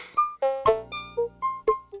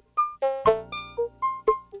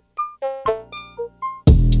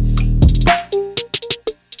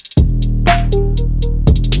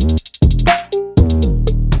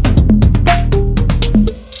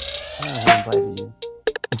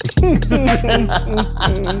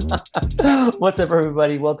What's up,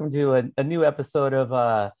 everybody? Welcome to a new episode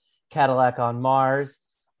of Cadillac on Mars.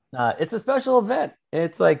 It's a special event.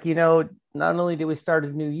 It's like, not only do we start a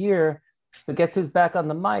new year, but guess who's back on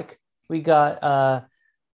the mic? We got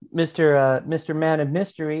Mr. Man of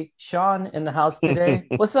Mystery, Sean, in the house today.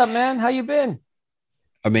 What's up, man? How you been?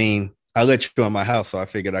 I mean, I let you in my house, so I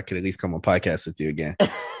figured I could at least come on podcast with you again.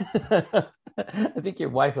 I think your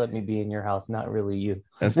wife let me be in your house, not really you.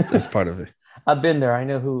 That's part of it. I've been there. I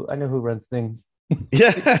know who runs things.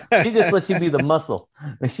 Yeah. She just lets you be the muscle.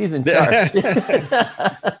 She's in charge.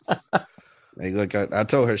 Hey, look, I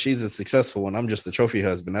told her she's a successful one. I'm just the trophy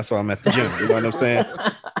husband. That's why I'm at the gym. You know what I'm saying?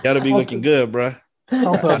 Gotta be looking good, bro.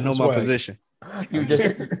 I know my position.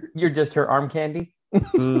 You're just her arm candy.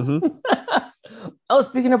 Mm-hmm. Oh,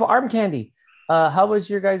 speaking of arm candy, how was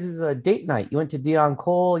your guys' date night? You went to Dion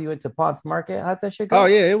Cole, you went to Ponce Market. How'd that shit go? Oh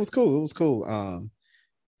yeah, it was cool.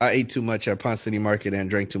 I ate too much at Ponce City Market and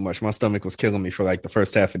drank too much. My stomach was killing me for like the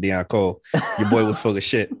first half of Dion Cole. Your boy was full of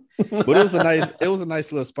shit. But it was a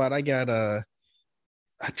nice little spot. I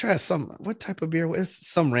tried what type of beer? It's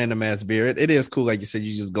some random ass beer. It is cool. Like you said,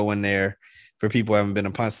 you just go in there. For people who haven't been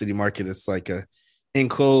to Ponce City Market, it's like a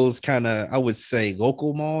enclosed kind of, I would say,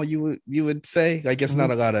 local mall. You would say, I guess,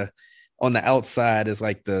 not a lot of on the outside is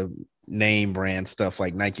like the name brand stuff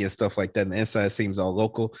like Nike and stuff like that. And the inside seems all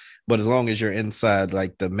local, but as long as you're inside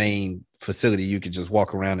like the main facility, you could just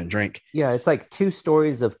walk around and drink. Yeah, it's like 2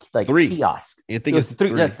 stories of like three kiosks. I think it's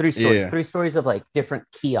three. Yeah, 3 stories. Yeah. 3 stories of like different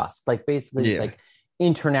kiosks, like basically like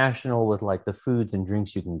international with like the foods and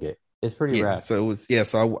drinks you can get. It's pretty rad. So it was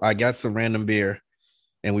So I got some random beer,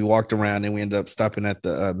 and we walked around, and we ended up stopping at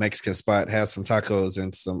the Mexican spot, had some tacos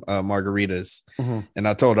and some margaritas. Mm-hmm. And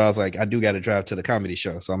I told her, I was like, I do got to drive to the comedy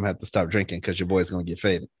show, so I'm gonna have to stop drinking because your boy's gonna get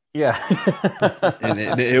faded. Yeah.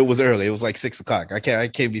 And it was early. It was like 6 o'clock. I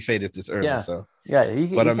can't be faded this early. Yeah. So you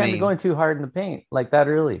can't be going too hard in the paint like that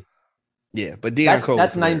early. Yeah, but Dion Cole.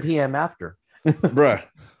 That's 9 p.m. after. Bruh.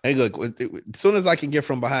 Hey, look, as soon as I can get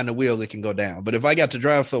from behind the wheel, it can go down. But if I got to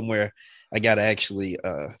drive somewhere, I got to actually,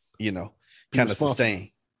 kind of sustain.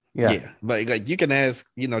 Yeah. But like, you can ask,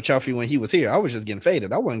 Chaffee when he was here, I was just getting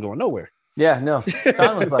faded. I wasn't going nowhere. Yeah, no.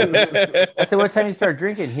 Sean was like, I said, what time you start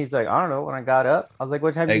drinking? He's like, I don't know, when I got up. I was like,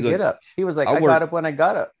 what time did you get up? He was like, I got up when I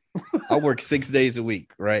got up. I work 6 days a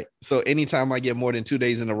week, right? So anytime I get more than 2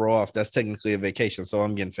 days in a row off, that's technically a vacation. So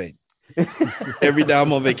I'm getting faded. Every day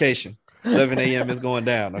I'm on vacation. 11 a.m. is going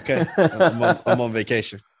down. Okay. I'm on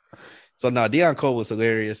vacation. So now Dion Cole was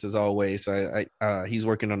hilarious as always. He's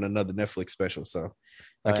working on another Netflix special. So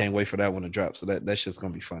I can't wait for that one to drop. So that's just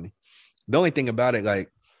going to be funny. The only thing about it,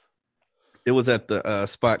 like it was at the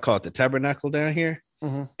spot called the Tabernacle down here.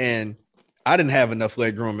 Mm-hmm. And I didn't have enough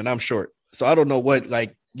leg room and I'm short. So I don't know what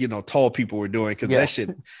tall people were doing. Cause that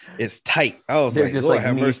shit is tight. I was like, Lord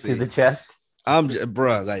have mercy. To the chest. I'm just,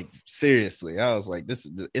 bro, like seriously, I was like,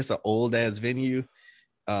 it's an old ass venue.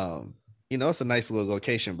 It's a nice little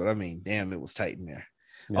location, but I mean, damn, it was tight in there.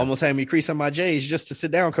 Yeah. Almost had me creasing my J's just to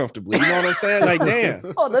sit down comfortably. You know what I'm saying? Like,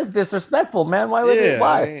 damn. Oh, that's disrespectful, man. Why would it?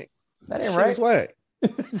 Why? That ain't right. Swag.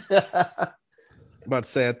 About to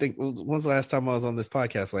say, I think when's the last time I was on this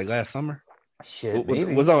podcast? Like last summer? Shit,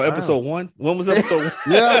 was on episode 1? When was episode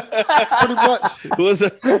 1? Yeah, pretty much. was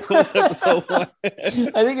episode 1?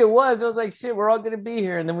 I think it was. It was like, shit, we're all going to be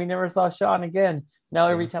here. And then we never saw Sean again. Now,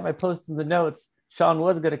 every time I post in the notes, Sean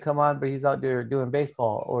was going to come on, but he's out there doing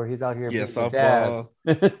baseball or he's out here. Yeah, softball.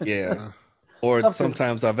 Yeah. Or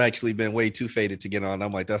sometimes I've actually been way too faded to get on.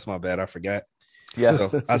 I'm like, that's my bad. I forgot. Yeah.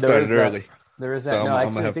 So I started early. There is that. So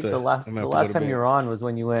I think the last time you were on was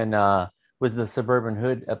when you went, was the Suburban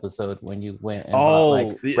Hood episode when you went and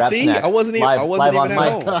bought, I wasn't even at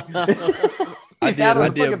home. I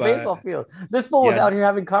did baseball field. This fool was out here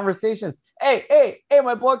having conversations. Hey,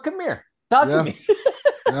 my boy, come here. Talk to me.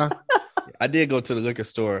 Yeah. I did go to the liquor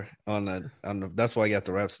store on the that's why I got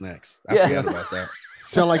the wrap snacks. I forgot about that.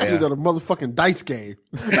 Sound like you was at a motherfucking dice game.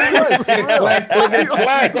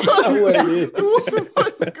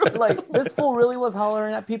 Like this fool really was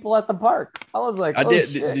hollering at people at the park. I was like, did.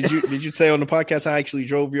 Shit. Did you say on the podcast I actually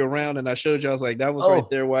drove you around and I showed you? I was like, that was right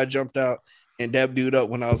there where I jumped out and dabbed dude up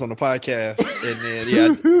when I was on the podcast. And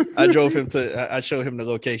then I drove him I showed him the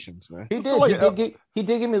locations, man. He did. He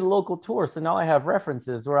did give me the local tour, so now I have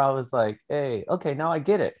references where I was like, hey, okay, now I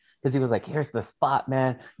get it. Because he was like, here's the spot,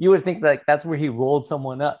 man. You would think like that's where he rolled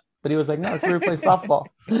someone up. But he was like, no, it's where we play softball.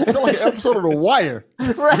 It's like an episode of The Wire.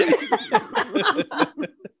 Right.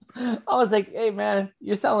 I was like, hey, man,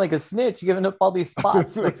 you sound like a snitch giving up all these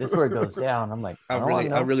spots. Like, this is where it goes down. I'm like, I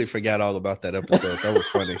really forgot all about that episode. That was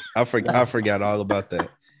funny. I forgot all about that.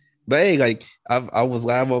 But hey, like I was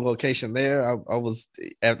live on location there.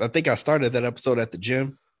 I think I started that episode at the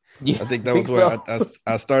gym. Yeah, I think that was where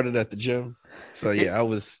I started at the gym. So yeah, I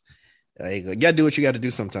was. Hey, you gotta do what you got to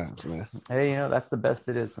do sometimes, man. Hey, that's the best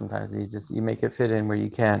it is. Sometimes you make it fit in where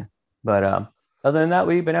you can. But other than that,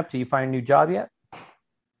 what have you been up to? You find a new job yet?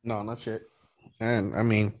 No, not yet. And I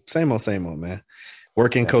mean, same old, man.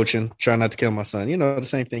 Working, coaching, trying not to kill my son. The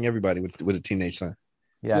same thing everybody with a teenage son.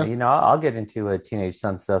 Yeah, I'll get into a teenage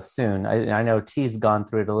son stuff soon. I know T's gone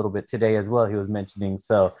through it a little bit today as well. He was mentioning.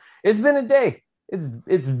 So it's been a day.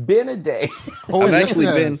 It's been a day.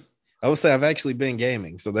 I would say I've actually been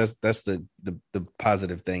gaming. So that's the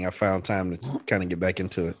positive thing. I found time to kind of get back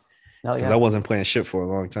into it. Because I wasn't playing shit for a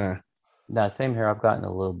long time. No, same here. I've gotten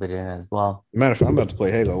a little bit in as well. Matter of fact, I'm about to play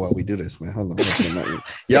Halo while we do this, man. Hold on.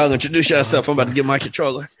 Y'all introduce yourself. I'm about to get my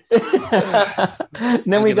controller.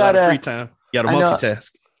 Then we got free time. You got to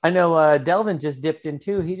multitask. I know Delvin just dipped in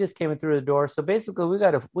too. He just came in through the door. So basically, we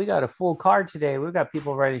got a full card today. We got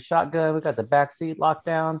people riding shotgun. We got the back seat locked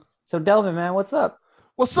down. So Delvin, man, what's up?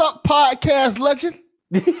 What's up, podcast legend?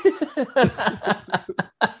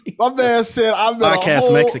 My man said I met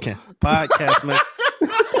podcast Mexican.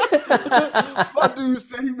 My dude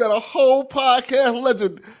said he met a whole podcast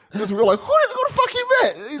legend. Just we're like, who the fuck he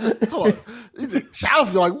met? He's a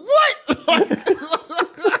child. You're like, what? What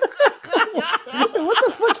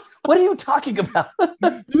the fuck? What are you talking about?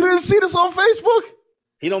 You didn't see this on Facebook?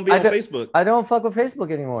 He don't be on Facebook. I don't fuck with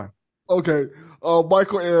Facebook anymore. Okay.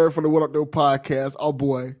 Michael Aaron from the What Up Though podcast, our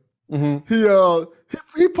boy. Mm-hmm.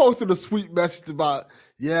 He posted a sweet message about,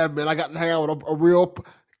 yeah, man, I got to hang out with a real,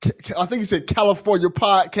 I think he said California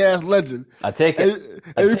podcast legend. I take it.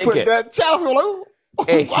 And he put that child. Like,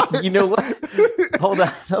 hey, you know what? Hold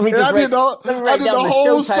on. Let me just write down the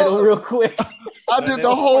show title real quick. I did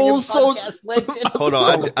the whole show. Hold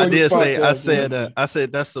on. I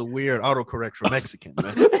said that's a weird autocorrect for Mexican,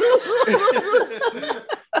 man.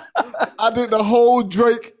 I did the whole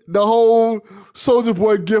Drake, the whole Soulja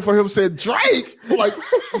Boy gift for him saying Drake. I'm like,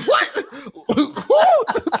 what? Who?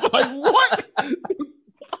 Like, what?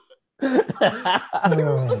 That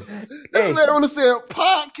man would have said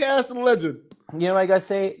podcast legend. You know what I gotta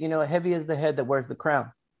say? Heavy is the head that wears the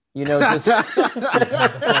crown. Just this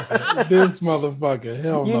motherfucker.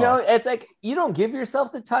 Hell no. It's like you don't give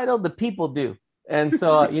yourself the title, the people do. And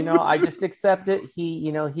so, I just accept it.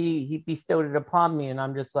 He bestowed it upon me, and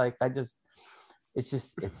I'm just like, it's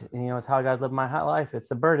how I gotta live my life.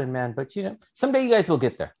 It's a burden, man. But someday you guys will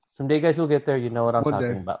get there. Someday you guys will get there. You know what I'm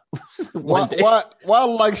talking about. Why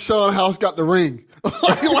like Sean House got the ring? like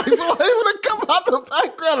somebody would have come out the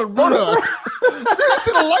background and murder us. You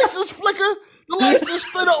see the lights just flicker? The lights just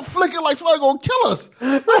straight up flicker like somebody gonna kill us.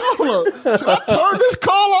 Hold up. Should I turn this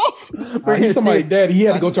call off? He's somebody's daddy. He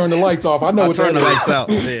had to go turn the lights off. I know what turn the lights out.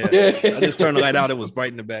 Yeah. I just turned the light out. It was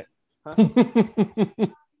bright in the back. Huh?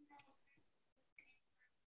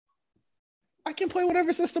 I can play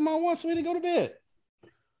whatever system I want so we to go to bed.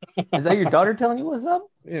 Is that your daughter telling you what's up?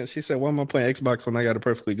 Yeah, she said, why am I playing Xbox when I got a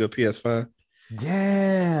perfectly good PS5?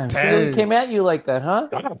 Damn. She really came at you like that, huh?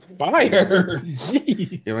 Fire.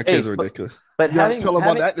 Yeah, my kids are ridiculous. But tell them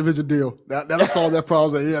about the Activision deal. That'll solve that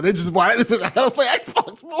problem. Yeah, they just buy Activision. I gotta play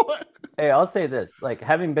Xbox more. Hey, I'll say this. Like,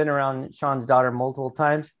 having been around Sean's daughter multiple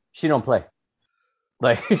times, she don't play.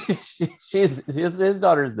 Like, his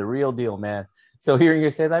daughter is the real deal, man. So hearing her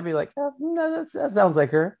say that, I'd be like, oh, no, that sounds like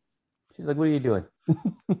her. She's like, what are you doing?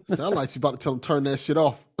 Sound like she's about to tell him turn that shit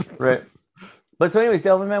off. Right. But so anyways,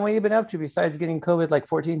 Delvin, man, what have you been up to besides getting COVID like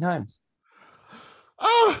 14 times?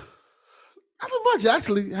 Nothing much,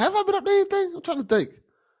 actually. Have I been up to anything? I'm trying to think.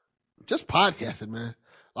 Just podcasting, man.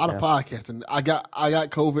 A lot of podcasting. I got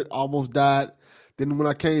COVID, almost died. Then when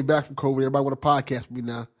I came back from COVID, everybody want to podcast with me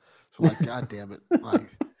now. So I'm like, God damn it.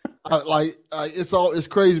 It's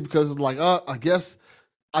crazy because like, I guess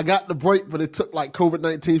I got the break, but it took like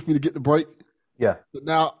COVID-19 for me to get the break. Yeah. But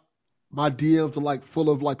now my DMs are like full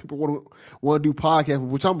of like people want to do podcasts,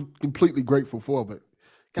 which I'm completely grateful for. But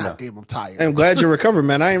God damn, I'm tired. I'm glad you recovered,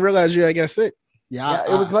 man. I didn't realize you got sick. Yeah,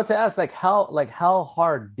 I was about to ask, how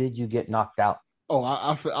hard did you get knocked out? Oh,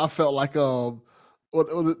 I felt like the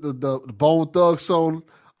Bone Thug song.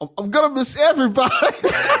 I'm gonna miss everybody.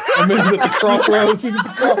 I'm at the crossroads. He's at the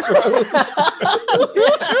crossroads.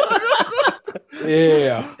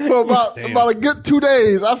 Yeah. For about a good 2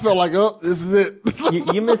 days, I felt like, oh, this is it.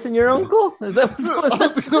 You missing your uncle? Is that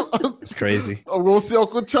what's It's crazy. I'm gonna see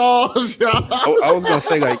Uncle Charles. I was gonna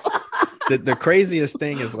say like the craziest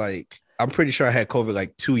thing is like I'm pretty sure I had COVID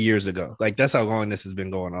like 2 years ago. Like that's how long this has been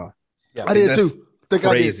going on. Yeah, I did too.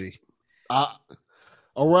 Crazy.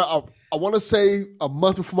 Around I want to say a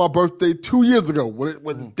month before my birthday 2 years ago when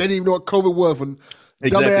they didn't even know what COVID was. When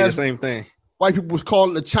Exactly the dumbass same thing. white people was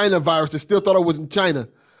calling it the China virus. They still thought it was in China.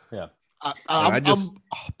 Yeah. I'm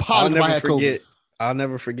positive I had COVID. I'll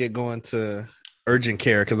never forget going to urgent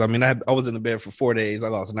care because I was in the bed for 4 days. I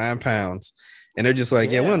lost 9 pounds, and they're just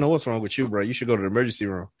like, "Yeah, we don't know what's wrong with you, bro. You should go to the emergency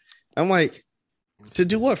room." I'm like, "To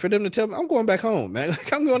do what? For them to tell me I'm going back home, man?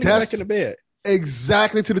 Like, I'm going back in the bed."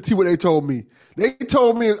 Exactly to the T what they told me. They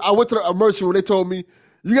told me I went to the emergency room. They told me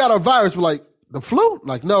you got a virus. We're like the flu.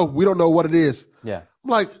 Like no, we don't know what it is. Yeah. I'm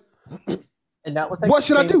like, and that was like, what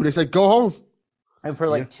should I do? They said go home. And for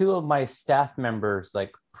like 2 of my staff members,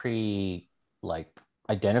 like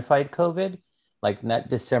identified COVID, like in that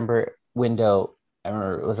December window, I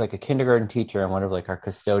remember it was like a kindergarten teacher and one of like our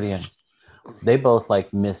custodians. They both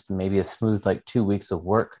like missed maybe a smooth like 2 weeks of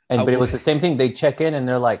work. But it was the same thing. They check in and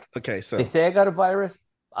they're like, okay, so they say I got a virus.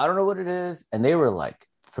 I don't know what it is. And they were like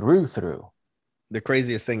through. The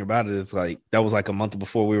craziest thing about it is like that was like a month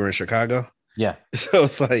before we were in Chicago. Yeah. So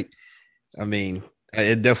it's like,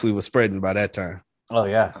 it definitely was spreading by that time. Oh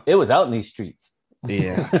yeah. It was out in these streets.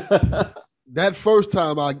 Yeah. That first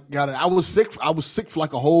time I got it, I was sick. I was sick for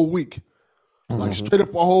like a whole week. Like straight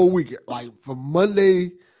up a whole week. Like from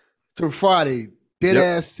Monday to Friday, dead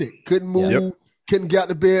ass sick. Couldn't move, couldn't get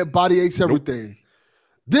out of bed, body aches, everything.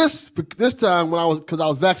 This time when I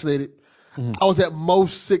was vaccinated, I was at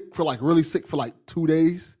most sick for like really sick for like 2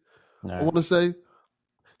 days. Right. I want to say.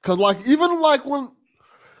 Cause like even like when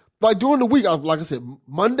like during the week, like I said,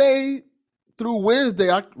 Monday through Wednesday,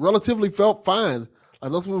 I relatively felt fine.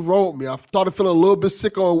 Like that's what was wrong with me. I started feeling a little bit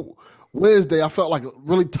sick on Wednesday. I felt like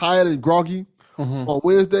really tired and groggy on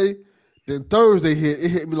Wednesday. Then Thursday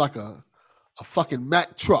hit me like a fucking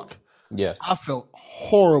Mack truck. Yeah. I felt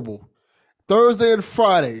horrible. Thursday and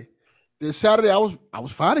Friday. Then Saturday I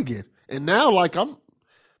was fine again. And now like I'm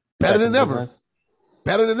better than ever.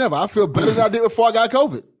 Better than ever. I feel better than I did before I got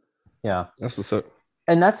COVID. Yeah. That's what's up.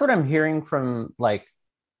 And that's what I'm hearing from like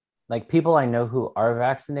people I know who are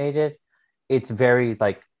vaccinated. It's very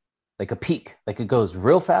like a peak. Like it goes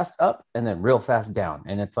real fast up and then real fast down.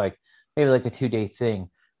 And it's like maybe like a 2-day thing.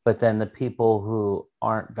 But then the people who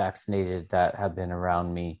aren't vaccinated that have been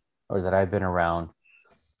around me or that I've been around,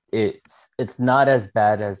 it's not as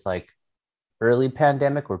bad as like early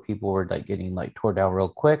pandemic where people were like getting like tore down real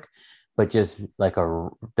quick, but just like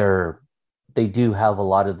they do have a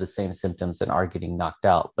lot of the same symptoms and are getting knocked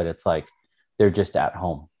out, but it's like they're just at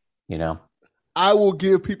home, you know? I will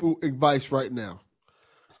give people advice right now.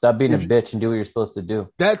 Stop being a bitch and do what you're supposed to do.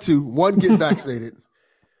 That too. 1, get vaccinated.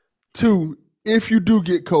 2, if you do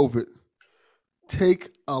get COVID, take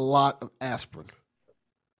a lot of aspirin.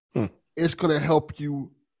 It's going to help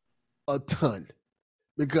you a ton.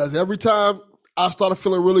 Because every time I started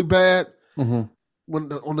feeling really bad,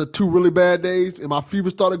 when on the 2 really bad days and my fever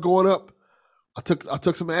started going up, I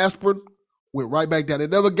took some aspirin, went right back down. It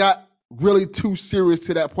never got really too serious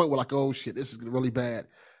to that point where like, oh shit, this is really bad.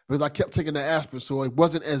 Because I kept taking the aspirin, so it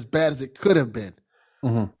wasn't as bad as it could have been.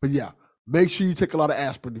 But yeah, make sure you take a lot of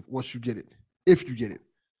aspirin once you get it, if you get it.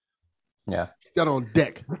 Yeah. Get that on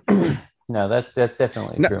deck. No, that's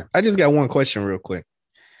definitely true. I just got one question real quick.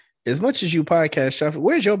 As much as you podcast, Shuffle,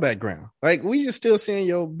 where's your background? Like, we just still seeing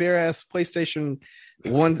your bare ass PlayStation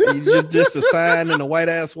 1, just a sign and a white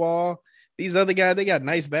ass wall. These other guys, they got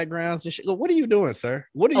nice backgrounds and shit. What are you doing, sir?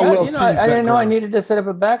 What are you? I didn't know I needed to set up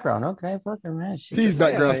a background. Okay, fucking man. T's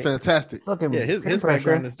background's fantastic. Fucking his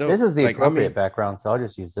background is dope. This is the appropriate background, so I'll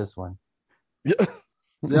just use this one.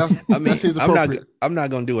 Yeah, I'm not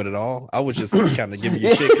gonna do it at all. I was just kind of giving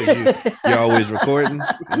you shit because you're always recording.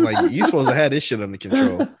 I'm like, you supposed to have this shit under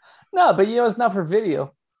control. No, but it's not for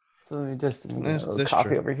video. So let me just that's copy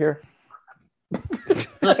true. Over here.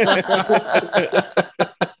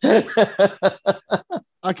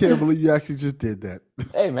 I can't believe you actually just did that.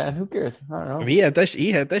 Hey man, who cares? I don't know. He had that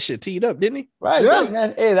shit teed up, didn't he? Right, yeah.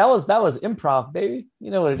 Man. Hey, that was improv, baby.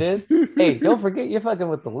 You know what it is. Hey, don't forget you're fucking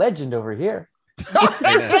with the legend over here.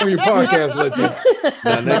 For your podcast legend.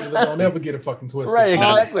 Don't ever get it fucking twisted. Right,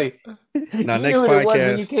 exactly. Now next podcast,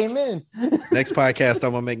 when you came in. Next podcast,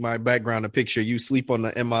 I'm gonna make my background a picture. You sleep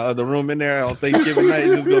in my other room in there on Thanksgiving night.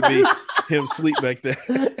 It's just gonna be him sleep back there.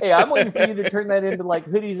 Hey, I'm waiting for you to turn that into like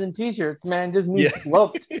hoodies and t-shirts, man. Just me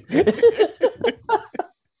sloped. You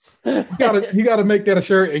gotta make that a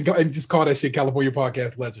shirt and just call that shit California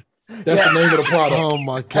Podcast Legend. That's the name of the product. Oh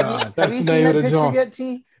my god. Have you seen that picture yet,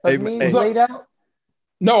 T? Of me laid out?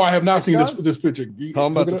 No, I have not seen this picture.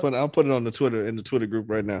 I'm about to I'll put it on the Twitter group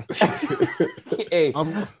right now. Hey,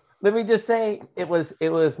 let me just say it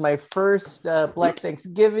was my first Black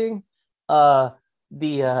Thanksgiving.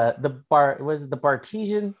 the bar was the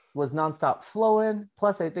Bartesian was nonstop flowing.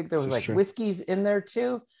 Plus, I think there was like whiskeys in there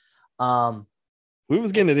too. We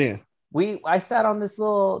was getting it in. I sat on this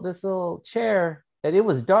little chair and it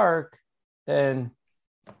was dark and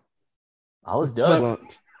I was done.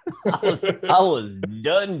 I was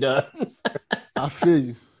done. I feel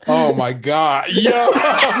you. Oh my God. Yeah.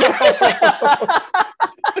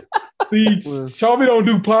 See, Shelby don't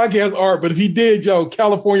do podcast art, but if he did, yo,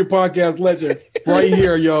 California podcast legend right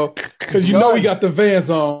here, yo. Because you know we got the Vans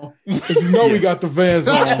on.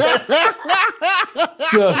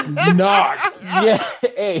 Just knocked. Yeah.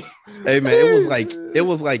 Hey man, it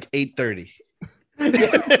was like 8:30.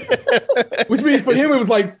 Which means for him it was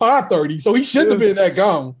like 5:30, so he shouldn't have been that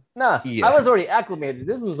gone. Nah, yeah. I was already acclimated.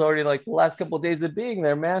 This was already like the last couple of days of being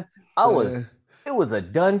there, man. It was a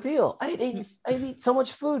done deal. I eat so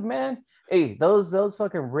much food, man. Hey, those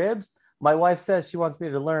fucking ribs. My wife says she wants me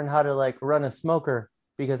to learn how to like run a smoker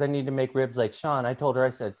because I need to make ribs like Sean. I told her, I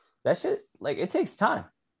said, that shit, like it takes time.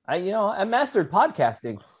 I mastered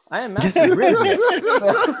podcasting. I am mastered ribs yet.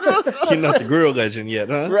 You're not the grill legend yet,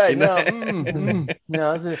 huh? Right. No.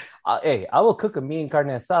 Hey, I will cook a mean carne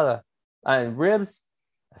asada and ribs.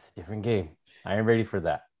 That's a different game. I am ready for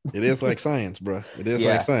that. It is like science, bro. It is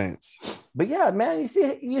like science. But yeah, man,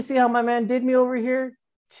 you see how my man did me over here?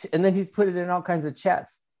 And then he's put it in all kinds of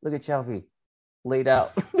chats. Look at Chalfie laid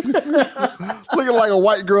out. Looking like a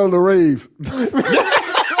white girl in a rave.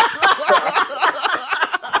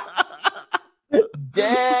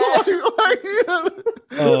 Dad.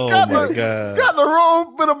 Oh my God. Got the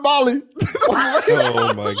wrong bit of Molly.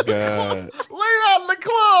 Oh my God. Lay out in the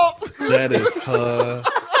club. That is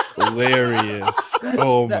hilarious.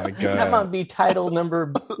 Oh my God. That might be title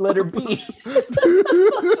number letter B.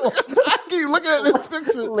 I keep looking at this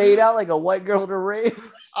picture. Laid out like a white girl at a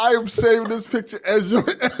rave. I am saving this picture as your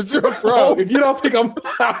bro. If you don't think I'm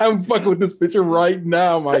fucking with this picture right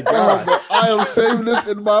now, my God. I am saving this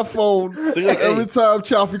in my phone. Every time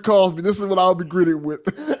Chalfie calls me, this is what I'll be greeted with.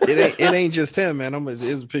 It ain't just him, man.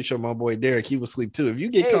 There's a picture of my boy Derek. He was asleep too. If you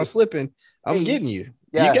get caught slipping, I'm getting you.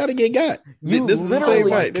 Yeah. You gotta get got. This is the same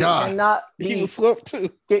way. Cannot he was slept too.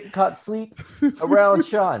 Get caught sleep around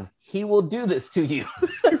Sean. He will do this to you.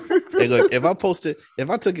 Hey, look, if I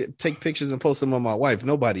take pictures and post them on my wife,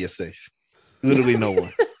 nobody is safe. Literally no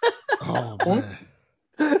one. Oh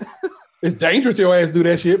man. It's dangerous your ass do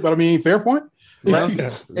that shit, but I mean, fair point.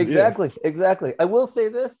 Exactly. I will say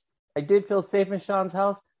this. I did feel safe in Sean's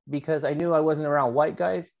house because I knew I wasn't around white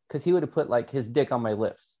guys because he would have put like his dick on my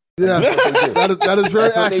lips. Yeah, that is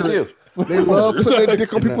very accurate. They love putting their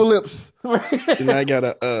dick on people's lips. And I got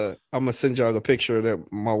I'm gonna send y'all the picture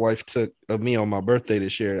that my wife took of me on my birthday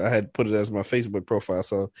this year. I had put it as my Facebook profile.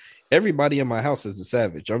 So everybody in my house is a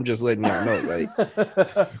savage. I'm just letting y'all know, like,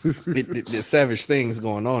 there's savage things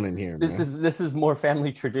going on in here. This is more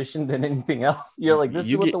family tradition than anything else. You're like, this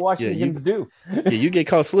is what the Washingtons do. Yeah, you get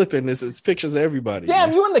caught slipping. It's pictures of everybody. Damn,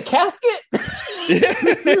 man. You in the casket?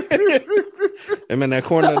 I mean, that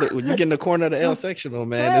corner, when you get in the corner of the L sectional,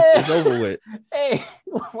 man, it's over with. Hey,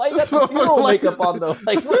 why you got the funeral makeup on though?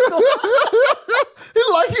 Like, what's going on? He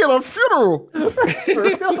like he at a funeral.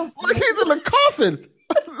 Like he's in a coffin.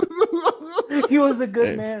 He was a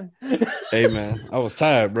good man. Hey man, I was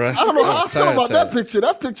tired, bro. I don't know how I feel about that picture.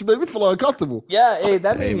 That picture made me feel uncomfortable. Yeah, hey,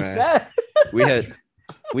 that made me sad. We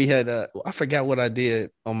had I forgot what I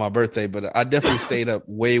did on my birthday, but I definitely stayed up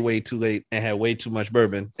way too late and had way too much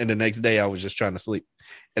bourbon. And the next day I was just trying to sleep.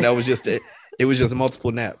 And that was just it. It was just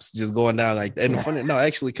multiple naps just going down like that. And funny, no,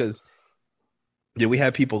 actually, because we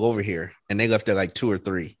had people over here and they left at like 2 or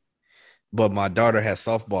 3. But my daughter had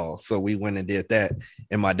softball, so we went and did that.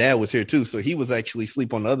 And my dad was here too, so he was actually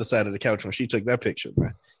asleep on the other side of the couch when she took that picture,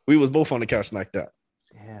 man. We was both on the couch knocked out.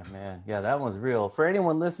 Yeah, man. Yeah, that one's real. For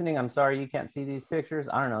anyone listening, I'm sorry you can't see these pictures.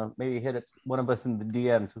 I don't know. Maybe hit up one of us in the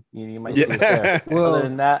DMs. You might see it there. Well, other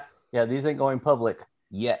than that, yeah, these ain't going public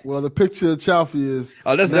yet. Well, the picture of Chalfie is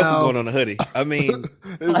that's definitely going on the hoodie. I mean,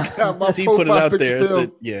 he put it out there.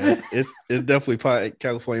 It's definitely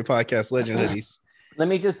California podcast legend hoodies. Let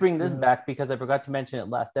me just bring this back because I forgot to mention it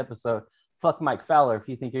last episode. Fuck Mike Fowler if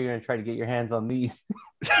you think you're going to try to get your hands on these.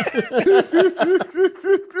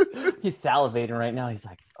 He's salivating right now. He's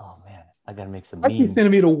like, oh, man, I got to make some memes. I keep sending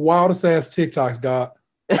me the wildest ass TikToks, dog.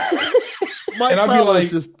 Mike and I'll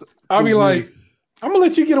be like, I'm going to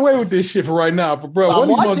let you get away with this shit for right now. But, bro, one of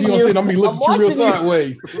these months you're going to say I'm going to be looking at you real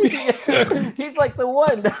sideways. He's like the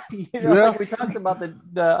one. Like we talked about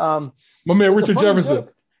the my man, Richard Jefferson.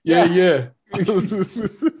 Yeah.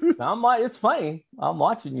 It's funny. I'm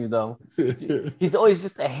watching you though. He's always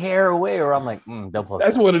just a hair away, or I'm like, don't post.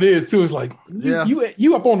 That's what it is too. It's like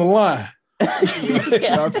you up on the line.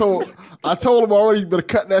 Yeah, I told him already. You better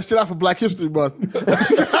cut that shit out for Black History Month.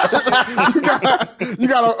 you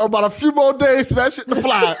got about a few more days for that shit to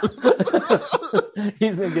fly.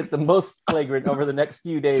 He's gonna get the most flagrant over the next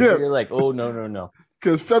few days. Yeah. You're like, oh no.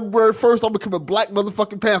 Because February 1st, I'm becoming Black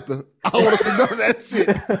motherfucking Panther. I don't want to see none of that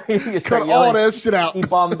shit. Cut all that shit out. In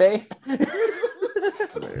Bombay.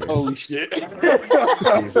 Holy shit.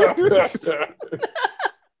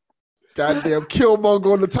 Goddamn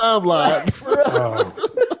Killmonger on the timeline.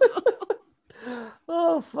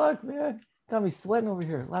 Oh, fuck, man. Got me sweating over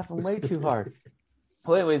here, laughing way too hard.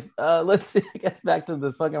 Well, anyways, let's see. I guess back to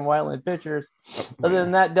this fucking Wildland Pictures. Other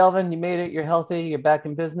than that, Delvin, you made it. You're healthy. You're back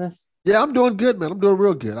in business. Yeah, I'm doing good, man. I'm doing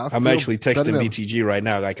real good. I'm actually texting BTG right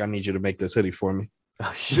now. Like, I need you to make this hoodie for me.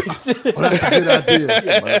 Oh, shit. That's a good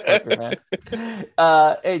idea.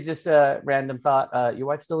 Hey, just a random thought. Your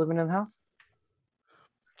wife still living in the house?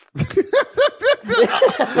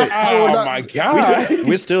 Oh my God.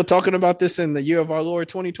 We're still talking about this in the year of our Lord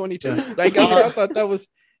 2022. Like, I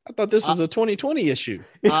thought this was a 2020 issue.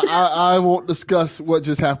 I won't discuss what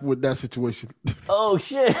just happened with that situation. Oh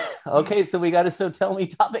shit. Okay, so we got a So Tell Me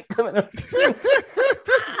topic coming up.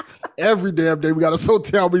 Every damn day we got a So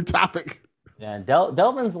Tell Me topic. Yeah,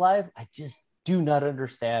 Delvin's life, I just do not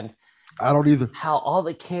understand. I don't either. How all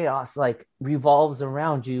the chaos like revolves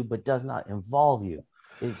around you but does not involve you.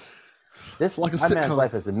 This like my man's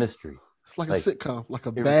life is a mystery. It's like a sitcom, like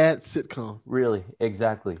a bad sitcom. Really,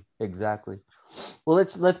 exactly. Well,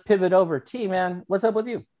 let's pivot over. T, man, what's up with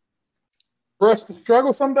you? For us to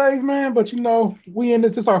struggle some days, man, but we in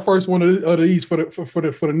this. This is our first one of these for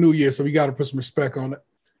the new year, so we got to put some respect on it.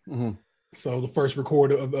 Mm-hmm. So the first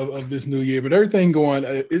record of this new year, but everything going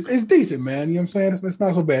is decent, man. You know what I'm saying? It's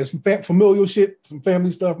not so bad. Some familial shit, some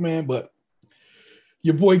family stuff, man, but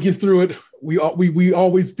your boy gets through it. We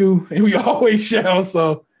always do, and we always shall.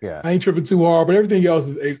 So yeah, I ain't tripping too hard, but everything else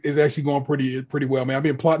is actually going pretty well, man. I've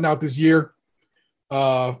been plotting out this year.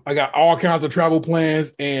 I got all kinds of travel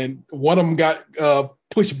plans, and one of them got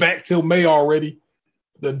pushed back till May already.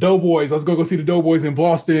 The Doughboys, I was going to go see the Doughboys in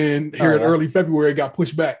Boston here in early February. Got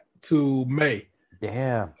pushed back to May.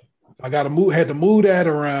 Damn. I had to move that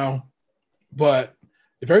around, but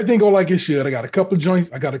if everything go like it should, I got a couple of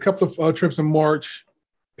joints. I got a couple of trips in March.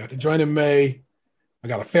 Got the joint in May. I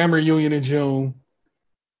got a family reunion in June.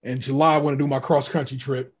 In July, I want to do my cross-country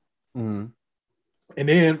trip. Mm-hmm. And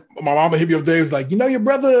then my mama hit me up today. Was like, your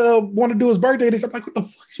brother want to do his birthday this. I'm like, what the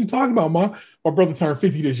fuck is you talking about, Mom? My brother turned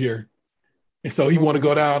 50 this year. And so he want to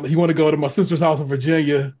go down. He want to go to my sister's house in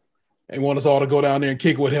Virginia and want us all to go down there and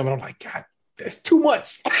kick with him. And I'm like, God, that's too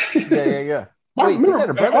much. Yeah. Wait, you got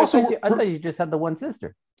a brother? I thought you just had the one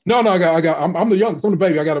sister. No, I'm the youngest. I'm the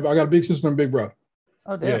baby. I got a big sister and a big brother.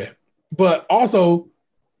 Oh, damn. Yeah. But also,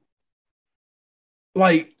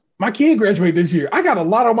 like, my kid graduated this year. I got a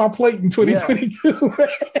lot on my plate in 2022.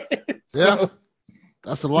 Yeah,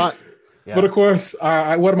 that's a lot. Yeah. But of course,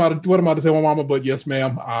 what am I to tell my mama? But yes,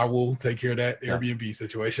 ma'am, I will take care of that Airbnb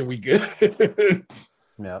situation. We good.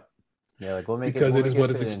 Yep. Yeah, like we'll make because it is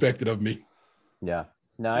what is expected of me. Yeah.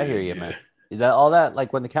 No, I hear you, man. All that,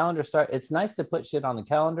 like when the calendar starts, it's nice to put shit on the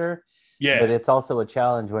calendar. Yeah. But it's also a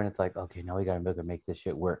challenge when it's like, okay, now we gotta make this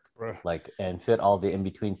shit work. Like and fit all the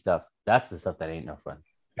in-between stuff. That's the stuff that ain't no fun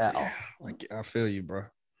at all. Like I feel you, bro.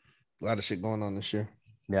 A lot of shit going on this year.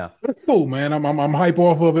 Yeah. But it's cool, man. I'm hype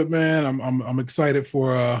off of it, man. I'm excited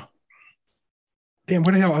for damn,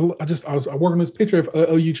 what the hell? I was working on this picture of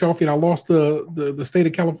OU Trophy and I lost the state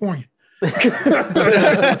of California.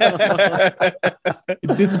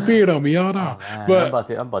 It disappeared on me, y'all know. Oh,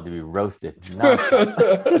 but I'm about to be roasted.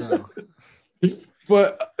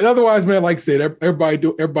 But otherwise, man, like I said,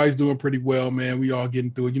 everybody's doing pretty well, man. We all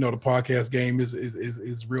getting through it. The podcast game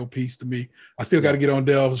is real peace to me. I still got to get on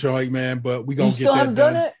Del's show, like, man, but we gonna get that done. You still haven't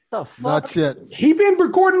done it? The fuck? Not yet. He been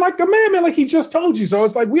recording like a man, like he just told you. So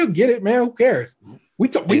it's like we'll get it, man. Who cares?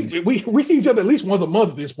 We see each other at least once a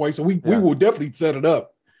month at this point, so we will definitely set it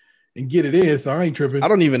up and get it in. So I ain't tripping. I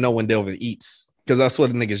don't even know when Delvin eats. Because I swear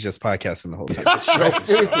the nigga's just podcasting the whole time. Right,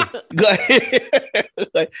 seriously.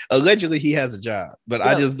 Like, allegedly, he has a job, but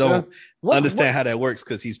I just don't understand how that works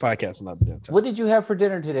because he's podcasting all the damn time. What did you have for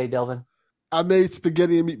dinner today, Delvin? I made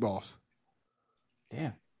spaghetti and meatballs.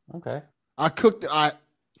 Damn. Okay. I cooked. I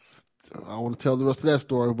want to tell the rest of that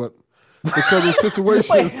story, but because of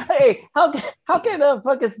situations. Hey, how can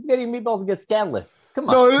fucking spaghetti and meatballs get scandalous? Come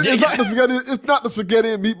on. No, it's not the spaghetti. It's not the spaghetti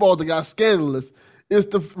and meatballs that got scandalous. It's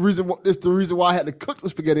the reason why I had to cook the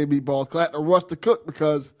spaghetti and meatballs. Because I had to rush to cook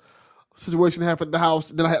because a situation happened in the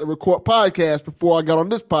house. And then I had to record podcast before I got on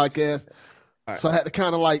this podcast. Right. So I had to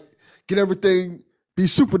kind of like get everything, be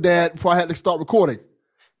super dad before I had to start recording.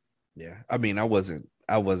 Yeah. I mean, I wasn't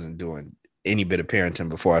doing any bit of parenting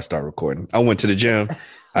before I start recording. I went to the gym,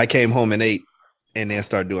 I came home and ate, and then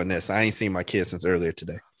started doing this. I ain't seen my kids since earlier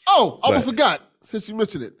today. Oh, I almost forgot. Since you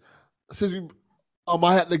mentioned it,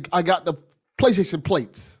 I got the PlayStation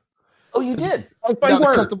plates. Oh, you did?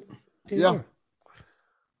 Yeah.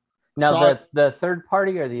 Now So the third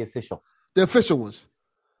party or the officials? the official ones.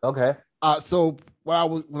 Okay. So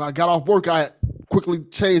when I got off work, I quickly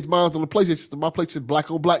changed mine on the PlayStation system. My PlayStation is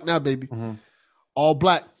black on black now, baby. Mm-hmm. All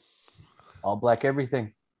black,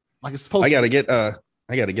 everything. like it's supposed. I gotta get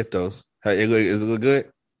those. Does it look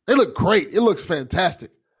good? They look great. It looks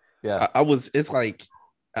fantastic. Yeah. It's like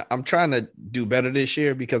I'm trying to do better this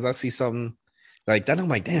year because I see something like that. I'm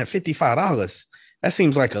like, damn, $55. That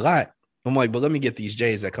seems like a lot. I'm like, but let me get these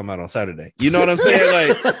J's that come out on Saturday. You know what I'm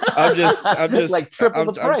saying? Like, I'm just like triple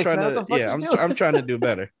the price. I'm trying to do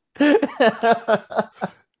better.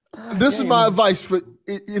 This is my advice for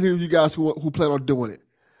any of you guys who plan on doing it.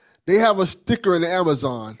 They have a sticker in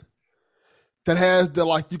Amazon that has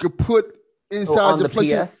you could put inside your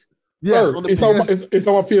PlayStation. PS? Yes, on on the it's, PS. it's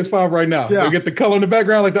on my PS5 right now. Yeah. They get the color in the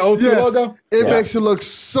background like the O2 logo. It makes it look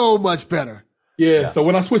so much better. Yeah, so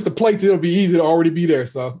when I switch the plates, it'll be easy to already be there.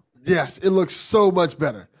 So yes, it looks so much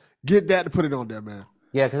better. Get that and put it on there, man.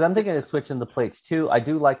 Yeah, because I'm thinking of switching the plates too. I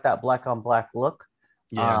do like that black on black look,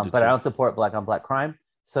 but I don't support black on black crime.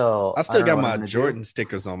 So I still got my Jordan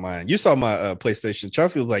stickers on mine. You saw my PlayStation.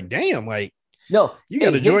 Chuffy was like, damn, like no, you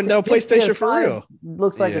got a Jordan down PlayStation for real.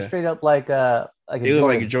 Looks like a straight up like a it looks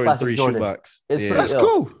like a Jordan 3 shoebox. That's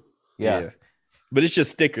cool. Yeah, but it's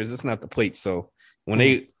just stickers. It's not the plates. So when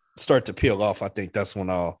they start to peel off, I think that's when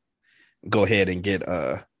I'll go ahead and get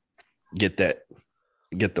the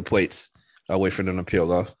plates. I'll wait for them to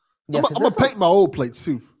peel off. Yeah, I'm gonna paint my old plates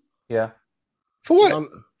too. Yeah. For what?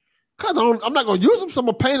 Because I'm not gonna use them, so I'm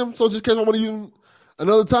gonna paint them. So just in case I want to use them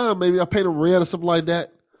another time, maybe I paint them red or something like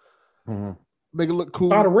that. Mm-hmm. Make it look cool.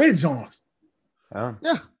 A lot of red Johns.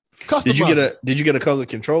 Yeah. Did you get a color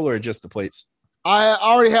controller or just the plates? I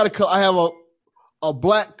already had I have a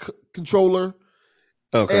black controller.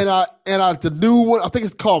 Okay. And the new one, I think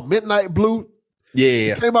it's called Midnight Blue.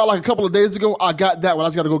 Yeah. It came out like a couple of days ago. I got that one. I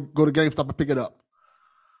just got to go to GameStop and pick it up.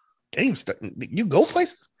 GameStop? You go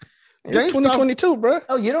places? It's GameStop? 2022, bro.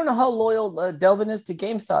 Oh, you don't know how loyal Delvin is to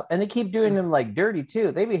GameStop, and they keep doing him like dirty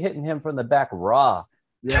too. They be hitting him from the back raw.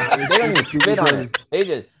 Yeah, they don't even spit on him. They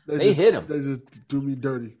hit him. They just do me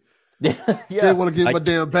dirty. Yeah. They want to get my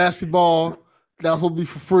damn basketball. That was supposed to be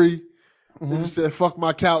for free. They just said, fuck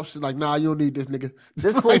my couch. Like, nah, you don't need this, nigga.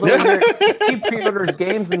 This fool's over here. He pre-orders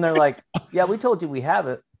games, and they're like, yeah, we told you we have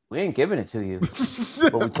it. We ain't giving it to you.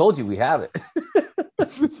 But we told you we have it.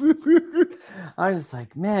 I'm just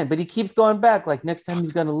like, man, but he keeps going back. Like, next time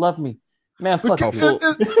he's going to love me. Man, fuck you.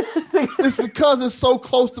 It's because it's so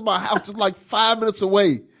close to my house. It's like 5 minutes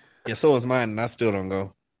away. Yeah, so is mine, and I still don't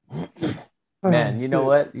go. Man, you know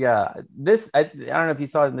what? Yeah. I don't know if you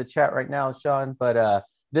saw it in the chat right now, Sean, but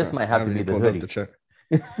this might have to be the hoodie. Up the chat.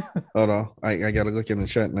 Hold on. I got to look in the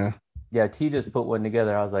chat now. Yeah, T just put one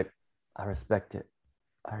together. I was like, I respect it.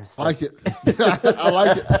 I like it. I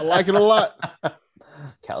like it. I like it a lot.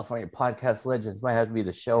 California podcast legends might have to be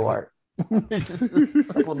the show art. Just a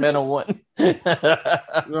supplemental one.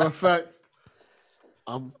 Matter of fact,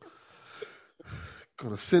 I'm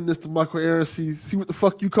gonna send this to Michael Aaron. See what the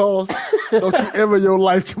fuck you cause. Don't you ever in your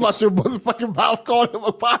life come out your motherfucking mouth calling him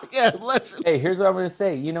a podcast legend. Hey, here's what I'm gonna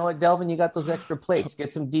say. You know what, Delvin? You got those extra plates.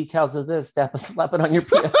 Get some decals of this. Slap it on your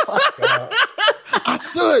PS5. I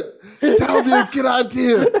should. That would be a good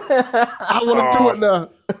idea. I want to do it now.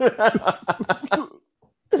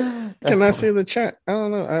 Can I see the chat? I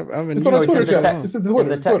don't know. I've been It's in the text.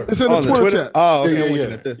 It's in the Twitter chat. Oh, okay. Yeah, I'm looking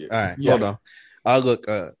yeah. at this. All right, Yeah. hold on. I'll look.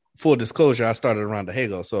 Full disclosure, I started around the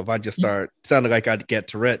Halo, so if I just start sounding like I get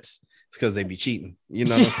Tourette's, it's because they be cheating. You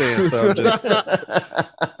know what I'm saying? So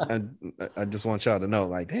I just want y'all to know,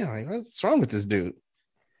 like, damn, like, what's wrong with this dude?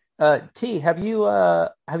 T, have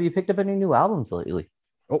you picked up any new albums lately?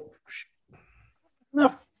 Oh,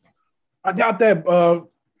 No, I got that. Well,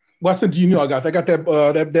 I said you know I got that.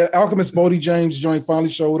 That Alchemist Bodie James joint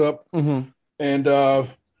finally showed up, and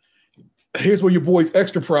here's where your boy's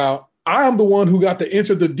extra proud. I am the one who got to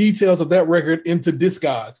enter the details of that record into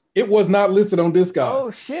Discogs. It was not listed on Discogs. Oh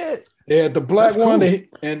shit! They had the black That's one, cool.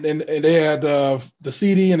 and they had the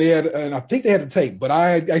CD, and I think they had the tape, but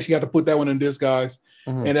I actually got to put that one in Discogs.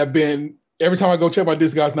 And I've been every time I go check my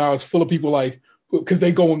Discogs now, it's full of people like, because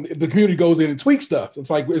they go in, the community goes in and tweaks stuff. It's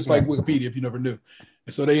like Wikipedia if you never knew.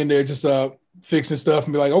 And so they in there just fixing stuff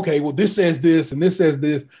and be like, okay, well, this says this and this says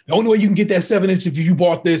this. The only way you can get that 7-inch if you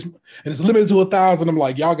bought this, and it's limited to 1,000. I'm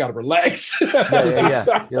like, y'all gotta relax.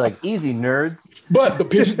 Yeah. You're like, easy nerds. But the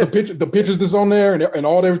pictures that's on there and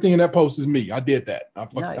all everything in that post is me. I did that. I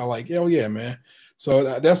like, hell yeah, man.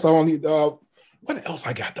 So that's the only. What else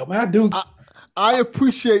I got though, man? I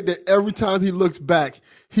appreciate that every time he looks back,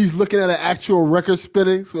 he's looking at an actual record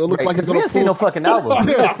spinning. So it looks like he's going to see no fucking album.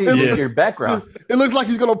 We just see your background. It looks like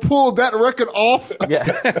he's going to pull that record off. Yeah.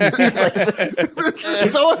 He's like,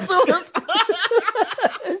 show it to us.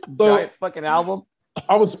 Giant fucking album.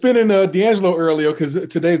 I was spinning D'Angelo earlier because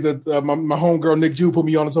today's my homegirl Nick Jew put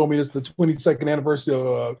me on and told me it's the 22nd anniversary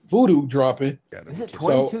of Voodoo dropping. Is it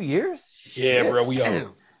 22 years? Yeah, bro, we are.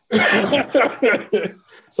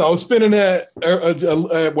 So I was spinning that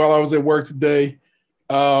while I was at work today.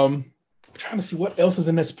 I'm trying to see what else is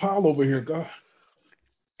in this pile over here. God,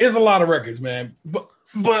 it's a lot of records, man. But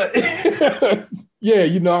yeah,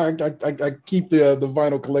 you know, I keep the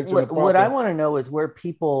vinyl collection. What I want to know is where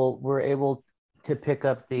people were able to pick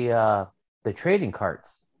up the trading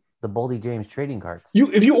carts, the Boldy James trading carts.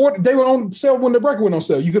 If you ordered, they were on sale when the record went on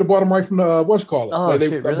sale. You could have bought them right from the what's called it. Oh,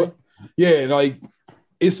 shit, really? Yeah, like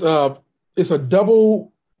it's a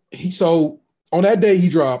double. So on that day he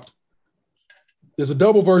dropped. There's a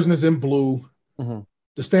double version that's in blue,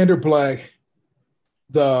 the standard black,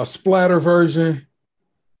 the splatter version,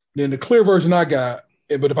 then the clear version I got.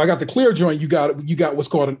 But if I got the clear joint, you got what's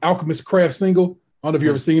called an Alchemist Craft single. I don't know if you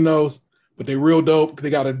ever seen those, but they're real dope. They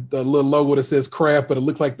got a little logo that says Craft, but it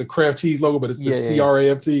looks like the Kraft cheese logo, but it's just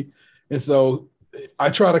CRAFT. And so I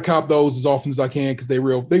try to cop those as often as I can because they're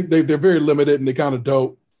very limited and they're kind of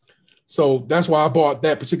dope. So that's why I bought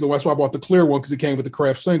that particular one. That's why I bought the clear one because it came with the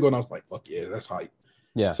Craft single, and I was like, "Fuck yeah, that's hype."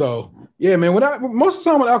 Yeah. So yeah, man. Most of the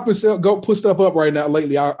time when Alchemist go put stuff up right now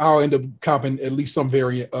lately, I'll end up copping at least some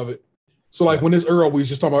variant of it. So like when this Earl we was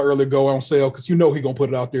just talking about earlier go on sale because you know he gonna put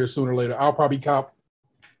it out there sooner or later. I'll probably cop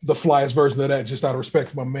the flyest version of that just out of respect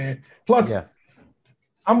for my man. Plus,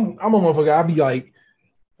 I'm a motherfucker. I'll be like,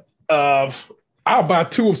 I'll buy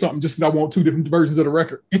two of something just because I want two different versions of the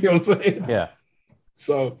record. You know what I'm saying? Yeah.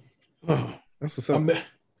 So. Oh, that's what's up. I'm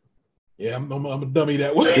a dummy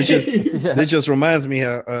that way. It just reminds me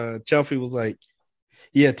how Chelfie was like,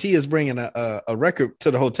 "Yeah, T is bringing a record to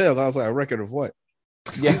the hotel." I was like, "A record of what?"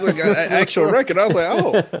 Yeah. He's like, "An actual record." I was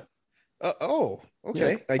like, "Oh,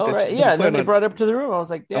 okay." Yeah. Like, and then they brought it up to the room. I was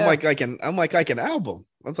like, "Damn." I'm like an album.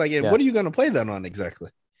 I was like, "What are you going to play that on exactly?"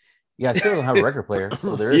 Yeah, I still don't have a record player.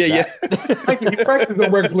 So there is He practices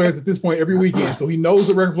on record players at this point every weekend, so he knows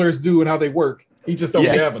what record players do and how they work. He just don't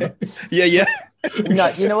have them. Yeah. No,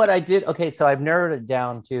 you know what I did? Okay, so I've narrowed it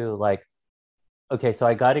down to like, okay, so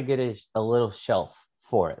I got to get a little shelf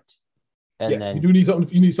for it, and then you need something.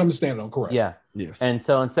 You need something to stand on, correct? Yeah. Yes. And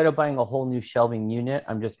so instead of buying a whole new shelving unit,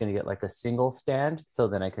 I'm just going to get like a single stand, so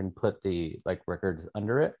then I can put the like records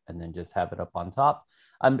under it, and then just have it up on top.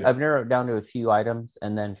 I've narrowed it down to a few items,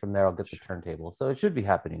 and then from there I'll get the turntable. So it should be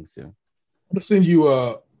happening soon. I'll send you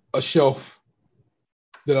a shelf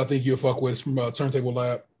that I think you'll fuck with. It's from Turntable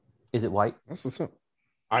Lab. Is it white? That's what's up.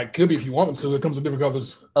 I could be if you want them to. It comes in different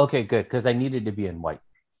colors. Okay, good, because I needed to be in white.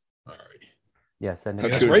 All right. Yes, and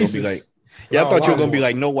that's racist. I thought you were gonna be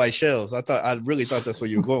like no white shells. I really thought that's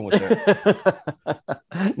where you were going with that.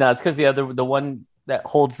 No, it's because the one that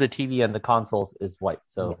holds the TV and the consoles is white,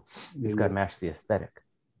 so it's got to match the aesthetic.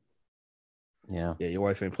 Yeah. Yeah, your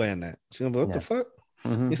wife ain't playing that. She's gonna be what the fuck?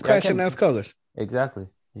 Mm-hmm. It's clashing ass colors. Exactly.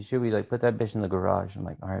 You should be like, put that bitch in the garage. I'm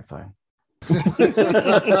like, all right, fine.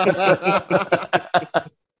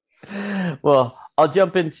 Well, I'll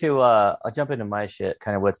jump into my shit,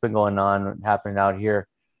 kind of what's been going on, happening out here.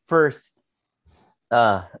 First,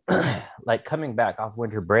 like coming back off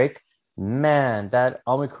winter break, man, that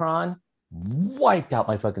Omicron wiped out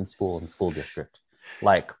my fucking school and school district.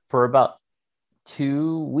 Like for about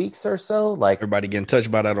 2 weeks or so, like everybody getting touched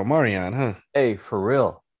by that Omarion, huh? Hey, for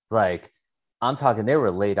real. Like I'm talking, they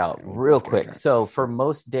were laid out real quick. So for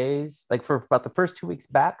most days, like for about the first 2 weeks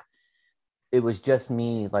back, it was just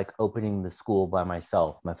me like opening the school by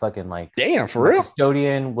myself. My fucking like damn, for real.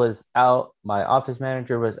 Custodian was out. My office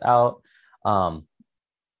manager was out.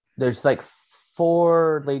 There's like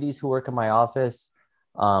 4 ladies who work in my office.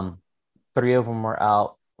 3 of them were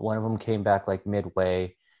out. One of them came back like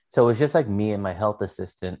midway. So it was just like me and my health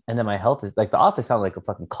assistant. And then my health is like the office sounded like a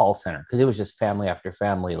fucking call center because it was just family after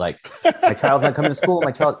family. Like my child's not coming to school.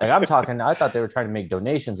 My child, like I'm talking, I thought they were trying to make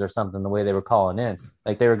donations or something the way they were calling in.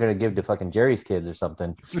 Like they were going to give to fucking Jerry's kids or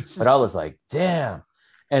something. But I was like, damn.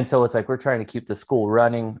 And so it's like, we're trying to keep the school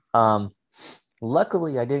running.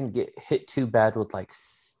 Luckily, I didn't get hit too bad with like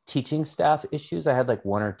teaching staff issues. I had like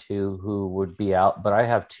one or two who would be out, but I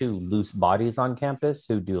have two loose bodies on campus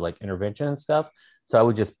who do like intervention and stuff. So I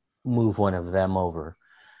would just move one of them over.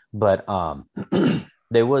 But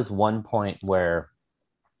there was one point where,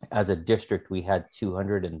 as a district, we had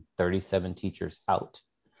 237 teachers out.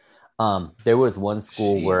 There was one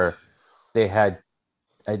school where they had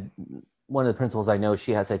one of the principals I know,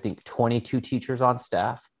 she has, I think, 22 teachers on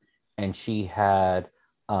staff, and she had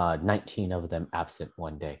 19 of them absent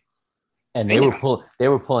one day. And they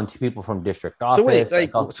were pulling two people from district office. So wait,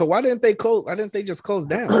 so why didn't they close? Why didn't they just close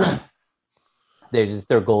down?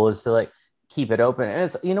 Their goal is to like keep it open. And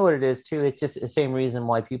it's, you know what it is too? It's just the same reason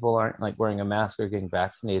why people aren't like wearing a mask or getting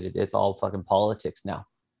vaccinated. It's all fucking politics now,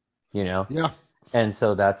 you know? Yeah. And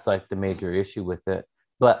so that's like the major issue with it.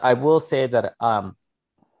 But I will say that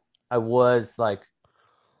I was like,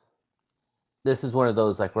 this is one of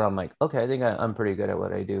those like where I'm like, okay, I think I'm pretty good at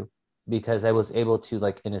what I do, because I was able to,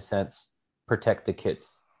 like, in a sense, protect the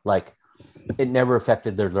kids. Like, it never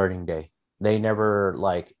affected their learning day. They never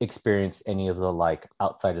like experienced any of the like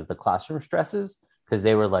outside of the classroom stresses, because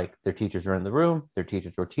they were like, their teachers were in the room, their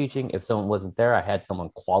teachers were teaching. If someone wasn't there, I had someone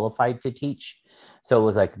qualified to teach. So it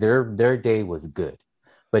was like their day was good.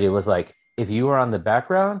 But it was like, if you were on the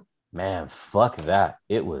background, man, fuck that.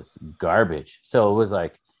 It was garbage. So it was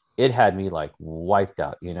like, it had me like wiped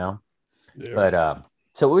out, you know? Yeah. But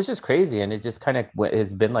so it was just crazy. And it just kind of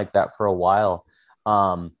has been like that for a while.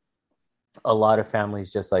 A lot of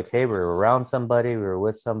families just like, hey, we were around somebody, we were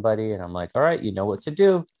with somebody. And I'm like, all right, you know what to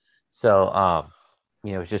do. So,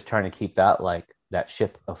 you know, it's just trying to keep that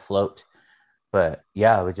ship afloat. But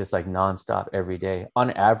yeah, it was just like nonstop every day. On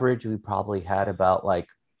average, we probably had about like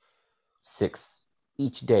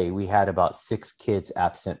each day we had about 6 kids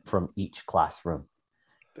absent from each classroom.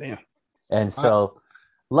 Damn. And so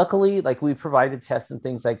luckily, like, we provided tests and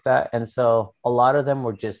things like that. And so a lot of them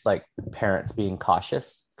were just like parents being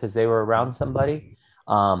cautious because they were around somebody.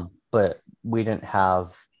 But we didn't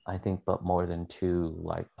have, I think, but more than 2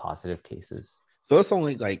 like positive cases. So it's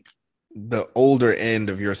only like the older end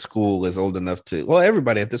of your school is old enough to, well,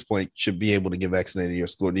 everybody at this point should be able to get vaccinated in your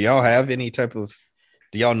school. Do y'all have any type of,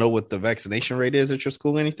 do y'all know what the vaccination rate is at your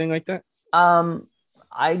school? Anything like that?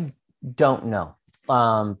 I don't know.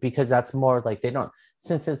 Because that's more like, they don't,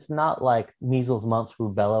 since it's not like measles, mumps,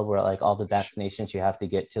 rubella, where like all the vaccinations you have to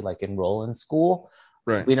get to like enroll in school.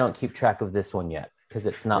 Right. We don't keep track of this one yet because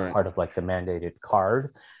it's not part of like the mandated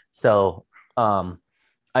card. So,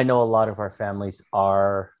 I know a lot of our families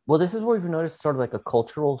are, well, this is where we've noticed sort of like a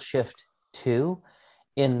cultural shift too,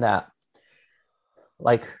 in that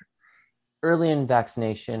like early in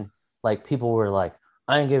vaccination, like people were like,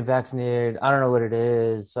 I didn't get vaccinated, I don't know what it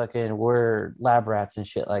is, fucking we're lab rats and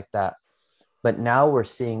shit like that. But now we're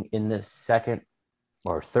seeing in this second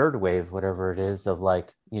or third wave, whatever it is, of like,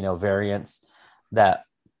 you know, variants, that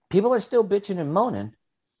people are still bitching and moaning,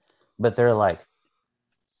 but they're like,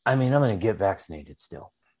 I mean, I'm going to get vaccinated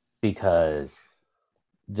still, because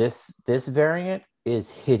this variant is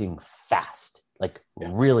hitting fast, like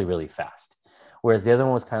really, really fast. Whereas the other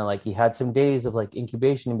one was kind of like, you had some days of like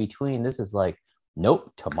incubation in between. This is like,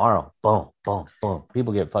 nope, tomorrow, boom, boom, boom.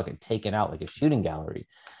 People get fucking taken out like a shooting gallery.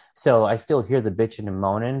 So I still hear the bitching and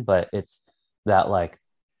moaning, but it's that like,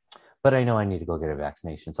 but I know I need to go get a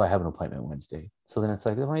vaccination. So I have an appointment Wednesday. So then it's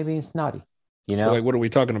like, am I being snotty? You know? So like, what are we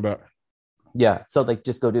talking about? Yeah. So like,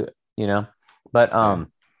 just go do it, you know? But,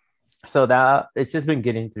 so that it's just been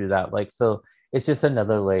getting through that. Like, so it's just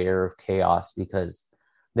another layer of chaos, because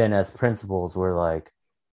then as principals, we're like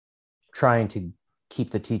trying to keep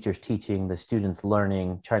the teachers teaching, the students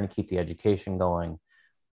learning, trying to keep the education going.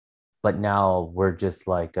 But now we're just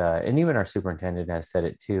like, and even our superintendent has said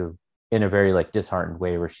it too, in a very like disheartened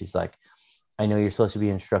way, where she's like, I know you're supposed to be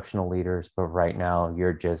instructional leaders, but right now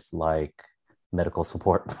you're just like medical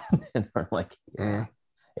support. And we're like, yeah,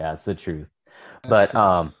 it's the truth. But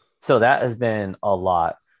so that has been a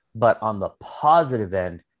lot. But on the positive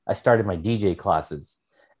end, I started my DJ classes,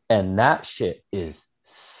 and that shit is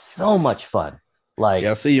so much fun. Like,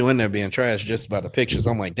 yeah, I see you in there being trash just by the pictures.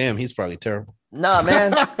 I'm like, damn, he's probably terrible. Nah,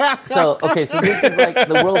 man. So this is like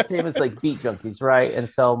the world famous like beat junkies, right? And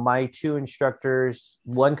so my 2 instructors,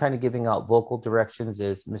 one kind of giving out vocal directions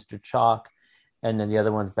is Mr. Chalk, and then the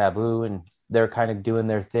other one's Babu, and they're kind of doing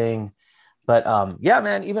their thing. But yeah,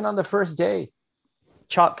 man, even on the first day,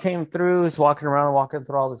 Chalk came through, was walking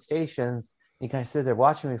through all the stations. He kind of stood there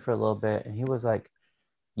watching me for a little bit, and he was like,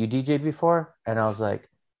 you DJ'd before? And I was like,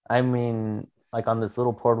 I mean, like on this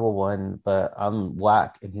little portable one, but I'm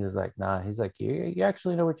whack. And he was like, nah. He's like, you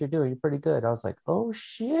actually know what you're doing. You're pretty good. I was like, oh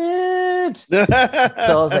shit. So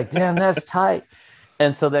I was like, damn, that's tight.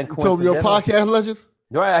 And so then You told me your podcast legend?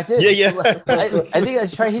 Right, I did. Yeah. I think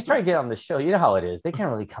he's trying to get on the show. You know how it is. They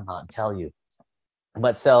can't really come out and tell you.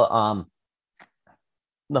 But so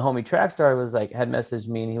the homie Trackstar was like, had messaged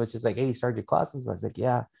me and he was just like, hey, you started your classes? I was like,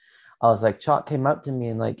 yeah. I was like, Chalk came up to me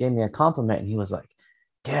and like gave me a compliment. And he was like,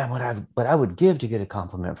 damn, what I would give to get a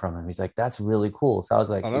compliment from him. He's like, that's really cool. So I was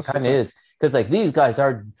like, it kind of is. Because like these guys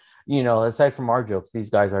are, you know, aside from our jokes, these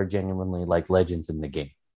guys are genuinely like legends in the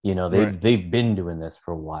game. You know, they've been doing this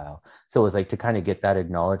for a while. So it was like to kind of get that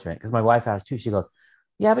acknowledgement. Because my wife asked too, she goes,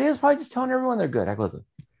 yeah, but he was probably just telling everyone they're good. I goes,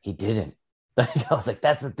 he didn't. I was like,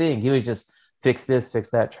 that's the thing. He was just fix this, fix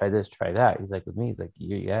that, try this, try that. He's like, with me, he's like,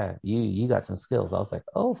 you got some skills. I was like,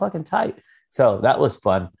 oh, fucking tight. So that was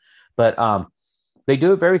fun. But they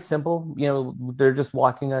do it very simple. You know, they're just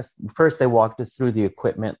walking us. First, they walked us through the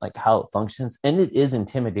equipment, like how it functions. And it is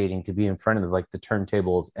intimidating to be in front of like the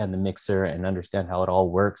turntables and the mixer and understand how it all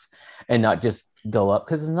works and not just go up.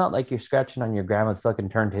 Because it's not like you're scratching on your grandma's fucking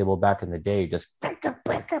turntable back in the day, just,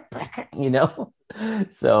 you know?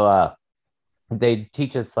 So they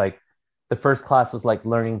teach us like, the first class was like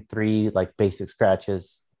learning 3 like basic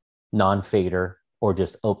scratches, non-fader, or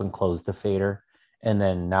just open close the fader. And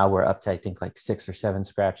then now we're up to, I think, like 6 or 7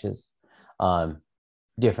 scratches,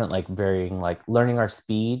 different, like varying, like learning our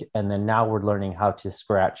speed. And then now we're learning how to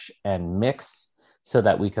scratch and mix so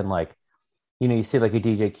that we can like, you know, you see like a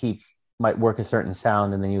DJ Keith might work a certain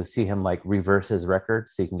sound and then you see him like reverse his record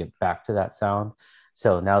so you can get back to that sound.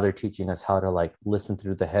 So now they're teaching us how to like listen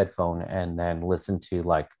through the headphone and then listen to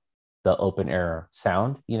like the open air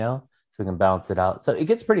sound, you know, so we can balance it out. So it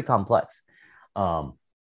gets pretty complex.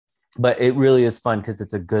 But it really is fun because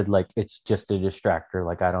it's a good, like, it's just a distractor.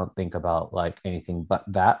 Like, I don't think about like anything but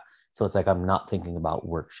that. So it's like, I'm not thinking about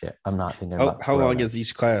work shit. I'm not thinking about how long is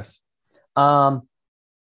each class?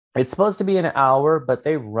 It's supposed to be an hour, but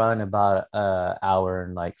they run about an hour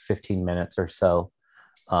and like 15 minutes or so.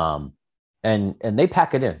 And they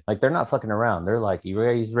pack it in, like they're not fucking around. They're like, you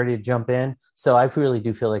ready to jump in? So I really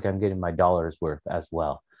do feel like I'm getting my dollar's worth as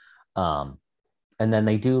well. And then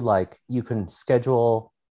they do like, you can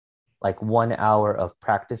schedule like 1 hour of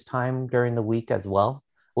practice time during the week as well,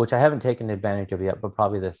 which I haven't taken advantage of yet, but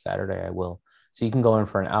probably this Saturday I will. So you can go in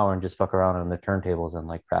for an hour and just fuck around on the turntables and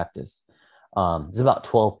like practice. There's about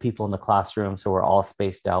 12 people in the classroom, so we're all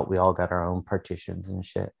spaced out. We all got our own partitions and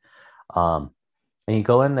shit. And you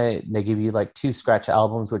go in, they give you like 2 scratch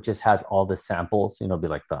albums, which just has all the samples, you know, be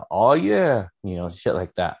like the, oh yeah, you know, shit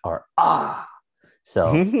like that, or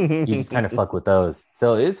so you just kind of fuck with those.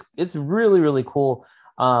 So it's really, really cool.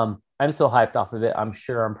 I'm so hyped off of it. I'm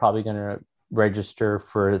sure I'm probably going to register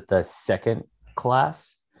for the second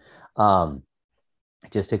class,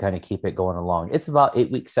 just to kind of keep it going along. It's about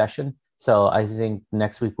 8-week session. So I think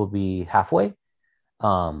next week will be halfway.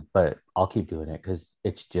 But I'll keep doing it because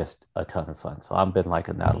it's just a ton of fun. So I've been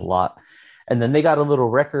liking that a lot. And then they got a little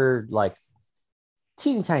record, like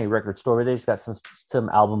teeny tiny record store where they just got some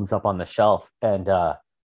albums up on the shelf. And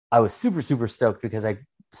I was super, super stoked because I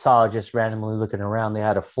saw, just randomly looking around, they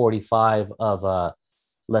had a 45 of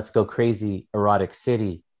Let's Go Crazy Erotic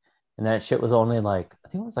City. And that shit was only like, I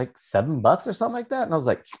think it was like $7 or something like that. And I was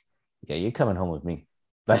like, yeah, you're coming home with me.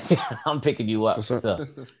 Like, I'm picking you up.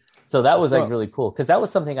 So that was like really cool because that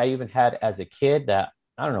was something I even had as a kid that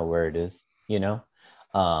I don't know where it is, you know?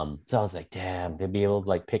 So I was like, damn, to be able to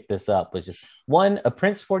like pick this up was just a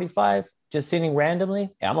Prince 45 just sitting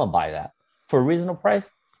randomly. Yeah, I'm gonna buy that for a reasonable price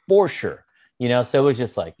for sure. You know, so it was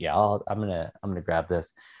just like, yeah, I'm gonna grab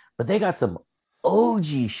this. But they got some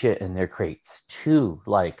OG shit in their crates too.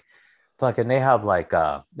 Like fucking, they have like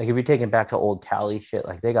if you're taking back to old Cali shit,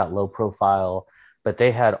 like they got Low Profile. But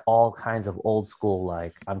they had all kinds of old school,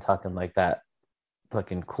 like I'm talking like that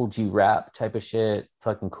fucking Cool G Rap type of shit,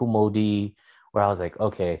 fucking Kool Moe Dee, where I was like,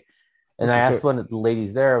 okay. And I asked one of the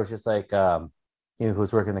ladies there, I was just like, you know, who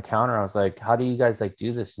was working the counter, I was like, how do you guys like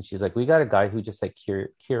do this? And she's like, we got a guy who just like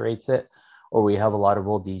curates it, or we have a lot of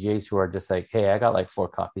old DJs who are just like, hey, I got like 4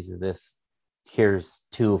 copies of this. Here's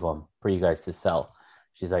 2 of them for you guys to sell.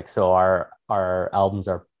 She's like, so our albums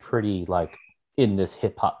are pretty like in this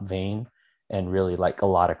hip hop vein. And really like a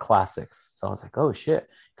lot of classics. So I was like, oh shit.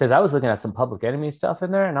 Because I was looking at some Public Enemy stuff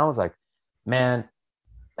in there and I was like, man,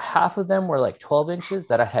 half of them were like 12 inches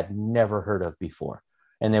that I had never heard of before.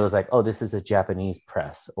 And they was like, oh, this is a Japanese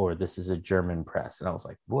press or this is a German press. And I was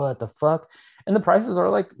like, what the fuck? And the prices are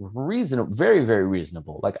like reasonable, very, very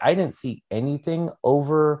reasonable. Like I didn't see anything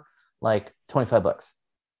over like $25.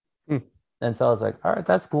 And so I was like, all right,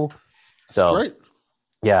 that's cool. So great.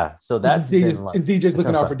 yeah, so that's been and DJs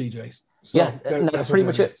looking out fun. for DJs. So Yeah, and that's pretty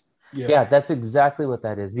much it. Yeah, that's exactly what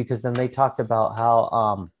that is. Because then they talked about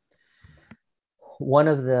how one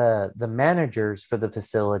of the managers for the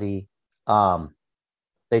facility,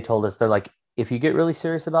 they told us, they're like, if you get really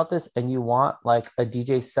serious about this and you want like a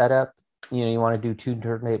DJ setup, you know, you want to do two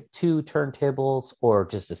turntables or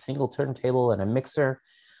just a single turntable and a mixer,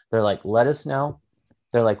 they're like, let us know.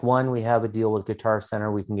 They're like, one, we have a deal with Guitar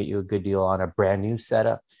Center. We can get you a good deal on a brand new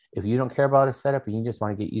setup. If you don't care about a setup and you just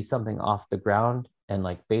want to get you something off the ground and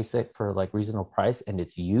like basic for like reasonable price and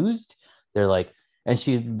it's used, they're like, and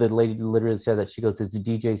the lady literally said that, she goes, it's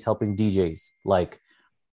DJs helping DJs. Like,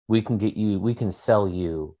 we can sell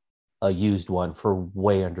you a used one for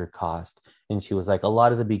way under cost. And she was like, a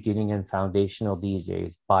lot of the beginning and foundational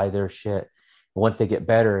DJs buy their shit. Once they get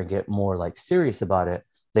better and get more like serious about it,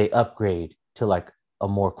 they upgrade to like a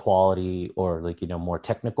more quality or like, you know, more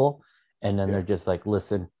technical. And then they're just like,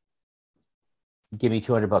 listen, give me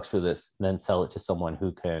 $200 for this, and then sell it to someone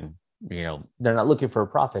who can, you know, they're not looking for a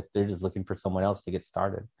profit. They're just looking for someone else to get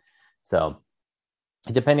started. So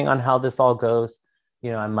depending on how this all goes,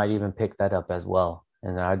 you know, I might even pick that up as well.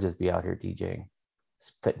 And then I'd just be out here DJing,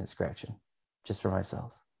 cutting and scratching just for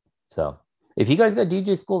myself. So if you guys got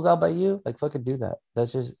DJ schools out by you, like fucking do that.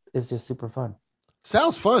 It's just super fun.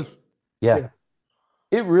 Sounds fun. Yeah.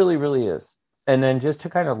 It really, really is. And then just to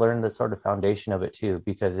kind of learn the sort of foundation of it too,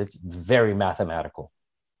 because it's very mathematical,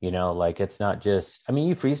 you know, like it's not just, I mean,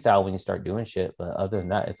 you freestyle when you start doing shit, but other than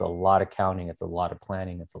that, it's a lot of counting. It's a lot of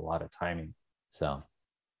planning. It's a lot of timing. So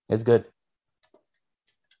it's good.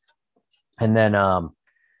 And then,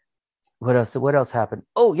 what else happened?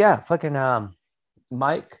 Oh yeah. Fucking,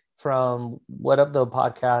 Mike from What Up Though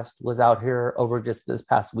podcast was out here over just this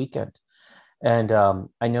past weekend. And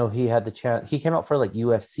I know he had the chance. He came out for like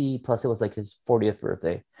UFC, plus it was like his 40th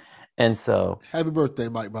birthday. And so happy birthday,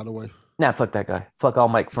 Mike, by the way. Nah, fuck that guy. Fuck all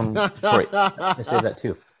Mike from Detroit. I say that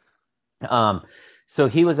too. So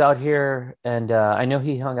he was out here, and I know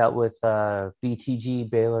he hung out with BTG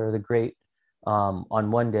Baylor the Great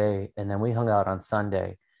on one day, and then we hung out on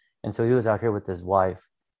Sunday. And so he was out here with his wife,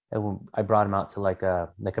 and I brought him out to like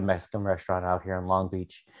a Mexican restaurant out here in Long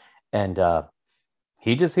Beach, and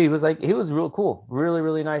he was real cool, really,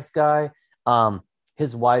 really nice guy.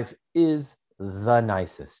 His wife is the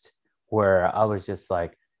nicest, where I was just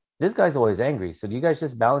like, this guy's always angry. So do you guys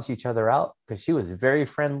just balance each other out? Because she was very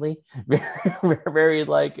friendly, very, very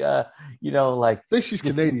like, you know, like. I think she's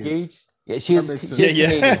Canadian. Engaged. Yeah, she is. Canadian.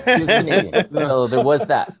 She is Canadian. Yeah. So there was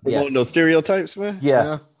that. Yes. No stereotypes, man.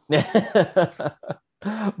 Yeah.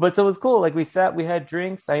 But so it was cool. Like we had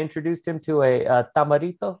drinks. I introduced him to a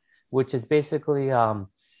tamarito, which is basically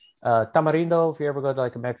tamarindo. If you ever go to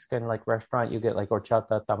like a Mexican like restaurant, you get like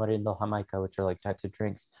horchata, tamarindo, jamaica, which are like types of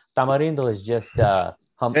drinks. Tamarindo is just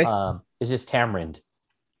it's just tamarind.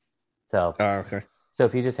 So okay. So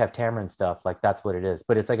if you just have tamarind stuff, like that's what it is.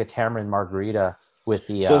 But it's like a tamarind margarita with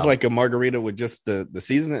the. So it's like a margarita with just the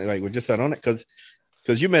seasoning, like with just that on it,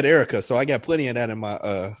 because you met Erica, so I got plenty of that in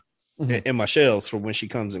my in my shelves for when she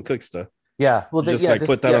comes and cooks stuff. Yeah, well,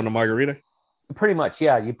 put that on the margarita. Pretty much,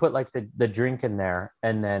 yeah. You put like the drink in there,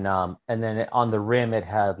 and then on the rim it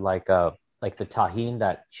had like the tahini,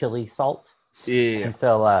 that chili salt. Yeah. And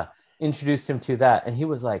so introduced him to that, and he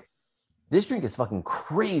was like, "This drink is fucking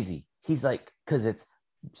crazy." He's like, because it's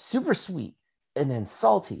super sweet and then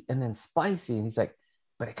salty and then spicy, and he's like,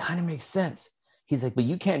 "But it kind of makes sense." He's like, "But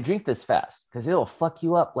you can't drink this fast because it'll fuck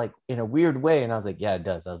you up like in a weird way." And I was like, "Yeah, it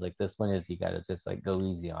does." I was like, "This one is, you got to just like go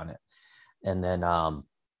easy on it." And then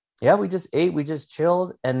yeah, we just ate, we just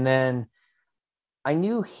chilled. And then I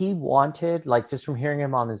knew he wanted, like, just from hearing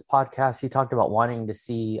him on this podcast, he talked about wanting to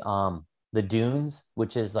see the Dunes,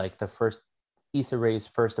 which is like the first Issa Rae's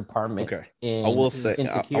first apartment. Okay. I want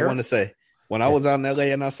to say, when I was out in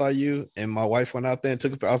LA and I saw you and my wife went out there and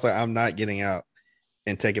took a picture, I was like, I'm not getting out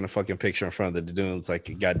and taking a fucking picture in front of the dunes like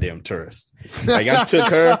a goddamn tourist. Like, I took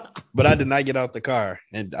her, but I did not get out the car,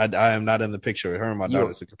 and I am not in the picture. Her and my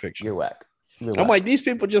daughter took a picture. You're whack. I'm like, these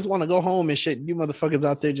people just want to go home and shit. You motherfuckers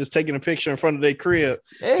out there just taking a picture in front of their crib.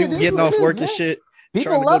 Hey, people getting off work and shit,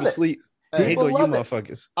 trying to go to sleep. Hey, go you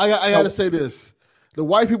motherfuckers. I got to say this. The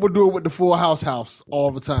white people do it with the Full House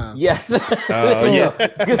all the time. Yes. Yeah.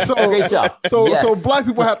 Great job. So black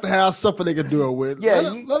people have to have something they can do it with. Yeah,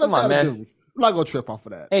 let us have it. I'm not gonna trip off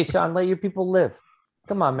of that. Hey, Sean, let your people live.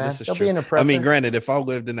 Come on, man. Don't be an oppressor. I mean, granted, if I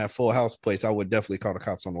lived in that Full House place, I would definitely call the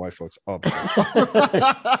cops on the white folks all the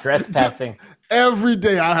time. Trespassing. Every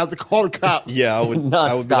day I have to call the cops. Yeah, I would.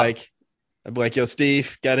 I would be like, yo,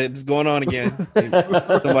 Steve, got it. It's going on again.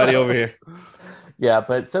 Somebody over here. Yeah,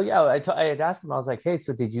 but so yeah, I had asked him. I was like, "Hey,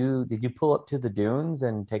 so did you pull up to the dunes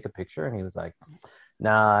and take a picture?" And he was like,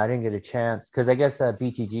 "Nah, I didn't get a chance because I guess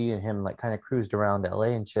BTG and him like kind of cruised around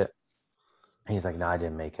LA and shit." And he's like, "No, I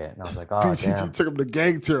didn't make it." And I was like, "Oh, BTG damn." took him to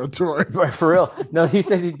gang territory. Right, for real. No, he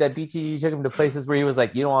said that BTG took him to places where he was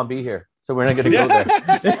like, "You don't want to be here, so we're not going to go there."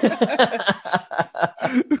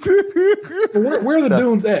 Where are the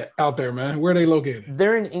dunes at out there, man? Where are they located?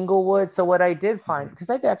 They're in Inglewood. So what I did find, because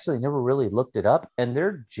I actually never really looked it up, and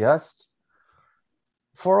they're just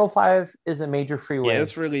 405 is a major freeway. Yeah,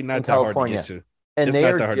 it's really not in that hard to California. get to. And It's they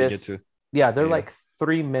not are that hard just, to get to. yeah, they're Yeah. like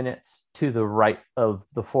 3 minutes to the right of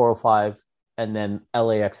the 405, and then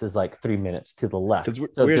LAX is like 3 minutes to the left. 'Cause we're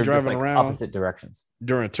they're just, driving like, around opposite directions.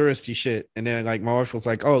 during touristy shit, and then like my wife was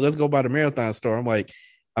like, "Oh, let's go by the marathon store." I'm like,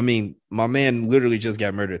 I mean, my man literally just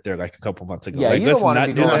got murdered there like a couple months ago. Yeah, like, you don't want to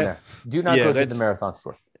be going there. Do not Yeah, go to the let's- marathon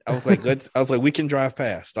store. I was like, we can drive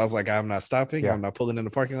past. I was like, I'm not stopping. Yeah. I'm not pulling in the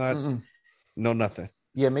parking lots. Mm-mm. No, nothing.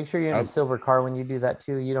 Yeah, make sure you're in I a was- silver car when you do that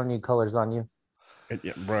too. You don't need colors on you.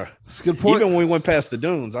 Yeah, bruh. That's a good point. Even when we went past the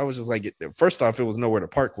dunes, I was just like, first off, it was nowhere to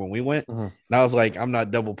park when we went. Mhm. And I was like, I'm not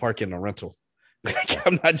double parking a rental. Like,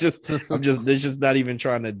 I'm just not even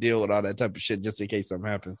trying to deal with all that type of shit just in case something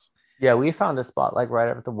happens. Yeah, we found a spot like right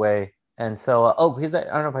up the way. And so, because I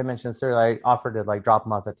don't know if I mentioned this earlier, I offered to like drop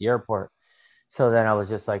him off at the airport. So then I was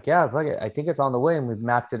just like, yeah, fuck it. I think it's on the way. And we've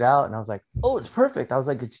mapped it out. And I was like, oh, it's perfect. I was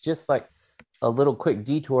like, it's just like a little quick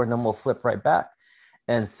detour and then we'll flip right back.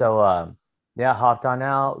 And so, yeah, hopped on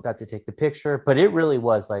out, got to take the picture. But it really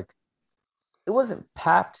was like, it wasn't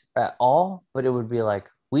packed at all, but it would be like,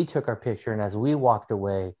 we took our picture. And as we walked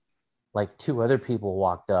away, like 2 other people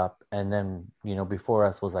walked up, and then before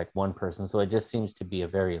us was like 1 person. So it just seems to be a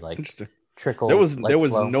very like Interesting. trickle. There was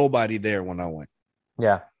flow. nobody there when I went.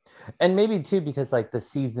 Yeah, and maybe too because like the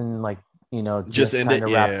season just ended. kind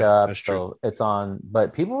of wrapped up. That's true. So it's on,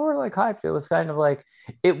 but people were like hyped. It was kind of like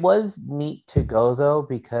it was neat to go though,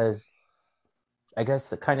 because I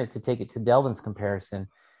guess kind of to take it to Delvin's comparison,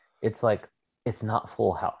 it's like it's not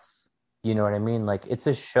Full House. You know what I mean? Like it's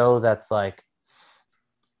a show that's like.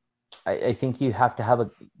 I think you have to have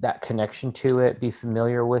that connection to it, be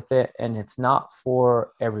familiar with it, and it's not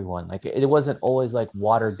for everyone. Like it wasn't always like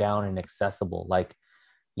watered down and accessible. Like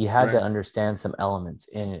you had Right. to understand some elements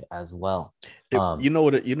in it as well.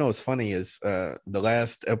 What's funny is the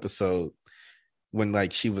last episode when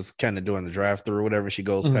like she was kind of doing the drive through or whatever, she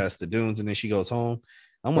goes Mhm. past the dunes and then she goes home.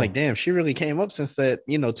 I'm Yeah. like, damn, she really came up since that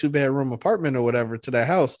 2-bedroom apartment or whatever to that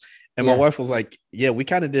house. And Yeah. my wife was like, yeah, we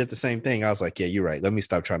kind of did the same thing. I was like, yeah, you're right. Let me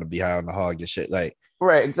stop trying to be high on the hog and shit. Like,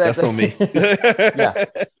 Right, exactly. that's on me.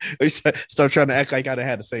 Yeah. Stop trying to act like I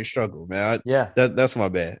had the same struggle, man. Yeah. That's my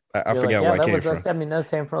bad. I You're forgot like, where I that came was from. us. I mean, that's the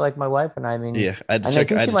same for like my wife and I. I mean, Yeah, I had to and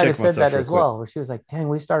check. I I think had she to might check have said myself that real as quick. well, where she was like, dang,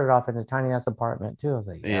 we started off in a tiny ass apartment too. I was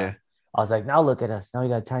like, Yeah. I was like, now look at us. Now we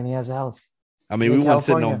got a tiny ass house. I mean, in we weren't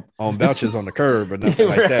sitting California. on couches on the curb or nothing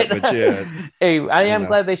like that, Right. but yeah, Hey, I am know.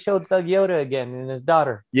 glad they showed Thug Yoda again and his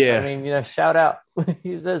daughter. Yeah. I mean, shout out.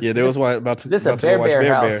 He says, yeah. There was one about to this a go watch Bear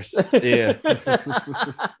Bear house. Bears. Yeah,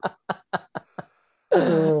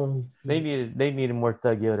 they needed more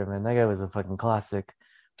Thug Yoda, man. That guy was a fucking classic.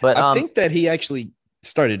 But I think that he actually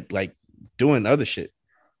started like doing other shit.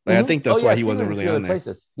 Like I mhm. think that's Oh, why yeah, he I've seen wasn't him in a really few on other there.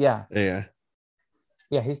 places. Yeah.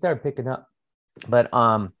 Yeah, He started picking up. But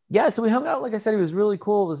yeah, so we hung out. Like I said, it was really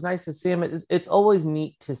cool. It was nice to see him. It's always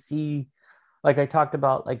neat to see, like I talked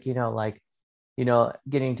about, getting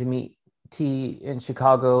to meet T in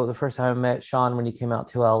Chicago the first time I met Sean when he came out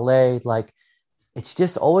to LA. Like it's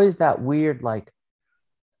just always that weird, like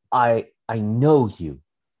I know you.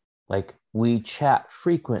 Like we chat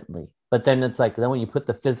frequently. But then it's like then when you put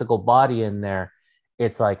the physical body in there,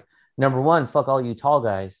 it's like number one, fuck all you tall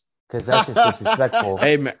guys. Because that's just disrespectful.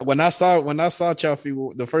 hey man, when I saw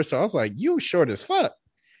Chalfie the first time, I was like, "You short as fuck."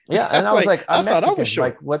 Yeah, and I was like, I'm I thought I Mexican. was short.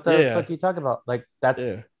 Like, what the Yeah. fuck are you talking about? Like, that's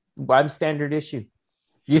Yeah. I'm standard issue.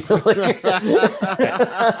 You know, like,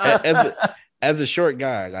 As a short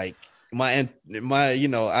guy, like my I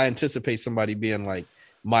anticipate somebody being like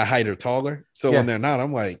my height or taller. So Yeah. when they're not,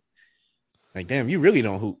 I'm like, damn, you really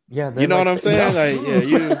don't hoop. yeah, You know what I'm saying? No. Like,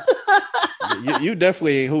 yeah, you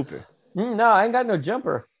definitely ain't hooping. No, I ain't got no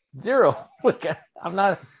jumper. Zero. Like, I'm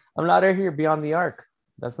not out here beyond the arc.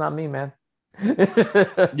 That's not me, man.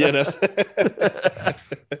 Yeah, that's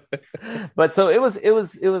But so it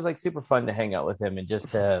was like super fun to hang out with him and just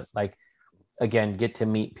to like again get to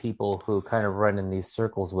meet people who kind of run in these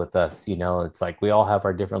circles with us. It's like we all have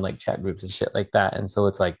our different like chat groups and shit like that, and so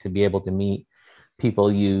it's like to be able to meet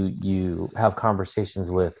people you have conversations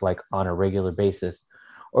with like on a regular basis,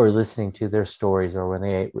 or listening to their stories, or when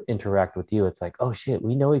they interact with you, it's like, oh shit,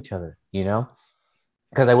 we know each other.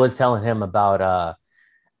 because I was telling him about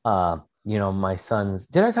my son's.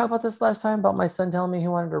 Did I talk about this last time about my son telling me he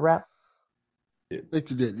wanted to rap? I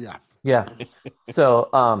think you did, yeah. Yeah. So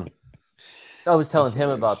I was telling him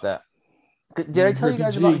about that. Did I tell you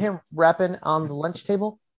guys about him rapping on the lunch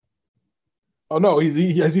table? Oh no, has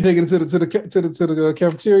he taken it to the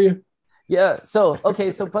cafeteria? Yeah. So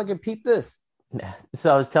fucking peep this.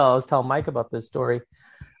 So I was telling Mike about this story.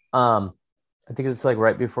 I think it's like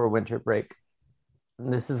right before winter break.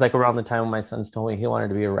 And this is like around the time when my son's told me he wanted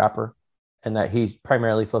to be a rapper, and that he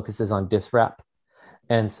primarily focuses on diss rap.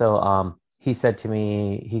 And so he said to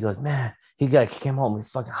me, he goes, man, he came home, he's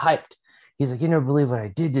fucking hyped. He's like, you never believe what I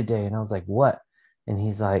did today. And I was like, what? And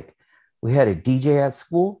he's like, we had a DJ at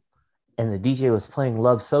school, and the DJ was playing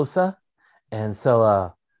Love Sosa. And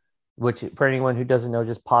so, which for anyone who doesn't know,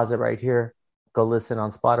 just pause it right here. Go listen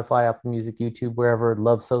on Spotify, Apple Music, YouTube, wherever.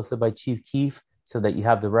 Love Sosa by Chief Keef, so that you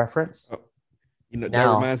have the reference. Oh, that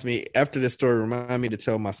reminds me, after this story, remind me to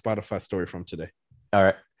tell my Spotify story from today. All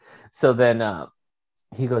right. So then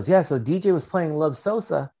he goes, yeah, so DJ was playing Love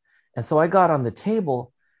Sosa. And so I got on the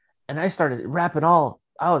table and I started rapping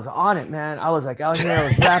I was on it, man. I was like out here, I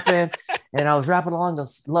was rapping and I was rapping along to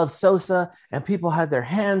Love Sosa, and people had their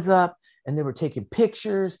hands up and they were taking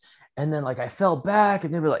pictures. And then like I fell back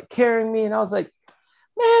and they were like carrying me. And I was like,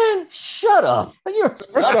 man, shut up. You're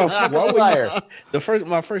first off, liar.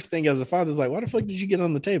 My first thing as a father is like, why the fuck did you get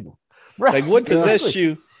on the table? Right. Like, what possessed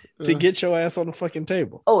you to get your ass on the fucking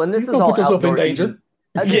table? Oh, and this is all outdoor eating.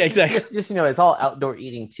 Yeah, exactly. Just it's all outdoor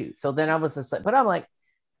eating too. So then I was just like, but I'm like,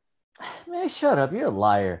 man, shut up. You're a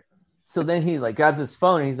liar. So then he like grabs his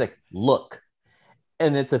phone and he's like, look.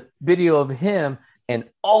 And it's a video of him and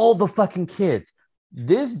all the fucking kids.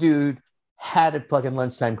 This dude had a fucking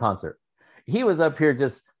lunchtime concert. He was up here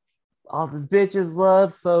just, all these bitches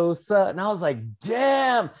love Sosa. And I was like,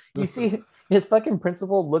 damn. You see, his fucking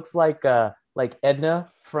principal looks like Edna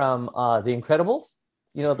from The Incredibles.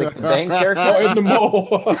 You know, like the Bang character in the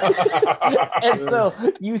mole. And so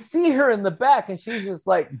you see her in the back and she's just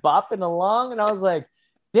like bopping along. And I was like,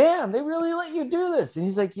 damn, they really let you do this. And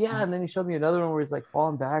he's like, yeah. And then he showed me another one where he's like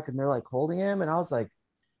falling back and they're like holding him. And I was like,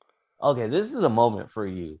 okay, this is a moment for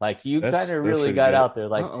you. Like you kind of really got out there.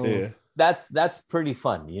 Like, yeah. That's pretty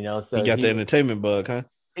fun, you know? So he got the entertainment bug, huh?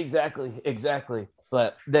 Exactly.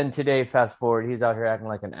 But then today, fast forward, he's out here acting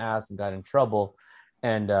like an ass and got in trouble.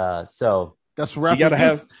 And so that's he gotta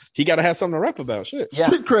have something to rap about. Shit. Yeah.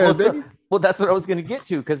 Well, that's what I was gonna get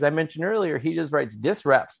to, because I mentioned earlier he just writes diss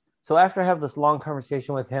raps. So after I have this long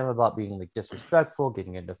conversation with him about being like disrespectful,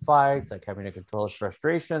 getting into fights, like having to control his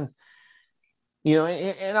frustrations, you know,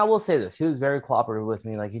 and I will say this, he was very cooperative with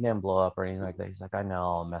me. Like he didn't blow up or anything like that. He's like, I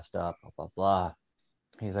know, I messed up, blah, blah, blah.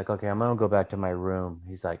 He's like, okay, I'm gonna go back to my room.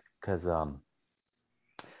 He's like, because I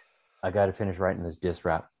got to finish writing this diss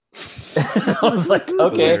rap. I was like,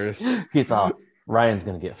 okay. Hilarious. He thought Ryan's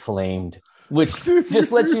gonna get flamed, which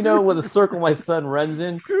just lets you know what the circle my son runs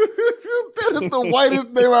in. That is the whitest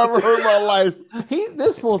name I ever heard in my life.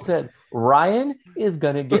 This fool said Ryan is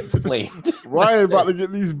gonna get flamed. Ryan about to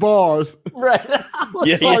get these bars. Right. I'm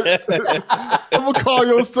gonna call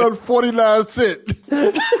your son 49 Cent.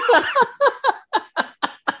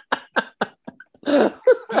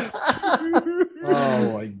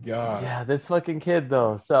 Oh my god. Yeah, this fucking kid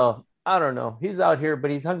though. So I don't know. He's out here, but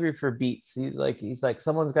he's hungry for beats. He's like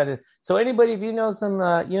someone's got to. So anybody, if you know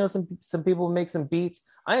some people make some beats,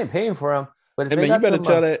 I ain't paying for them. But if hey man,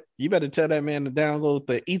 you better tell that man to download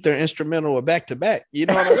the Ether instrumental or back to back. You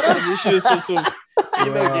know what I'm saying? You should some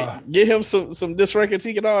get him some disc records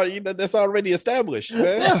he can all that's already established,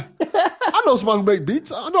 man. Yeah. I know somebody who make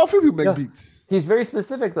beats. I know a few people make beats. He's very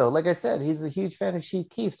specific though. Like I said, he's a huge fan of Chief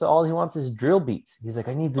Keef, so all he wants is drill beats. He's like,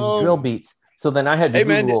 I need these drill beats. So then I had to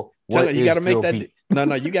Google. Man, you got to make that. Beat? No,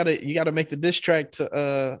 you got to make the diss track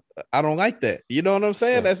to. I don't like that. You know what I'm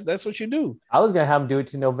saying? Yeah. That's what you do. I was gonna have him do it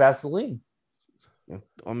to No Vaseline.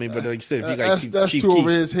 I mean, but like you said, if you that's too over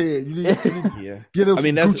his head. You need get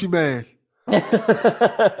him. That's Gucci Man.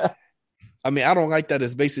 I mean, I don't like that.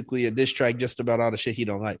 It's basically a diss track just about all the shit he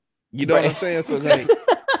don't like. You know what I'm saying? So like,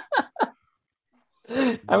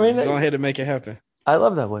 I mean, go ahead and make it happen. I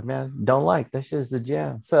love that one, man. Don't like that shit is the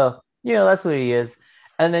jam. So that's what he is.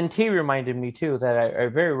 And then T reminded me too that I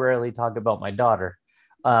very rarely talk about my daughter.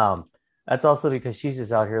 That's also because she's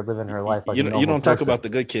just out here living her life. Like you don't talk about the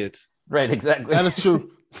good kids, right? Exactly. That is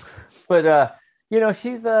true. But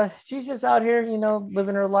she's just out here,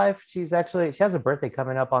 living her life. She has a birthday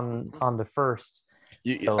coming up on the 1st.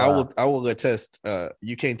 I will attest.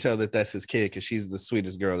 You can't tell that's his kid because she's the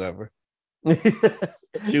sweetest girl ever.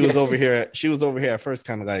 She was over here. She was over here at first,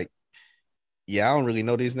 kind of like, yeah, I don't really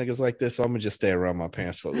know these niggas like this, so I'm gonna just stay around my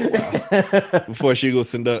parents for a little while before she goes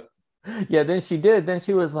send up. Yeah, then she did. Then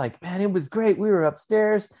she was like, man, it was great. We were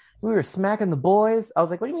upstairs. We were smacking the boys. I was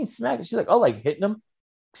like, what do you mean smacking? She's like, oh, like hitting them.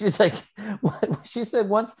 She's like, what? She said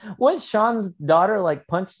once Sean's daughter like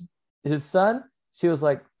punched his son, she was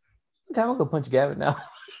like, okay, I'm gonna go punch Gavin now.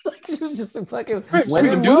 Like she was just fucking. Right, so we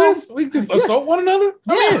can do this. We can just assault one another.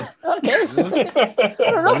 Yeah. Okay. I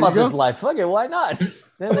don't know about this life. Fuck it. Why not?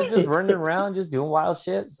 Then they're just running around, just doing wild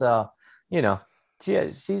shit. So, you know,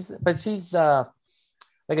 she's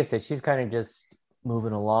like I said, she's kind of just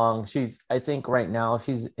moving along. I think right now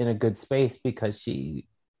she's in a good space because she,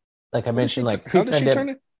 like I mentioned, like how did she turn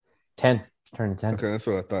it? 10. She's turning 10. Okay, that's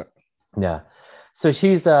what I thought. Yeah. So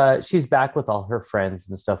she's back with all her friends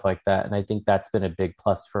and stuff like that. And I think that's been a big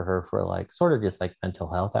plus for her for like sort of just like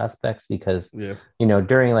mental health aspects because, you know,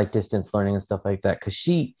 during like distance learning and stuff like that, because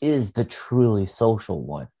she is the truly social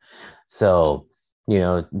one. So, you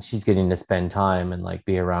know, she's getting to spend time and like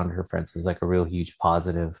be around her friends is like a real huge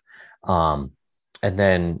positive. And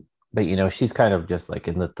then, but you know, she's kind of just like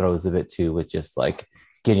in the throes of it too, with just like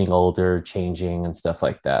getting older, changing and stuff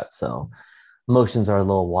like that. So emotions are a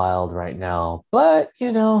little wild right now, but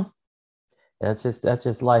you know, that's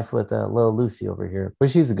just life with little Lucy over here.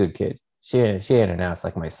 But she's a good kid. She ain't an ass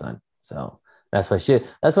like my son. So that's why she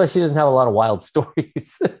doesn't have a lot of wild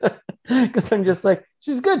stories. Because I'm just like,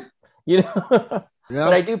 she's good, you know. Yeah.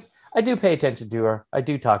 But I do pay attention to her. I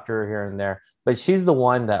do talk to her here and there. But she's the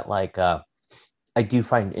one that like I do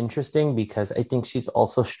find interesting because I think she's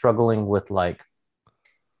also struggling with like,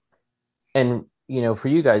 and you know, for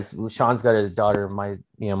you guys, Sean's got his daughter, my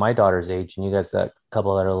daughter's age, and you guys got a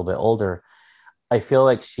couple that are a little bit older. I feel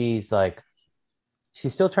like she's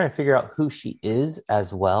still trying to figure out who she is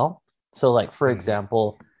as well. So like, for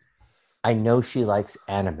example, I know she likes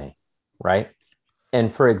anime, right?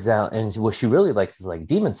 And for example, and what she really likes is like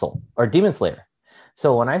Demon Slayer.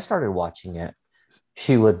 So when I started watching it,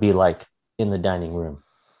 she would be like in the dining room.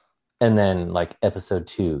 And then like episode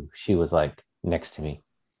 2, she was like next to me.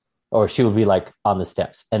 Or she would be like on the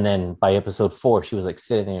steps. And then by episode 4, she was like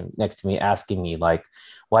sitting next to me asking me like,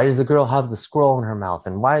 why does the girl have the scroll in her mouth?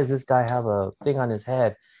 And why does this guy have a thing on his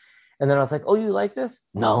head? And then I was like, oh, you like this?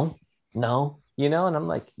 No, you know? And I'm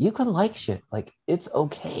like, you can like shit. Like, it's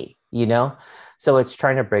okay, you know? So it's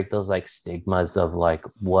trying to break those like stigmas of like,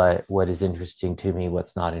 what is interesting to me,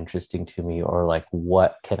 what's not interesting to me, or like,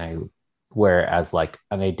 what can I wear as like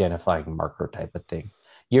an identifying marker type of thing.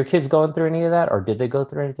 Your kids going through any of that, or did they go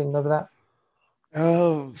through anything of that?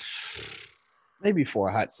 Oh, maybe for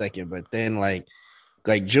a hot second, but then like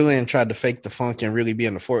Julian tried to fake the funk and really be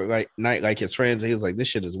in the Fortnite like his friends. He was like, "This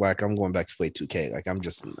shit is whack. I'm going back to play 2K. Like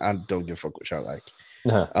I don't give a fuck what y'all like."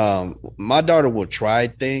 Uh-huh. My daughter will try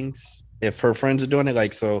things if her friends are doing it.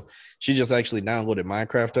 Like, so she just actually downloaded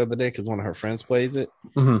Minecraft the other day because one of her friends plays it.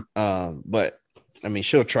 Mm-hmm. But I mean,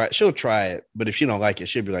 she'll try it, but if she don't like it,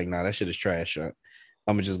 she'll be like, "Nah, that shit is trash."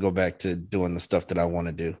 I'm gonna just go back to doing the stuff that I want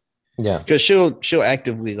to do. Yeah, because she'll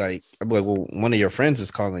actively like, I'm like, well, one of your friends is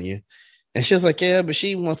calling you, and she's like, yeah, but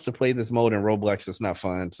she wants to play this mode in Roblox. It's not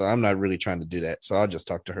fun, so I'm not really trying to do that. So I'll just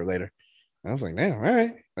talk to her later. I was like, damn, all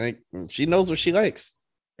right, like she knows what she likes.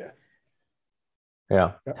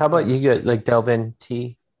 Yeah. How about you? Get like Delvin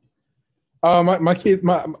T. My kid,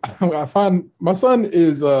 I find my son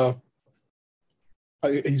is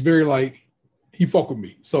he's very like. He fuck with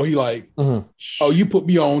me, so he like, oh, you put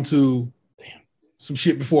me on to some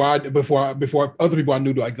shit before other people I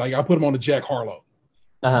knew. Like I put him on to Jack Harlow.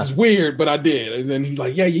 It's weird, but I did. And then he's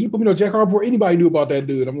like, yeah, you put me on Jack Harlow before anybody knew about that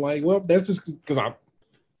dude. I'm like, well, that's just because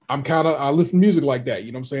I listen to music like that.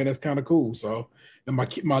 You know what I'm saying? That's kind of cool. So, and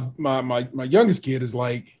my youngest kid is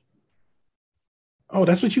like, oh,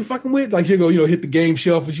 that's what you fucking with? Like she'll go, hit the game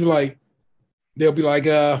shelf, and they'll be like,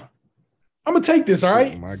 I'm gonna take this, all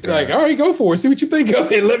right? Oh like, all right, go for it. See what you think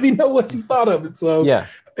of it. Let me know what you thought of it. So yeah,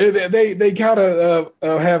 they kind of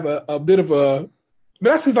have a bit of a. But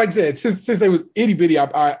that's just like I said, since they was itty bitty,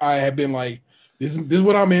 I have been like, this is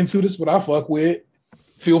what I'm into. This is what I fuck with.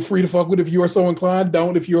 Feel free to fuck with if you are so inclined.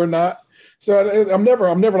 Don't if you are not. So I'm never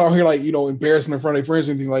out here like embarrassing in front of their friends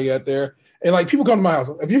or anything like that. There and like people come to my house.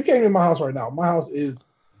 If you came to my house right now, my house is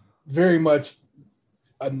very much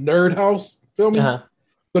a nerd house. Feel me? Uh-huh.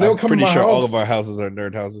 So they'll come pretty to my sure house. All of our houses are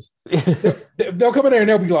nerd houses. They'll come in there and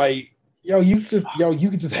they'll be like, you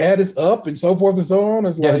can just have this up and so forth and so on.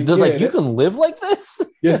 It's like, you can live like this?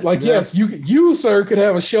 Yes, like, yes, you, sir, could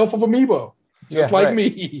have a shelf of Amiibo, just like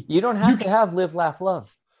me. You don't have to have live, laugh,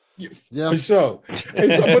 love. Yeah, for sure.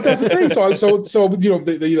 But that's the thing. So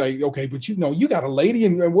they like, okay, but you got a lady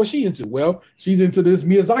and what's she into? Well, she's into this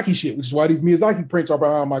Miyazaki shit, which is why these Miyazaki prints are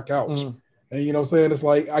behind my couch. And you know what I'm saying? It's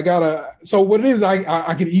like I gotta. So what it is,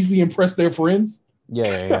 I can easily impress their friends.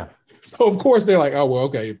 Yeah. So of course they're like, oh well,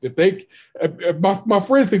 okay. If my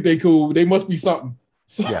friends think they cool, they must be something.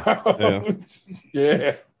 So,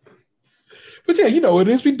 yeah. But yeah, you know, it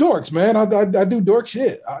is we dorks, man. I do dork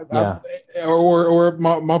shit. Or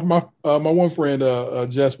my one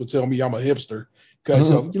friend Jess would tell me I'm a hipster because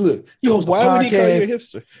you host a podcast. Why would he call you a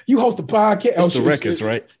hipster? You host a podcast. It's the records,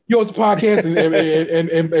 right? You host a podcast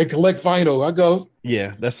and collect vinyl. I go,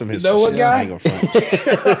 yeah, that's some hipster. You know what, shit. guy? I ain't gonna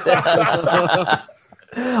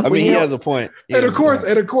front. I mean, he has a point. And of course,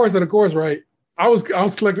 right? I was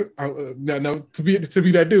collecting. To be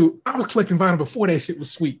that dude, I was collecting vinyl before that shit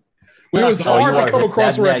was sweet. When it was hard to come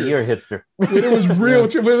across records. You're a hipster. When it was real,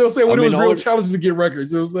 when it was real challenging to get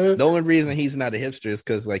records. You know what I'm saying? The only reason he's not a hipster is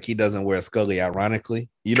because like he doesn't wear Scully. Ironically,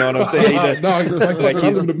 you know what I'm saying? I'm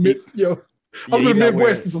in the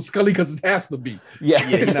Midwest. It's a Scully because it has to be. Yeah,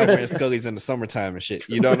 he's not wearing Scullies in the summertime and shit.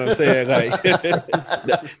 You know what I'm saying? Like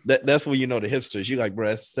that's when you know the hipsters. You like, bro,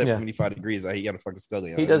 it's 75 degrees out. He got a fucking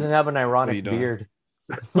Scully. He doesn't have an ironic beard.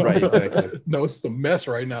 Right, exactly. No, it's a mess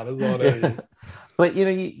right now. That's all that is. But you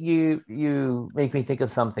know, you make me think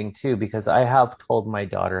of something too, because I have told my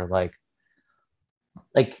daughter I've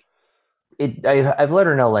let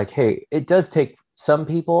her know like, hey, it does take some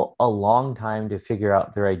people a long time to figure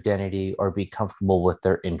out their identity or be comfortable with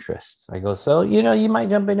their interests. I go, so you know, you might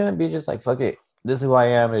jump into it and be just like, fuck it, this is who I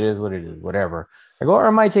am. It is what it is, whatever. I go, or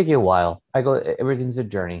it might take you a while. I go, everything's a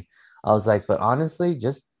journey. I was like, but honestly,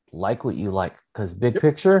 just like what you like, because big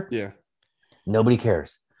picture, nobody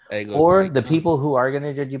cares. Or the people who are going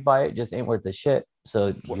to judge you by it just ain't worth the shit. So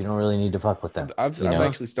you don't really need to fuck with them. I've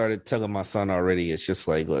actually started telling my son already. It's just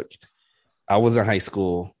like, look, I was in high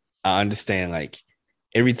school. I understand like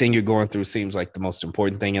everything you're going through seems like the most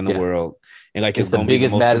important thing in the world. And like, it's the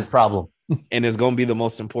biggest, baddest problem. And it's going to be the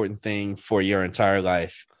most important thing for your entire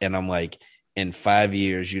life. And I'm like, in 5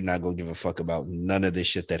 years, you're not going to give a fuck about none of this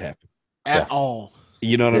shit that happened. At all.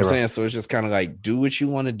 You know what I'm saying? So it's just kind of like, do what you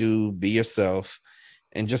want to do, be yourself.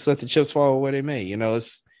 And just let the chips fall where they may, you know.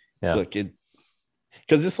 Look,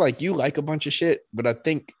 because it's like you like a bunch of shit, but I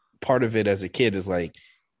think part of it as a kid is like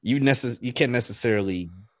you can't necessarily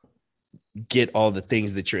get all the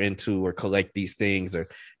things that you're into or collect these things or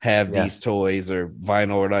have these toys or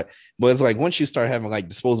vinyl or not. But it's like once you start having like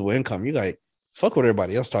disposable income, you're like, fuck what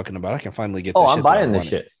everybody else talking about. I can finally get. I'm buying this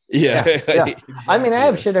shit. Yeah. I mean, I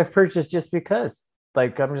have shit I've purchased just because.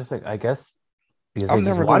 Like I'm just like, I guess because I'm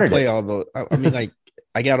never gonna play all the. I mean, like.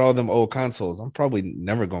 I got all them old consoles. I'm probably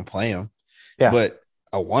never gonna play them. Yeah, but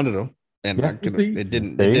I wanted them, and it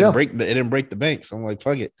didn't break the bank. So I'm like,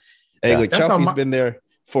 fuck it. Hey, like Chalfie's been there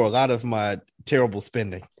for a lot of my terrible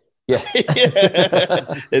spending. Yes,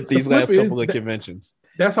 at these last couple of conventions.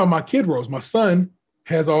 That's how my kid rolls. My son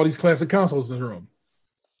has all these classic consoles in his room.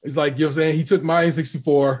 It's like, you know what I'm saying? He took my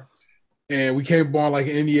N64 and we came on like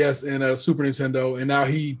an NES and a Super Nintendo, and now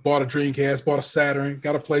he bought a Dreamcast, bought a Saturn,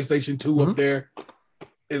 got a PlayStation 2 up there.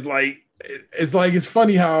 It's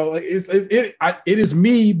funny how like it is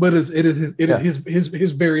me, but it is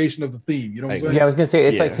his variation of the theme. You know what I'm saying? Yeah, I was gonna say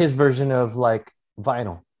it's like his version of like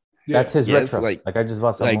vinyl. Yeah. That's his retro. Like I just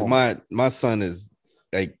bought something. Like my son is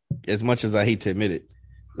like, as much as I hate to admit it,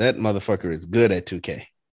 that motherfucker is good at 2K.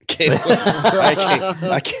 Okay, so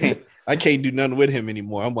I can't do nothing with him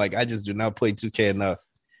anymore. I'm like, I just do not play 2K enough.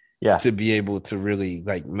 To be able to really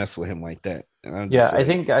like mess with him like that. I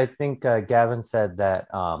think Gavin said that.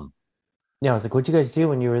 I was like, "What'd you guys do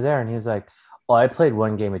when you were there?" And he was like, "Oh, I played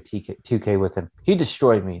one game of 2K with him. He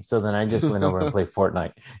destroyed me. So then I just went over and played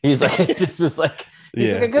Fortnite." He's like, "It just was like,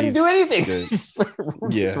 I couldn't do anything." Just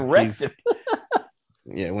wrecked him.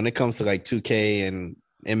 When it comes to like 2K and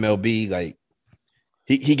MLB, like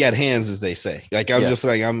he got hands, as they say. Like I'm just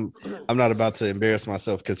like I'm not about to embarrass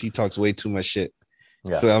myself because he talks way too much shit.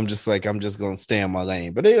 Yeah. So I'm just gonna stay in my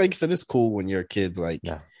lane. But like I said, it's cool when your kids like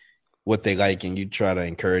what they like and you try to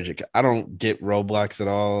encourage it. I don't get Roblox at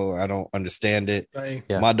all. I don't understand it.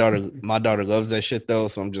 Yeah. My daughter loves that shit though.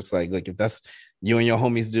 So I'm just like, look, if that's you and your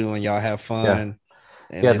homies do and y'all have fun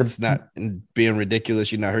and it's not being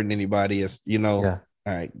ridiculous, you're not hurting anybody. It's all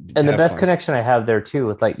right. And the best connection I have there too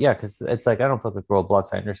with like, because it's like I don't fuck with Roblox.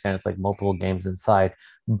 I understand it's like multiple games inside,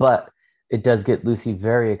 but it does get Lucy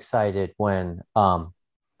very excited when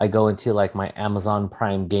I go into like my Amazon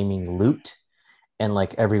Prime gaming loot, and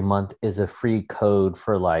like every month is a free code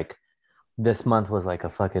for like this month was like a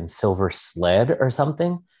fucking silver sled or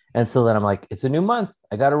something. And so then I'm like, it's a new month.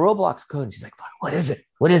 I got a Roblox code. And she's like, fuck, what is it?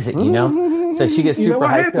 What is it? You know? So she gets super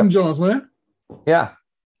hyped up. Jones, man. Yeah.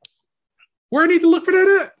 Where I need to look for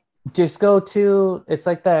that at? Just go to, it's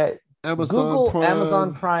like that Google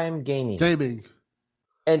Amazon Prime Gaming.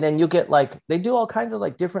 and then you get like they do all kinds of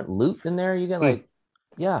like different loot in there. You get like,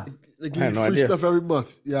 yeah, They give you free stuff every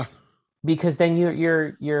month. Yeah, because then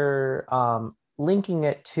you're linking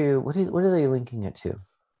it to what are they linking it to?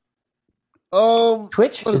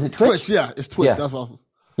 Twitch? Is it Twitch? Yeah, it's Twitch. Yeah. That's awesome.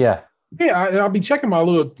 Yeah. Yeah, I'll be checking my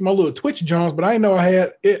little Twitch Jones, but I didn't know I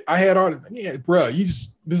had it. I had all. Yeah, bro,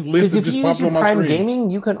 this list is just popping on my Prime screen.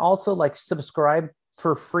 Gaming, you can also like subscribe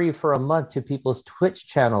for free for a month to people's Twitch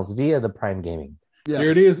channels via the Prime Gaming. Yes. There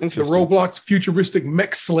it is. The Roblox futuristic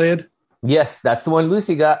mech sled. Yes, that's the one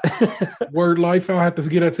Lucy got. Word life. I'll have to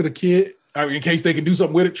get that to the kid. In case they can do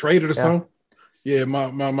something with it, trade it or something. Yeah,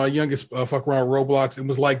 my youngest fuck around Roblox and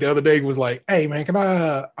was like the other day was like, hey man, can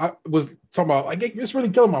I was talking about like it's really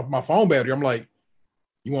killing my phone battery. I'm like,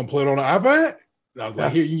 you want to play it on an iPad? And I was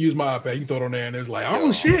like, here, you can use my iPad. You throw it on there, and it was like,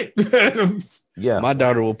 oh shit. Yeah. My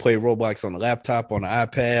daughter will play Roblox on the laptop, on the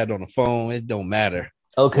iPad, on the phone. It don't matter.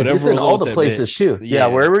 Oh, because it's in all the places too. Yeah,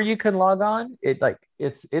 wherever you can log on,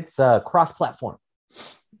 it's cross-platform.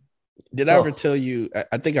 Did I ever tell you?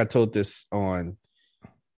 I think I told this on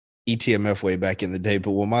ETMF way back in the day,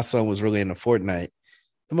 but when my son was really into Fortnite,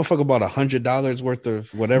 the motherfucker bought $100 worth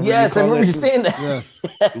of whatever. Yes, I remember you saying that.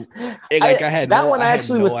 Yes. I had that one. I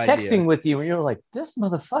actually was idea. texting with you, and you were like, "This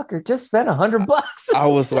motherfucker just spent $100." I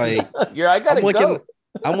was like, I gotta go.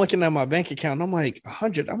 I'm looking at my bank account. And I'm like,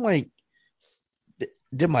 100. I'm like,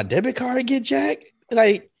 did my debit card get jacked?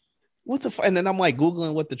 Like, what the? And then I'm like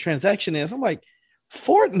Googling what the transaction is. I'm like,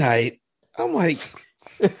 Fortnite. I'm like,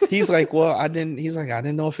 he's like, well, I didn't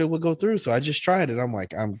know if it would go through, so I just tried it. I'm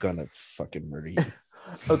like, I'm gonna fucking murder you.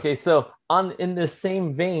 Okay, so in this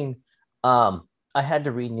same vein, I had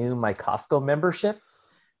to renew my Costco membership,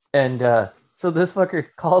 and so this fucker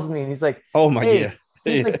calls me and he's like, "Oh my god!"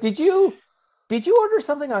 He's like, "Did you order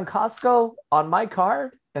something on Costco on my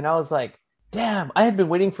card?" And I was like, "Damn, I had been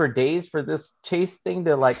waiting for days for this Chase thing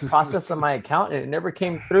to like process on my account, and it never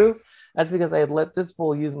came through. That's because I had let this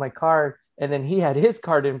fool use my card." And then he had his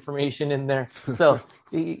card information in there, so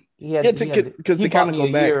he had because to kind of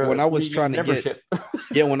go back when I was trying to membership.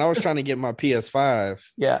 when I was trying to get my PS5,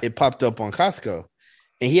 it popped up on Costco,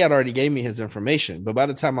 and he had already gave me his information. But by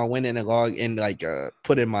the time I went in and logged in, like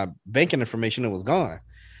put in my banking information, it was gone.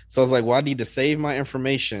 So I was like, well, I need to save my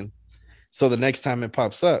information, so the next time it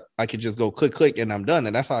pops up, I could just go click, and I'm done.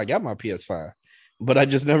 And that's how I got my PS5. But I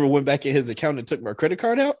just never went back in his account and took my credit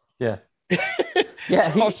card out. Yeah.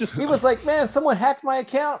 Yeah, so he was like, man, someone hacked my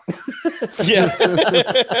account. Yeah.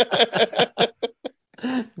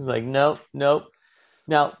 He's like, nope.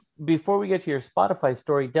 Now, before we get to your Spotify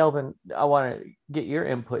story, Delvin, I want to get your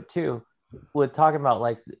input too. With talking about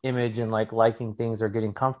like the image and like liking things or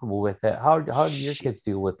getting comfortable with it. How do your kids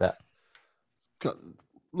deal with that?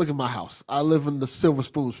 Look at my house. I live in the Silver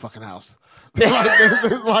Spoons fucking house. like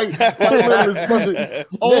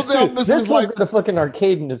all day I'm missing is like got a fucking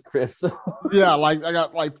arcade in his crib. So yeah, like I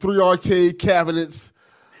got like 3 arcade cabinets,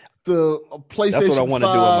 the PlayStation. That's what I want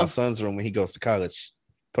 5. to do in my son's room when he goes to college.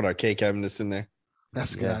 Put arcade cabinets in there.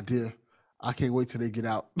 That's a good idea. I can't wait till they get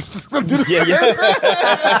out. Yeah.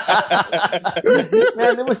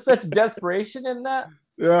 Man, there was such desperation in that.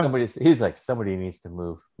 Yeah. He's like, somebody needs to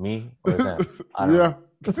move me or them. I don't know.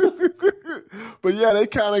 But yeah, they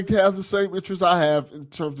kind of have the same interests I have in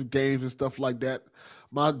terms of games and stuff like that.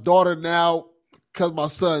 My daughter now, because my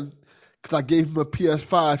son, because I gave him a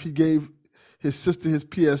PS5, he gave his sister his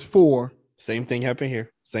PS4. Same thing happened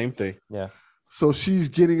here. Same thing. Yeah. So she's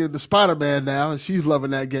getting into Spider-Man now, and she's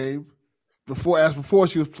loving that game. Before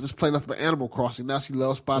she was just playing nothing but Animal Crossing. Now she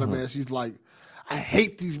loves Spider-Man. Mm-hmm. She's like, I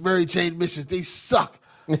hate these Mary Jane missions. They suck.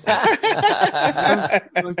 Like,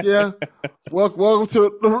 yeah, welcome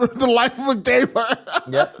to the life of a gamer.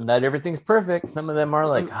 Yep, not everything's perfect. Some of them are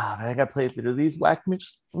like, man, I gotta play through these whack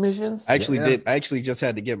missions. I actually just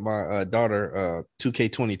had to get my daughter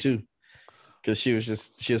 2K22 because she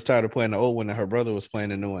was tired of playing the old one and her brother was playing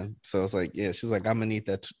the new one. So I was like, yeah, she's like, I'm gonna need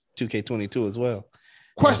that 2K22 as well.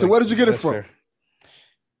 Question: like, where did you get it from?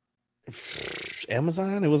 Fair.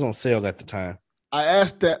 Amazon. It was on sale at the time. I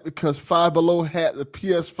asked that because Five Below had the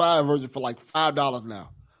PS5 version for like $5 now.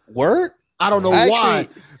 Word? I don't know why.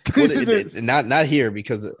 Not here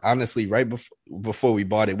because honestly, right before we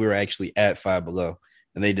bought it, we were actually at Five Below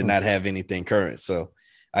and they did not have anything current. So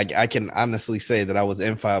I can honestly say that I was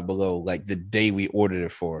in Five Below like the day we ordered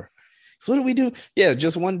it for. So what did we do? Yeah,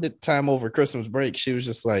 just one time over Christmas break, she was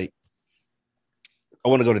just like, I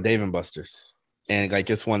want to go to Dave & Buster's. And like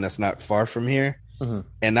it's one that's not far from here. Mm-hmm.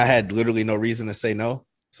 And I had literally no reason to say no.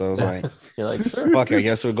 So I was like, you're like, sure. Fuck, I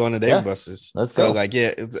guess we're going to Dave & Buster's. Let's go. Like,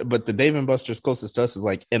 yeah, but the Dave & Buster's closest to us is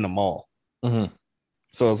like in the mall. Mm-hmm.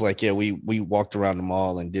 So it was like, yeah, we walked around the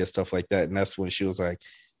mall and did stuff like that. And that's when she was like,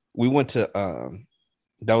 we went to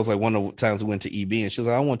that was like one of the times we went to EB, and she was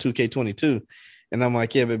like, I want 2K22. And I'm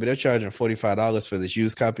like, yeah, baby, they're charging $45 for this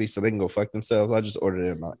used copy, so they can go fuck themselves. I just ordered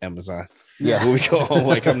it on Amazon. Yeah. When we go home,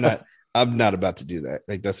 like I'm not about to do that.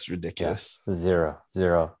 Like that's ridiculous. Yeah.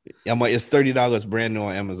 Zero. I'm like, it's $30 brand new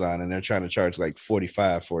on Amazon, and they're trying to charge like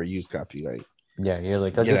 $45 for a used copy. Like, yeah, you're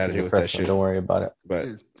like, I'll get out of here with that shit. Don't worry about it. But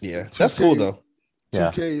yeah, 2K, that's cool though.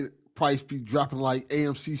 2K price be dropping like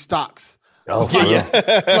AMC stocks. Oh, Yeah.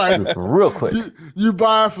 Like, real quick. you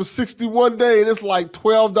buy it for 61 day and it's like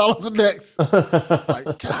 $12 the next.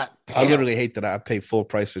 Like, God damn. I literally hate that I pay full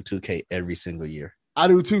price for 2K every single year. I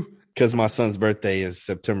do too. Because my son's birthday is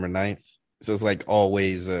September 9th. So it's like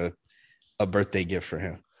always a birthday gift for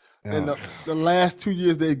him. And the last 2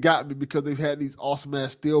 years they got me because they've had these awesome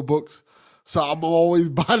ass steel books. So I'm always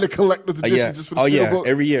buying the collector's edition just for the steel book.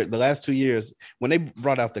 Every year. The last 2 years, when they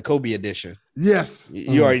brought out the Kobe edition. Yes.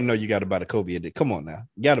 You already know you got to buy the Kobe edition. Come on now.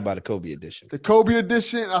 You got to buy the Kobe edition. The Kobe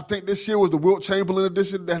edition, I think this year was the Wilt Chamberlain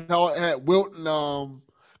edition that had Wilt and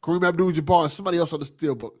Kareem Abdul-Jabbar and somebody else on the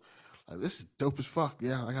steel book. Like, this is dope as fuck.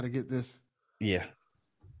 Yeah, I got to get this. Yeah.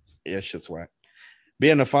 Yeah, shit's whack.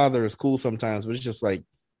 Being a father is cool sometimes, but it's just like,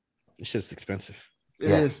 it's just expensive. It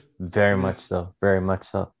is. Very much so. Very much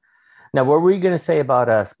so. Now, what were you going to say about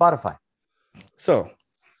Spotify? So,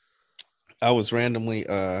 I was randomly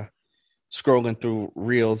scrolling through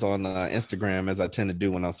reels on Instagram, as I tend to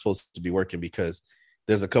do when I'm supposed to be working, because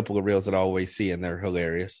there's a couple of reels that I always see and they're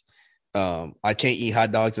hilarious. I can't eat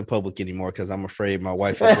hot dogs in public anymore because I'm afraid my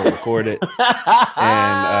wife is going to record it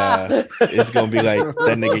and it's going to be like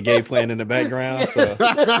that nigga gay playing in the background. So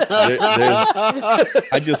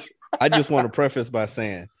I just want to preface by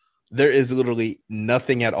saying there is literally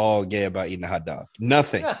nothing at all gay about eating a hot dog.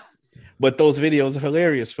 Nothing. But those videos are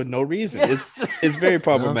hilarious for no reason. Yes. It's very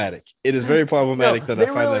problematic. It is very problematic that I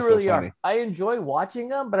find that so funny. Are. I enjoy watching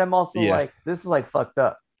them, but I'm also like, this is like fucked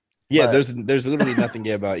up. Yeah, but there's literally nothing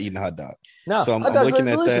gay about eating a hot dog. No, so I'm looking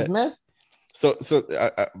at that. Man. So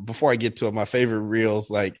before I get to it, my favorite reels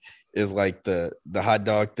is like the hot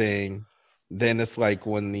dog thing. Then it's like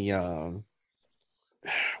when the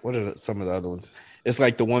what are some of the other ones? It's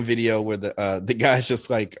like the one video where the guy's just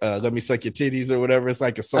like, let me suck your titties or whatever. It's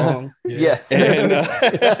like a song. Yes. And,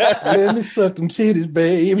 let me suck them titties,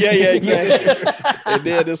 babe. Yeah, exactly. And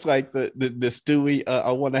then it's like the Stewie,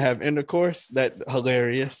 I want to have intercourse. That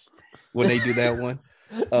hilarious when they do that one.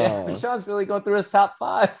 Sean's really going through his top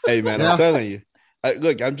 5. Hey, man, I'm telling you.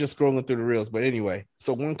 Look, I'm just scrolling through the reels. But anyway,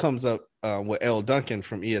 so one comes up with Elle Duncan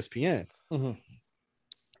from ESPN. Mm-hmm.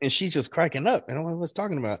 And she's just cracking up. And I'm like, what's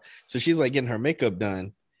talking about? So she's like getting her makeup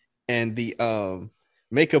done. And the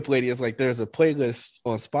makeup lady is like, there's a playlist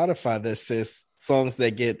on Spotify that says songs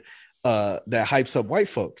that get that hypes up white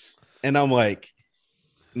folks. And I'm like,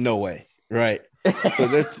 no way. Right.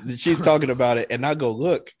 So she's talking about it. And I go,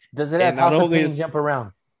 look. Does it have House of Pain Jump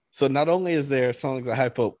Around? So not only is there songs that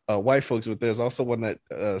hype up white folks, but there's also one that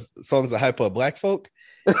songs that hype up black folk.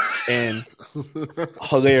 And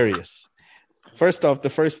hilarious. First off,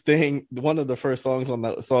 one of the first songs on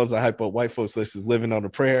the songs I hype up white folks list is "Living on a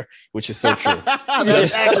Prayer," which is so true. That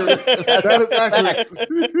is accurate.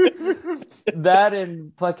 That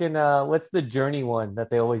and fucking what's the Journey one that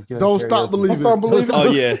they always do? Don't Stop Believing.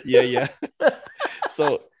 Oh yeah.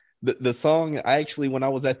 So the song, when I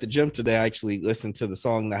was at the gym today, I actually listened to the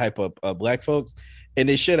song that hype up black folks, and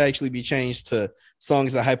it should actually be changed to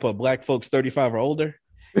songs that hype up black folks 35 or older,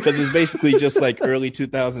 because it's basically just like early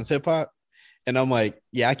 2000s hip hop. And I'm like,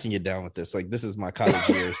 yeah, I can get down with this. Like, this is my college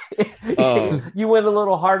years. You went a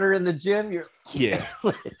little harder in the gym. Yeah,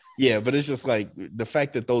 but it's just like the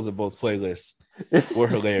fact that those are both playlists were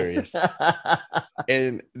hilarious.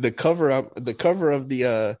 And the cover of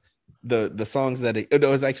the songs that it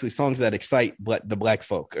was actually songs that excite the black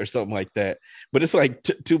folk or something like that. But it's like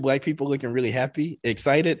two black people looking really happy,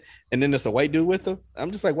 excited, and then there's a white dude with them.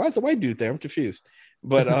 I'm just like, why is the white dude there? I'm confused.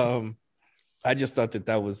 But I just thought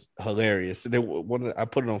that was hilarious. And then I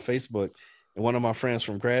put it on Facebook, and one of my friends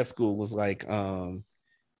from grad school was like,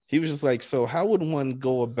 he was just like, so how would one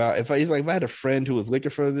go about if I had a friend who was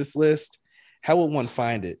looking for this list, how would one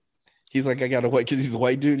find it? He's like, I got a white, because he's a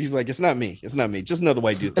white dude. He's like, it's not me, just another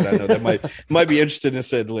white dude that I know that might be interested in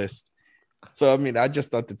said list. So I mean, I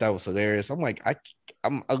just thought that was hilarious. I'm like,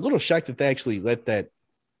 I'm a little shocked that they actually let that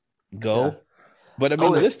go. Yeah. But I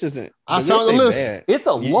mean, the list isn't. I found the list. Bad. It's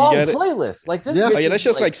a long playlist. Like this. Yeah, that's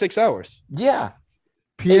just like 6 hours. Yeah.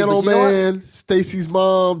 Piano Man, Stacy's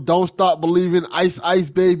Mom, Don't Stop Believing, Ice Ice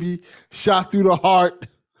Baby, Shot Through the Heart.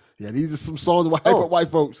 Yeah, these are some songs that hype up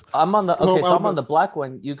white folks. I'm on the I'm on the black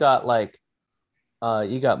one. You got like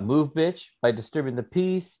You got Move Bitch by Disturbing the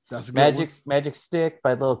Peace. That's a good Magic Stick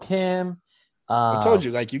by Lil Kim. I told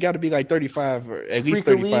you, like, you got to be like 35 or at least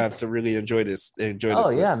Freak a 35 Leak. to really enjoy this. Oh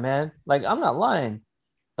yeah, list. man. Like, I'm not lying.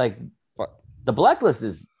 Like, Fuck. the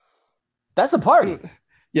Blacklist that's a party. Yeah,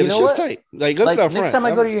 You the know shit's what? tight. Like, let's Like, not next front. time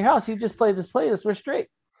I go to your house, you just play this playlist. We're straight.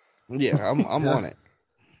 Yeah, I'm Yeah. on it.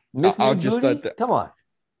 Miss I Me just Booty? thought that- Come on.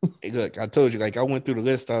 Hey, look, I told you, like, I went through the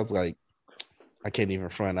list. I was like, I can't even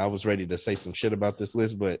front. I was ready to say some shit about this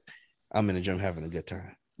list, but I'm in the gym having a good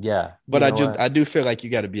time. Yeah. But you know what? I do feel like you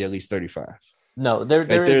got to be at least 35. No, there's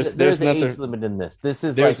an nothing- age limit in this. This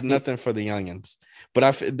is There's like nothing for the youngins.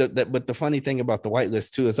 But but the funny thing about the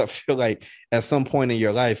whitelist too is I feel like at some point in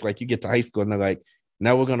your life, like you get to high school and they're like,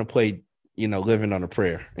 now we're gonna play, Living on a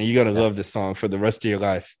Prayer, and you're gonna love this song for the rest of your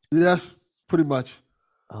life. Yes, pretty much.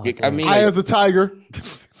 Oh, I damn. mean, Eye of the Tiger.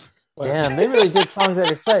 Damn, they really did songs that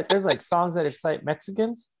excite. There's like songs that excite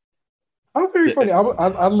Mexicans. I'm very funny.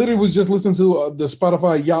 I literally was just listening to the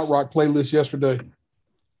Spotify Yacht Rock playlist yesterday.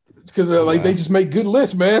 It's because like they just make good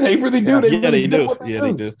lists, man. They really do. They do. What they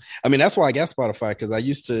They do. I mean, that's why I got Spotify, because I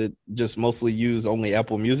used to just mostly use only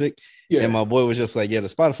Apple Music, Yeah. and my boy was just like, "Yeah, the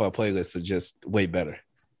Spotify playlists are just way better."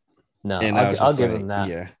 No, And I was I'll just give like, them that.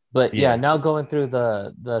 Yeah, But yeah, yeah. now going through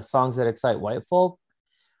the songs that excite white folk,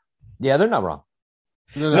 yeah, they're not wrong.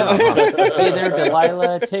 No. Hey There,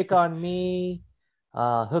 Delilah, Take on Me,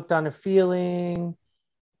 Hooked on a Feeling,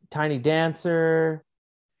 Tiny Dancer.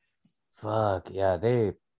 Fuck yeah,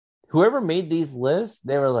 whoever made these lists,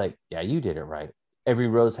 they were like, yeah, you did it right. Every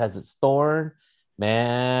rose has its thorn.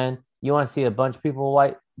 Man, you want to see a bunch of people,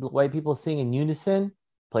 white people sing in unison?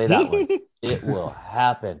 Play that one. It will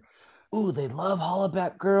happen. Ooh, they love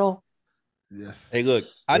Hollaback Girl. Yes. Hey, look,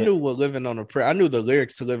 I knew what Living on a Prayer. I knew the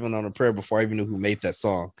lyrics to Living on a Prayer before I even knew who made that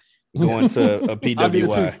song. Going to a I did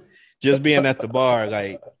PWI, too. just being at the bar,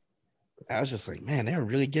 like I was just like, man, they're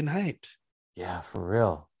really getting hyped. Yeah, for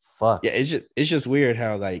real. Fuck. Yeah, it's just weird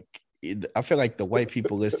how like I feel like the white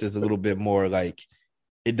people list is a little bit more like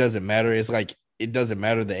it doesn't matter. It's like it doesn't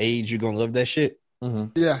matter the age, you're gonna love that shit.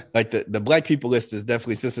 Mm-hmm. Yeah. Like the black people list is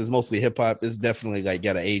definitely, since it's mostly hip hop, it's definitely like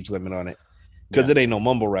got an age limit on it because it ain't no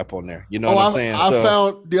mumble rap on there. You know what I'm saying? I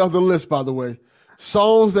found the other list, by the way.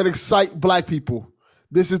 Songs that excite black people.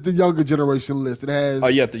 This is the younger generation list. It has. Oh,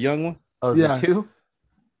 yeah, the young one. Oh, Yeah. yeah. Two?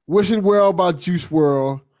 Wishing Well by Juice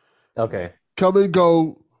WRLD. Okay. Come and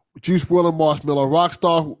Go, Juice WRLD and Marshmello.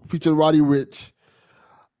 Rockstar featuring Roddy Ricch.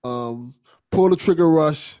 Pull the Trigger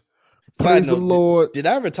Rush. Side Praise the note, Lord. Did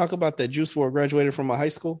I ever talk about that Juice WRLD graduated from a high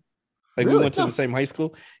school? Like we Really? went to the same high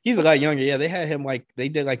school. He's a lot younger. Yeah, they had him like they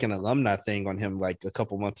did like an alumni thing on him like a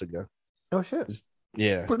couple months ago. Oh shit.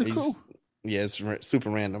 Yeah, Pretty he's- cool. Yeah, it's super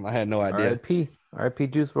random. I had no idea. R.I.P.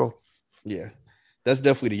 Juice WRLD. Yeah, that's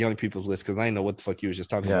definitely the young people's list because I didn't know what the fuck you was just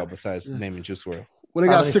talking Yeah. about besides naming Juice WRLD. Well, they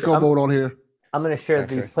got I'm gonna- sicko I'm- mode on here. I'm gonna share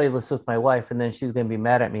Okay. these playlists with my wife, and then she's gonna be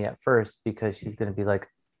mad at me at first because she's gonna be like,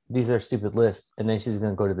 "These are stupid lists," and then she's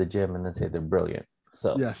gonna go to the gym and then say they're brilliant.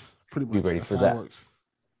 So Yes, pretty much. Be ready That's for how it that. works.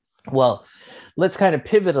 Well, let's kind of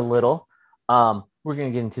pivot a little. We're going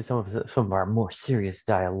to get into some of our more serious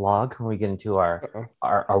dialogue when we get into Uh-oh.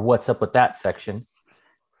 our what's up with that section.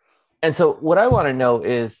 And so what I want to know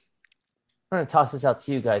is, I'm going to toss this out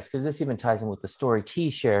to you guys because this even ties in with the story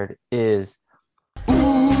T shared is,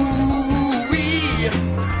 Ooh-wee.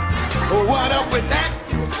 What up with that?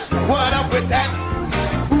 What up with that?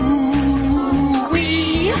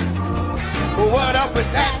 Ooh-wee. What up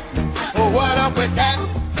with that? What up with that?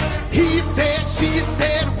 He said, she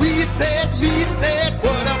said, we said, Lee said,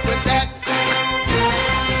 what up with that?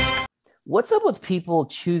 what's up with people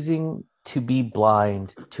choosing to be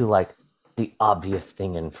blind to like the obvious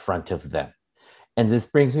thing in front of them? And this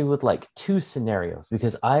brings me with like two scenarios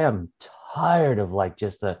because I am tired of like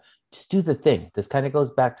just do the thing. This kind of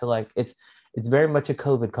goes back to like it's very much a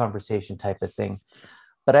COVID conversation type of thing.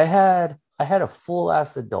 But I had a full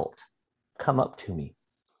ass adult come up to me,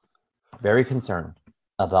 very concerned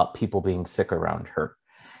about people being sick around her.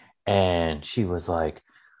 And she was like,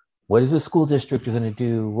 what is the school district going to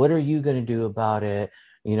do? What are you going to do about it?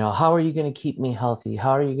 You know, how are you going to keep me healthy?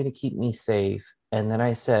 How are you going to keep me safe? And then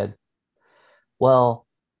I said, well,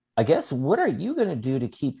 I guess what are you going to do to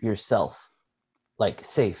keep yourself like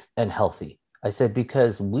safe and healthy? I said,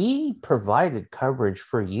 because we provided coverage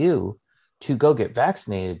for you to go get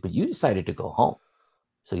vaccinated, but you decided to go home.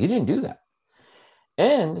 So you didn't do that.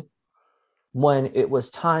 And when it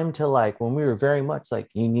was time to like, when we were very much like,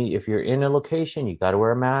 if you're in a location, you got to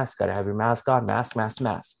wear a mask, got to have your mask on, mask.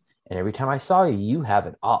 And every time I saw you, you have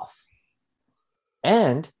it off.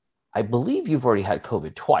 And I believe you've already had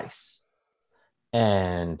COVID twice.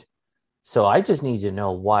 And So I just need to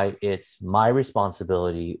know why it's my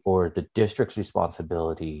responsibility or the district's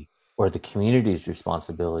responsibility or the community's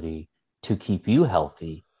responsibility to keep you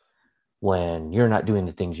healthy when you're not doing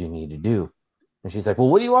the things you need to do. And she's like, well,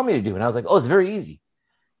 what do you want me to do? And I was like, oh, it's very easy.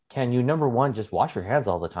 Can you, number one, just wash your hands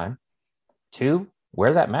all the time? 2,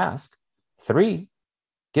 wear that mask. 3,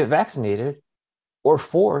 get vaccinated. Or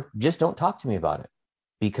 4, just don't talk to me about it,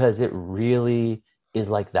 because it really is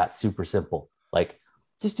like that super simple. Like,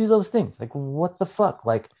 just do those things. Like, what the fuck?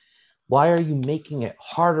 Like, why are you making it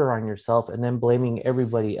harder on yourself and then blaming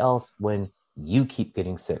everybody else when you keep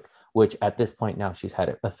getting sick? Which at this point now she's had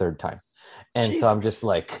it a 3rd time. And Jesus. So I'm just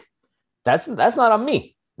like, that's not on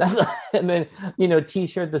me. That's not. And then, T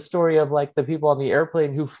shared the story of like the people on the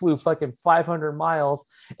airplane who flew fucking 500 miles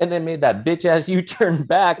and then made that bitch ass U-turn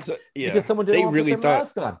back because someone didn't really put their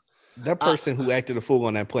mask on. That person who acted a fool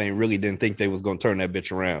on that plane really didn't think they was gonna turn that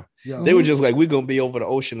bitch around. Yeah. They were just like, we're gonna be over the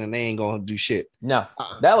ocean and they ain't gonna do shit. No,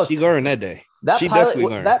 that was she learned that day. That she pilot,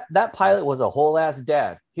 definitely learned. That pilot was a whole ass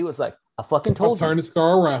dad. He was like, I fucking told you. Turn this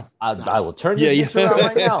car around. I will turn this bitch around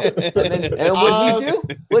right now. And what did he do?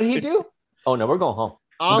 What did he do? Oh no, we're going home.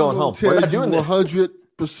 We're going home. We're not doing this.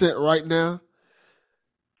 100% right now.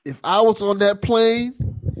 If I was on that plane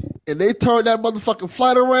and they turned that motherfucking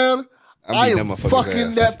flight around, I am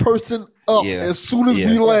fucking that person up as soon as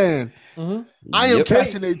we land. Mm-hmm. I am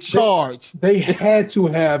catching a charge. They had to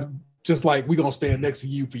have just like, we're gonna stand next to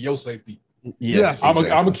you for your safety. Yes, I'm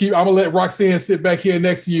gonna let Roxanne sit back here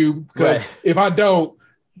next to you, because if I don't,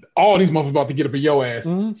 all these motherfuckers about to get up in your ass.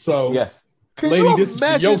 Mm-hmm. So yes, lady, this is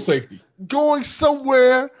for your safety. Going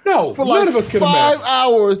somewhere for like none of us 5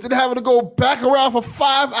 hours, then having to go back around for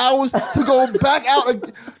 5 hours to go back out.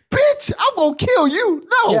 Bitch, I'm gonna kill you.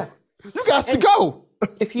 No, you got to go.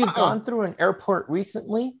 If you've gone through an airport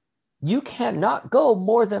recently, you cannot go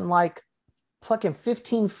more than like fucking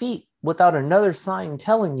 15 feet without another sign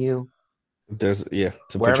telling you there's to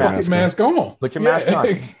put your mask on. Put your mask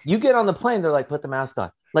on. You get on the plane, they're like, put the mask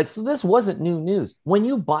on. Like, so this wasn't new news. When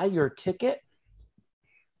you buy your ticket,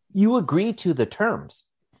 you agree to the terms.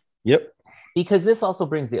 Yep. Because this also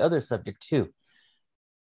brings the other subject too.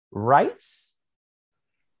 Rights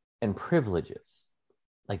and privileges.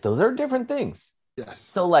 Like, those are different things. Yes.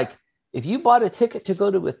 So like, if you bought a ticket to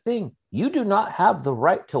go to a thing, you do not have the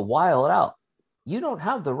right to wild out. You don't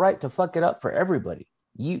have the right to fuck it up for everybody.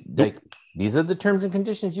 These are the terms and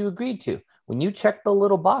conditions you agreed to. When you check the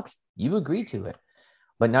little box, you agreed to it.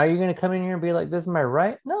 But now you're going to come in here and be like, this is my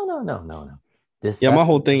right? No. My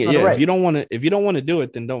whole thing. Yeah. Right. If you don't want to do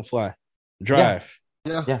it, then don't fly. Drive.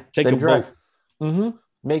 Yeah. Take a boat. Mm-hmm.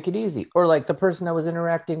 Make it easy. Or like the person that was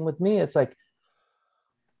interacting with me, it's like,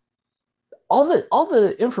 all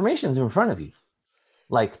the information's in front of you.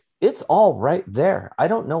 Like, it's all right there. I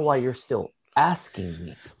don't know why you're still asking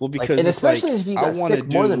me. Well, because and especially if you got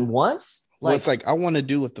sick more than once. It's like, I want to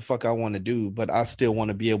do what the fuck I want to do, but I still want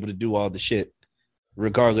to be able to do all the shit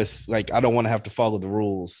regardless. Like, I don't want to have to follow the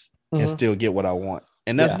rules and still get what I want.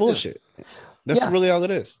 And that's bullshit. That's really all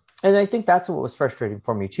it is. And I think that's what was frustrating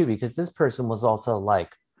for me too, because this person was also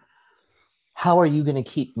like, how are you going to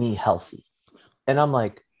keep me healthy? And I'm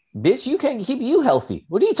like, bitch, you can't keep you healthy.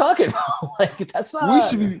 What are you talking about? Like, that's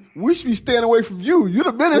not. We should be staying away from you. You're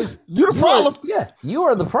the menace. You're the problem. You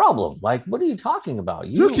are the problem. Like, what are you talking about?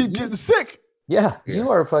 You keep getting sick. Yeah, you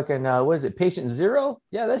are fucking. What is it? Patient zero?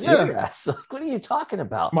 Yeah, that's your ass. Like, what are you talking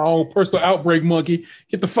about? My own personal outbreak monkey.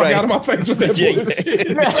 Get the fuck out of my face with that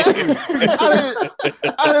bullshit.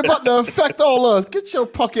 I ain't about to affect all us. Get your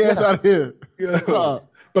punk ass out of here.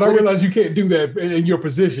 But I realize you can't do that in your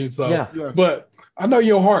position. So, but I know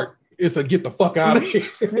your heart is a get the fuck out of here.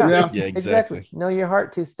 Yeah, exactly. Know your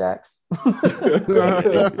heart, 2 stacks. Bruh.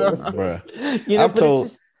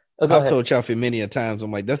 I've told Chaffee many a times,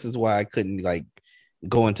 I'm like, this is why I couldn't like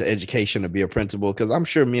go into education or be a principal, because I'm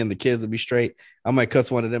sure me and the kids will be straight. I might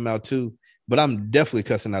cuss one of them out too, but I'm definitely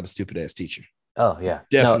cussing out a stupid ass teacher. Oh yeah,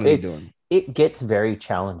 definitely doing it. Gets very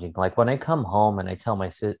challenging. Like when I come home and I tell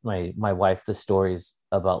my wife the stories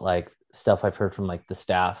about like stuff I've heard from like the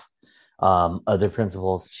staff, other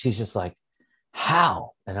principals, she's just like,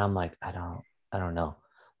 how? And I'm like, I don't know.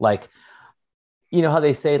 Like, you know how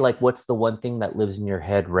they say, like, what's the one thing that lives in your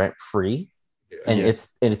head rent free? And it's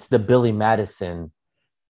the Billy Madison.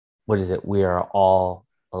 What is it? We are all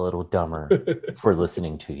a little dumber for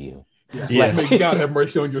listening to you. Yeah. May God have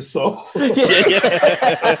mercy on your soul. I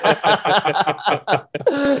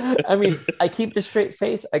mean, I keep the straight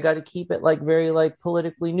face. I got to keep it like very like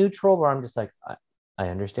politically neutral, where I'm just like, I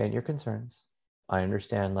understand your concerns. I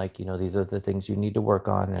understand, like, these are the things you need to work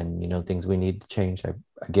on and, things we need to change. I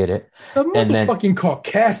get it. The And then- motherfucking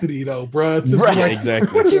caucasity, though, bro. Right. Yeah,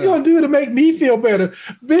 exactly. What you gonna do to make me feel better,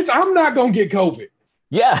 bitch? I'm not gonna get COVID.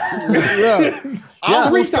 Yeah. Yeah. I'm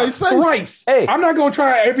gonna Reached stay out safe. thrice. Hey. I'm not gonna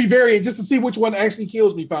try every variant just to see which one actually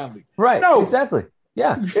kills me. Finally, Right. No. Exactly.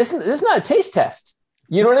 Yeah. It's not a taste test.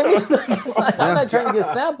 You know what I mean? I'm not trying to get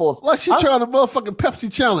samples. Like she I'm- trying to motherfucking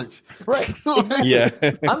Pepsi challenge. Right. Exactly. Yeah.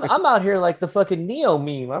 I'm out here like the fucking Neo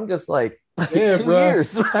meme. I'm just like Yeah, 2 bro.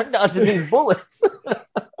 years. I'm dodging these bullets.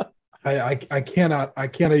 I cannot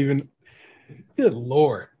even. Good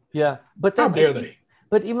lord, Yeah. But how then dare they?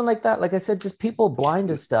 But even like that, like I said, just people blind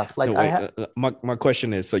to stuff. Like No, my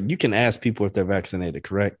question is, so you can ask people if they're vaccinated,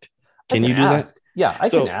 correct? Can you do ask. Yeah, I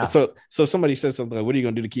so, can ask. So somebody says something like, "What are you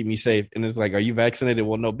gonna do to keep me safe?" And it's like, "Are you vaccinated?"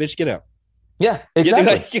 Well, no, bitch, get out. Yeah, Yeah,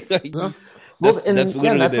 exactly. that's Well, and that's yeah,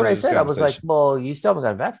 literally that's the what end I of this said. I was like, conversation. "Well, you still haven't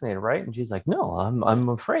got vaccinated, right?" And she's like, "No, I'm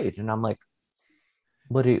afraid." And I'm like,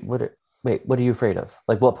 what are you afraid of?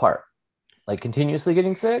 Like, what part? Like continuously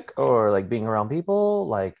getting sick, or like being around people?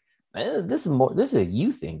 Like, this is a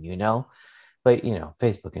you thing, But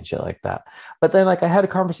Facebook and shit like that. But then, like, I had a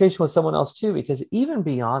conversation with someone else too, because even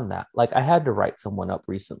beyond that, like, I had to write someone up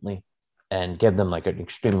recently and give them like an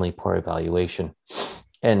extremely poor evaluation,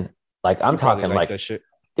 and like I'm You probably talking like that shit.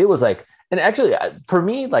 it was like, and actually for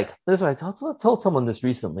me, like, this is what I told someone this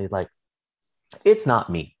recently, like, it's not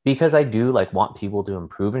me, because I do like want people to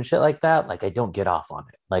improve and shit like that. Like, I don't get off on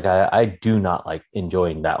it. Like, I do not like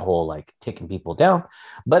enjoying that whole like ticking people down.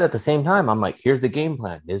 But at the same time, I'm like, here's the game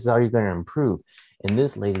plan. This is how you're going to improve. And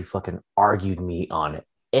this lady fucking argued me on it.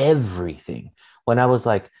 Everything. When I was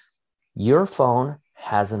like, your phone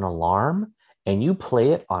has an alarm and you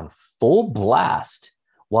play it on full blast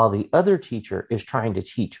while the other teacher is trying to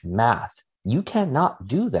teach math. You cannot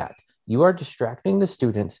do that. You are distracting the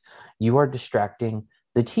students. You are distracting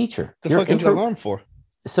the teacher. The fuck is the alarm for?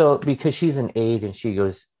 So because she's an aide and she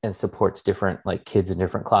goes and supports different like kids in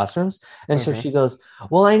different classrooms. And so she goes,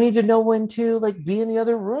 well, I need to know when to like be in the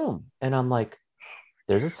other room. And I'm like,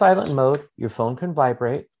 there's a silent mode. Your phone can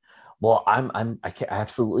vibrate. Well, I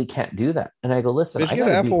absolutely can't do that. And I go, listen, Bitch, get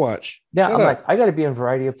an Apple Watch. Yeah, Shut I'm up. like, I got to be in a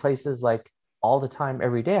variety of places like all the time,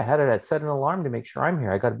 every day. I'd set an alarm to make sure I'm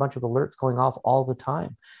here. I got a bunch of alerts going off all the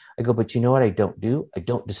time. I go, but you know what I don't do? I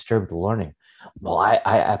don't disturb the learning. Well, I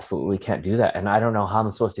absolutely can't do that. And I don't know how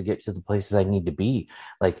I'm supposed to get to the places I need to be.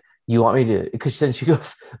 Like, you want me to, because then she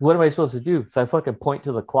goes, what am I supposed to do? So I fucking point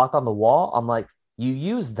to the clock on the wall. I'm like, you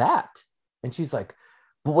use that. And she's like,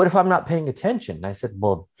 but what if I'm not paying attention? And I said,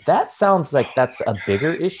 well, that sounds like that's a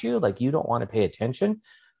bigger issue. Like, you don't want to pay attention.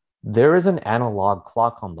 There is an analog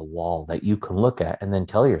clock on the wall that you can look at and then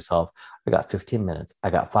tell yourself, I got 15 minutes.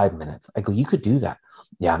 I got 5 minutes. I go, you could do that.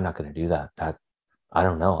 Yeah, I'm not going to do that. I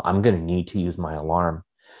don't know. I'm going to need to use my alarm.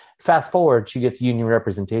 Fast forward, she gets union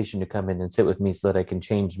representation to come in and sit with me so that I can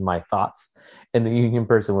change my thoughts. And the union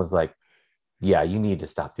person was like, yeah, you need to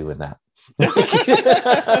stop doing that.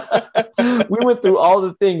 We went through all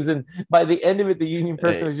the things, and by the end of it, the union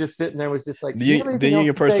person was just sitting there, was just like, the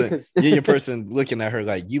union person looking at her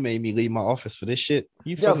like, you made me leave my office for this shit.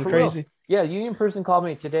 You fucking crazy. Real. Yeah, union person called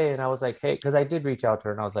me today, and I was like, hey, because I did reach out to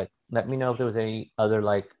her, and I was like, let me know if there was any other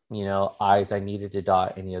like, I's I needed to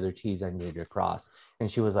dot, any other T's I needed to cross.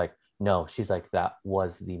 And she was like, no. She's like, that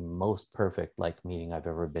was the most perfect like meeting I've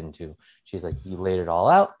ever been to. She's like, you laid it all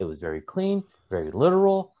out. It was very clean, very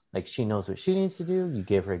literal. Like, she knows what she needs to do. You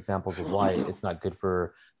gave her examples of why it's not good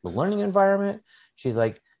for the learning environment. She's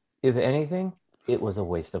like, if anything, it was a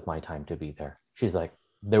waste of my time to be there. She's like,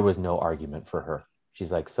 there was no argument for her.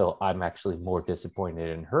 She's like, so I'm actually more disappointed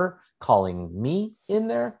in her calling me in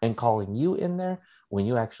there and calling you in there when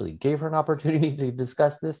you actually gave her an opportunity to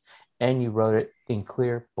discuss this and you wrote it in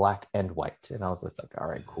clear black and white. And I was just like, all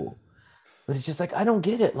right, cool. But it's just like, I don't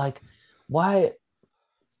get it. Like, why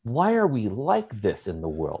are we like this in the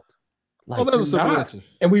world? Like, there's a simple not. answer.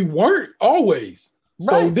 And we weren't always.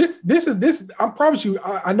 So Right. this I promise you,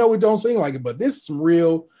 I know it don't seem like it, but this is some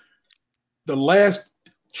real. The last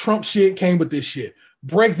Trump shit came with this shit.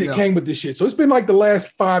 Brexit came with this shit. So it's been like the last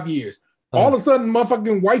 5 years. All of a sudden,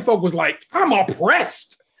 motherfucking white folk was like, I'm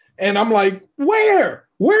oppressed. And I'm like, where?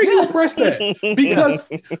 Where are you oppressed at?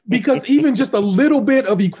 Because even just a little bit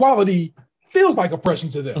of equality feels like oppression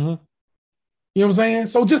to them. Mhm. You know what I'm saying?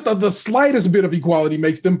 So just the slightest bit of equality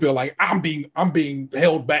makes them feel like I'm being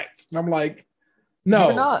held back. And I'm like, no,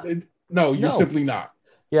 You're not. No, you're No. simply not.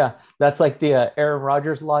 Yeah, that's like the Aaron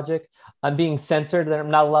Rodgers logic. I'm being censored that I'm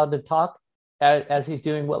not allowed to talk as he's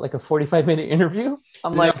doing like a 45-minute interview.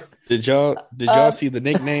 I'm like, Did y'all see the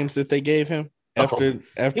nicknames that they gave him after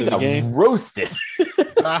he the got game? roasted.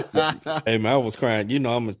 Hey man, I was crying. You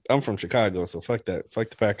know, I'm from Chicago, so fuck that. Fuck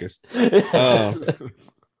the Packers.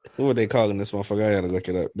 What were they calling this motherfucker? I gotta look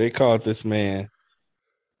it up. They called this man.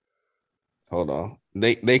 Hold on.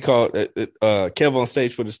 They called Kev on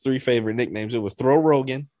stage with his 3 favorite nicknames. It was Throw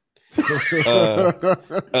Rogan, Q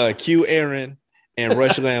Aaron, and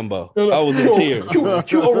Rush Lambo. I was in tears.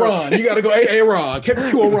 Q Ron. You gotta go Aaron. Q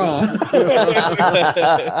Ron.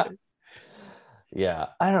 Yeah,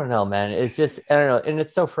 I don't know, man. It's just, I don't know. And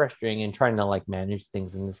it's so frustrating in trying to like manage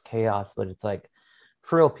things in this chaos. But it's like,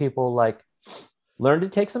 for real, people, like, learn to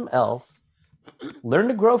take some L's, learn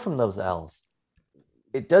to grow from those L's.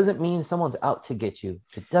 It doesn't mean someone's out to get you.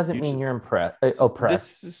 It doesn't mean you're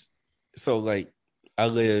oppressed. So like,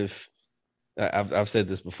 I've said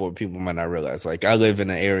this before, people might not realize, like, I live in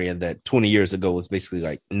an area that 20 years ago was basically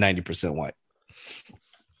like 90% white.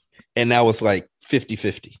 And now it's like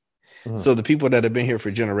 50-50. Mm-hmm. So the people that have been here for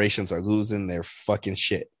generations are losing their fucking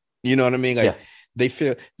shit. You know what I mean? Like, they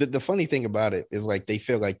feel the funny thing about it is like, they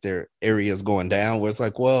feel like their area is going down, where it's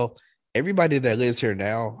like, well, everybody that lives here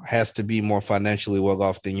now has to be more financially well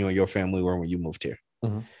off than you and your family were when you moved here.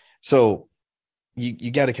 Mm-hmm. So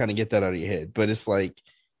you got to kind of get that out of your head. But it's like,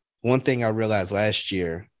 one thing I realized last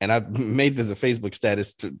year, and I made this a Facebook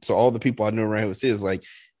status to all the people I knew around here, is like,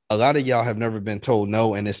 a lot of y'all have never been told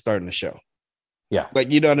no, and it's starting to show. Yeah.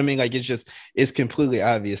 Like, you know what I mean? Like, it's completely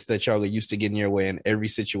obvious that y'all are used to getting your way in every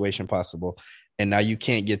situation possible. And now you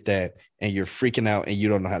can't get that, and you're freaking out, and you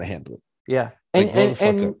don't know how to handle it. Yeah. Like,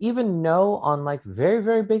 and even no on like very,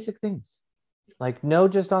 very basic things. Like, no,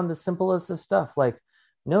 just on the simplest of stuff. Like,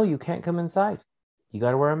 no, you can't come inside. You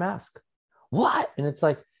got to wear a mask. What? And it's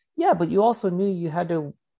like, yeah, but you also knew you had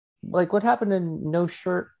to, like, what happened in no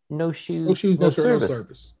shirt, no shoes, no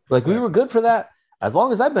service. Like, exactly. We were good for that as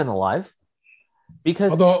long as I've been alive.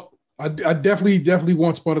 Because although I definitely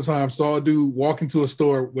once upon a time saw a dude walk into a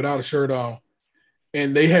store without a shirt on,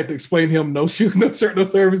 and they had to explain to him no shoes, no shirt, no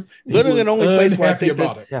service. Literally, the only place where I think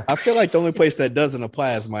I feel like the only place that doesn't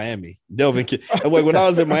apply is Miami. Delvin, when I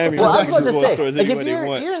was in Miami, well, I was about to say, like,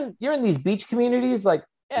 if you're in these beach communities, like,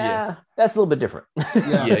 that's a little bit different.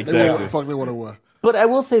 Yeah, exactly. Fuck me what it was. But I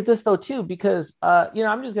will say this though too, because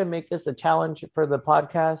I'm just gonna make this a challenge for the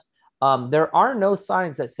podcast. There are no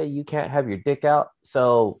signs that say you can't have your dick out.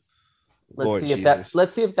 So let's see if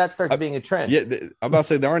that starts being a trend. Yeah, I'm about to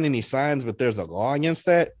say there aren't any signs, but there's a law against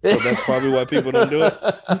that. So that's probably why people don't do it.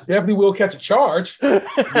 Definitely will catch a charge,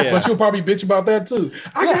 but you'll probably bitch about that too.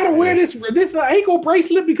 I gotta wear this ankle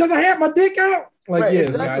bracelet because I had my dick out. Like, right,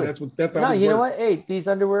 exactly. That's how. No, you know what? Hey, these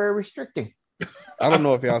underwear are restricting. I don't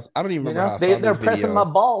know if y'all. I don't even remember how I saw this video. They're pressing my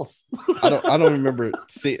balls. I don't remember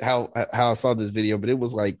how I saw this video, but it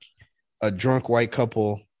was like a drunk white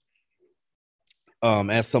couple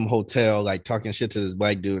at some hotel, like, talking shit to this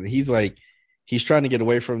black dude, and he's trying to get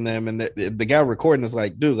away from them, and the guy recording is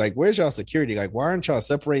like, dude, like, where's y'all security? Like, why aren't y'all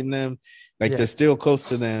separating them? Like, they're still close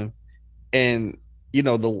to them. And you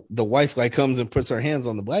know, the wife like comes and puts her hands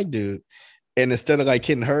on the black dude, and instead of like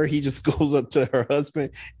hitting her, he just goes up to her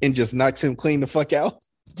husband and just knocks him clean the fuck out.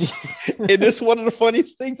 And it's one of the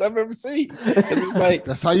funniest things I've ever seen. It's like,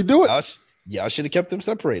 that's how you do it. Y'all should have kept them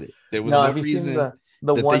separated. There was no reason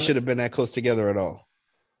that they should have been that close together at all.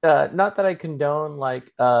 Not that I condone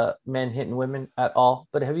like men hitting women at all,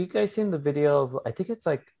 but have you guys seen the video of, I think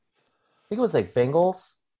it was like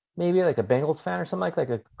Bengals, maybe like a Bengals fan or something, like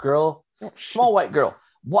a girl, small white girl,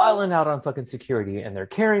 wilding out on fucking security, and they're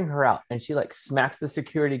carrying her out, and she like smacks the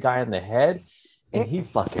security guy in the head, and he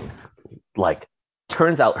fucking like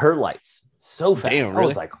turns out her lights so fast. Damn, really? I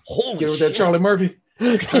was like, holy shit. With that Charlie Murphy.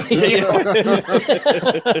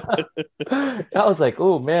 I was like,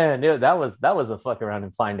 oh man, that was a fuck around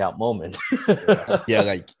and find out moment. Yeah,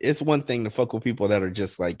 like, it's one thing to fuck with people that are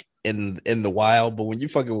just like in the wild, but when you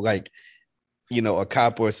fucking with, like, you know, a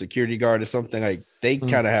cop or a security guard or something, like, they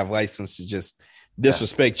kind of have license to just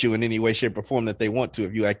disrespect you in any way, shape, or form that they want to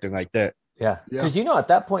if you acting like that. Yeah, because you know, at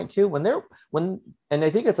that point too, and I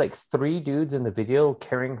think it's like 3 dudes in the video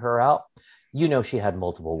carrying her out, you know, she had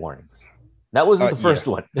multiple warnings. That wasn't the first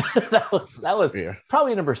one. that was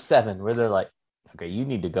probably number 7, where they're like, okay, you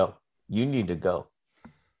need to go. You need to go.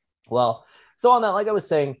 Well, so on that, like I was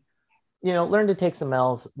saying, you know, learn to take some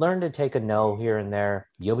L's, learn to take a no here and there.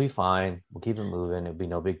 You'll be fine. We'll keep it moving. It'll be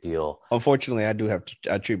no big deal. Unfortunately, I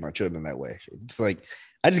treat my children that way. It's like,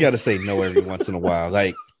 I just got to say no every once in a while.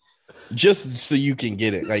 Like, just so you can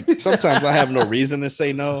get it. Like, sometimes I have no reason to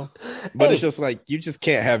say no, but it's just like, you just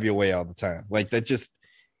can't have your way all the time. Like, that just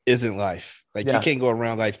isn't life. Like, you can't go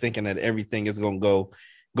around life thinking that everything is gonna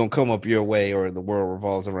come up your way or the world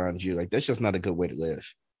revolves around you. Like, that's just not a good way to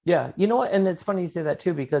live. Yeah, you know what? And it's funny you say that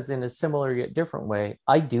too, because in a similar yet different way,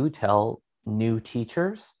 I do tell new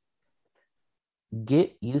teachers,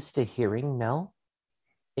 get used to hearing no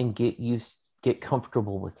and get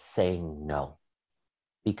comfortable with saying no,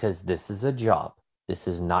 because this is a job. This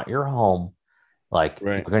is not your home. Like,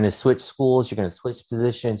 Right. you're going to switch schools, you're going to switch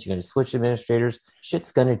positions, you're going to switch administrators.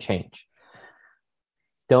 Shit's going to change.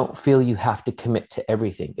 Don't feel you have to commit to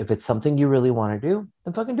everything. If it's something you really want to do,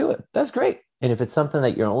 then fucking do it. That's great. And if it's something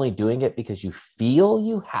that you're only doing it because you feel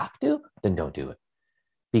you have to, then don't do it,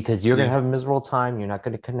 because you're going to have a miserable time. You're not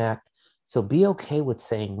going to connect. So be okay with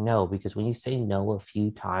saying no, because when you say no a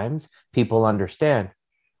few times, people understand,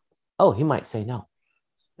 oh, he might say no.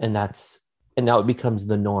 And now it becomes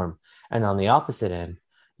the norm. And on the opposite end,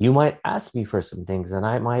 you might ask me for some things and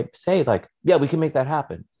I might say like, yeah, we can make that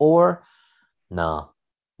happen. Or no,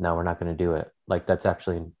 we're not going to do it. Like, that's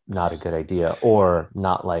actually not a good idea, or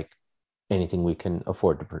not like anything we can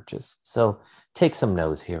afford to purchase. So take some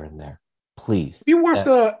no's here and there, please. Have you watched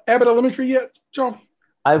Abbott Elementary yet, John?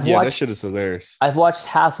 That shit is hilarious. I've watched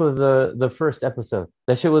half of the first episode.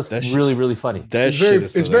 That shit was really, really funny. It's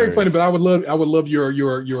very funny, but I would love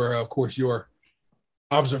your of course your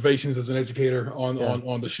observations as an educator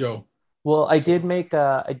on the show. Well, I did make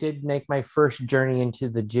my first journey into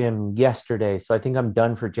the gym yesterday, so I think I'm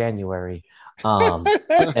done for January. And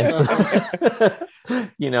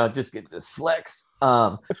so, just get this flex.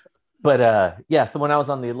 But so when I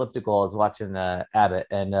was on the elliptical, I was watching Abbott,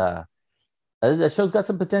 and that show's got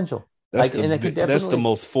some potential. That's the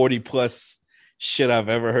most 40 plus shit I've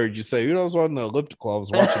ever heard you say. I was on the elliptical. I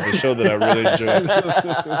was watching the show that I really enjoyed.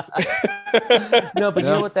 No, but you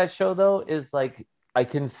know what that show though is like? I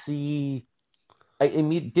can see.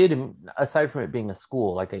 Aside from it being a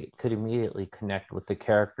school, like I could immediately connect with the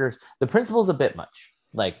characters. The principal's a bit much.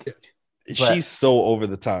 Like, she's so over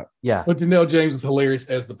the top. Yeah, but Janelle James is hilarious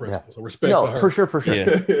as the principal. Yeah. So respect to her. For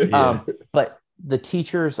sure. Yeah. But the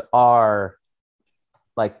teachers are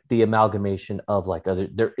like the amalgamation of like other.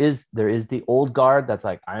 There is the old guard that's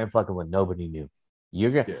like, I am fucking with nobody new.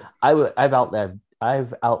 You're gonna. Yeah.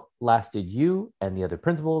 I've outlasted you and the other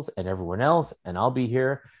principals and everyone else, and I'll be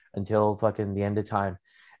here until fucking the end of time.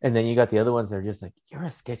 And then you got the other ones that are just like, you're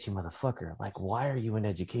a sketchy motherfucker. Like, why are you in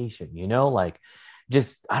education? Like,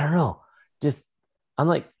 just, I don't know. Just, I'm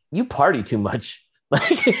like, you party too much.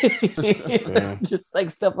 Like, just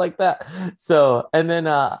like stuff like that. So, and then,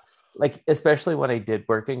 like, especially when I did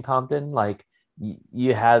work in Compton, like,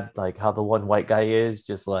 you had like how the one white guy is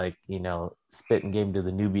just like, spitting game to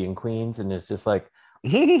the Nubian queens. And it's just like,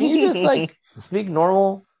 can you just like speak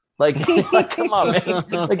normal? Like, come on, man.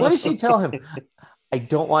 Like, what does she tell him? I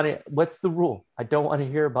don't want to. What's the rule? I don't want to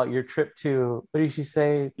hear about your trip to, what did she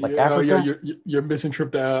say? Like, Africa? Your missing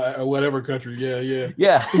trip to whatever country.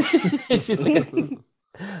 Yeah. She's like,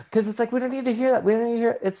 because it's like, we don't need to hear that. We don't need to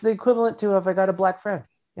hear. It's the equivalent to if I got a black friend.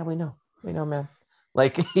 Yeah, we know, man.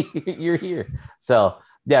 Like, you're here. So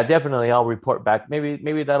yeah, definitely I'll report back.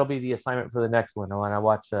 Maybe that'll be the assignment for the next one when I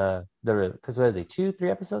watch because what are they,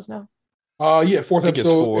 2-3 episodes now? Fourth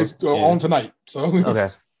episode is on tonight. So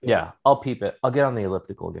okay. Yeah, I'll peep it. I'll get on the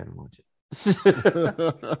elliptical again and watch it.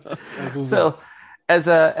 So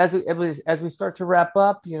as we start to wrap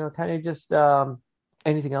up, kind of just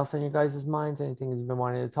anything else on your guys' minds, anything you've been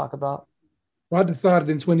wanting to talk about? Well, I decided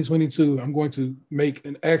in 2022 I'm going to make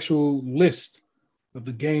an actual list of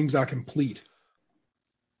the games I complete.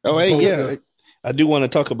 Oh, hey, yeah. I do want to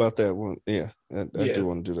talk about that one. Yeah, I do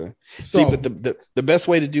want to do that. So, see, but the best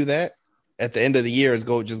way to do that at the end of the year is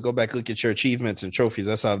go back, look at your achievements and trophies.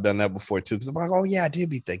 That's how I've done that before too. Because I'm like, oh yeah, I did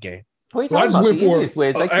beat that game. What are you talking about? The easiest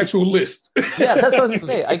ways. An actual list. Yeah, that's what I was gonna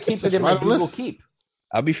say. I keep it in my Google Keep.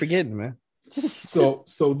 I'll be forgetting, man. So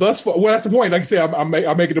thus far, well, that's the point. Like I say, I'm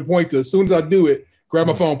making the point that as soon as I do it, grab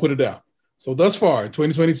my phone, put it down. So thus far, in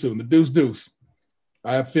 2022, in the Deuce,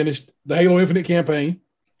 I have finished the Halo Infinite campaign.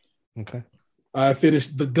 Okay. I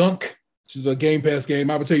finished the Gunk, which is a Game Pass game.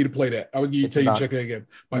 I would tell you to play that. I would tell you to check that game.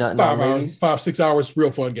 Like 5-6 hours,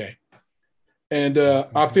 real fun game. And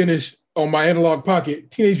I finished on my analog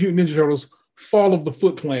pocket Teenage Mutant Ninja Turtles Fall of the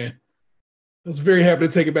Foot Clan. I was very happy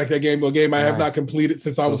to take it back, that game. A game I have not completed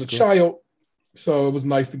since I was a child. So it was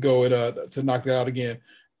nice to go and to knock that out again.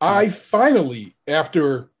 I finally,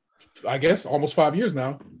 after I guess almost 5 years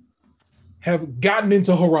now, have gotten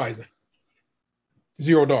into Horizon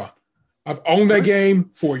Zero Dawn. I've owned that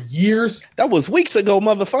game for years. That was weeks ago,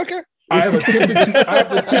 motherfucker. I have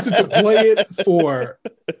attempted to play it for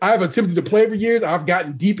years. I've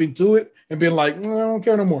gotten deep into it and been like, I don't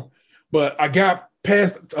care no more. But I got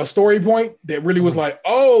past a story point that really was like,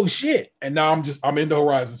 oh shit, and now I'm into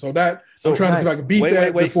Horizon. So I'm trying to see if I can beat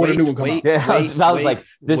that before the new one comes out. Yeah, I was like,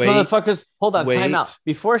 this motherfucker's. Hold on, time out.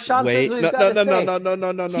 Before Sean says what he's got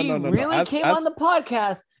to say, he really came on the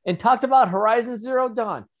podcast and talked about Horizon Zero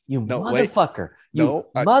Dawn. You motherfucker!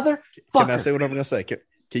 Motherfucker! Can I say what I'm gonna say? Can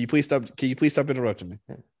you please stop? Can you please stop interrupting me?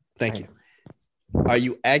 Thank you. Are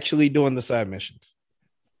you actually doing the side missions?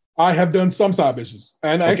 I have done some side missions,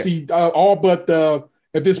 and actually all but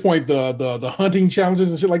at this point the hunting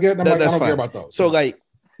challenges and shit like that. And I'm like, I don't care about those. So like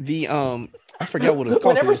the I forgot what it was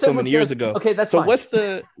called. It was so many years ago. Okay, that's so fine.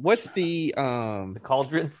 what's the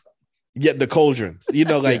cauldrons? Yeah, the cauldrons. You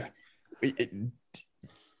know, like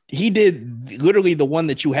he did literally the one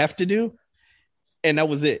that you have to do. And that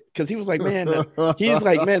was it. Because he was like, man,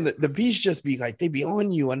 the beasts just be like, they be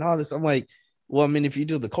on you and all this. I'm like, well, I mean, if you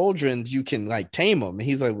do the cauldrons, you can like tame them. And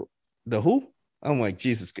he's like, the who? I'm like,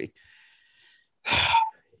 Jesus Christ.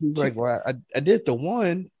 He's like, well, I did the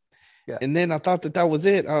one. Yeah. And then I thought that was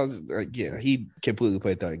it. I was like, yeah, he completely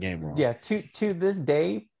played that game wrong. Yeah, to this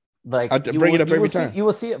day, like I bring it up every time. You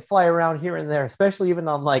will see it fly around here and there, especially even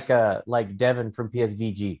on like Devin from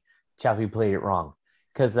PSVG. Chaffee played it wrong.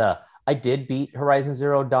 Because I did beat Horizon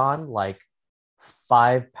Zero Dawn like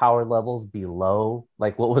 5 power levels below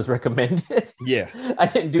like what was recommended. Yeah, I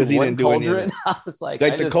didn't do one cauldron. I was like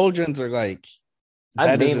the cauldrons are like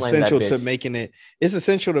that is essential to making it. It's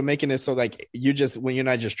essential to making it so like you just when you're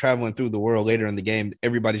not just traveling through the world later in the game,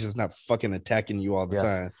 everybody's just not fucking attacking you all the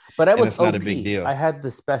time. But it's not a big deal. I had the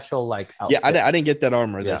special like outfit. Yeah, I didn't get that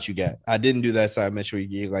armor that you got. I didn't do that side mission where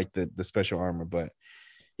you get like the special armor, but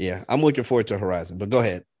yeah, I'm looking forward to Horizon. But go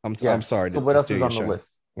ahead. I'm sorry. So what else is on the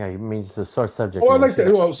list? Yeah, you mean it's a sore subject. Well, like I said,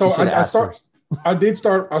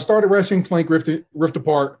 I started Ratchet and Clank Rift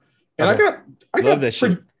Apart, and I got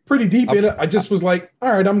pretty deep in it. I just was like,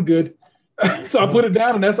 all right, I'm good. So I put it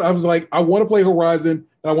down, and I was like, I want to play Horizon,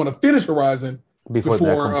 and I want to finish Horizon before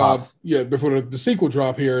the sequel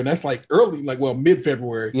drop here, and that's like early, like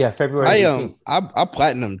mid-February. Yeah, February. I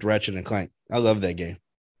platinumed Ratchet and Clank. I love that game.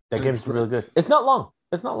 That game's really good. It's not long.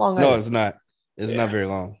 No, it's not. It's not very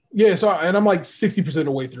long. Yeah, so and I'm like 60% of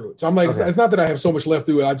the way through it. So I'm like, it's not that I have so much left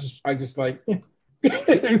through it. I just like.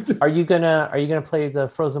 Are you gonna play the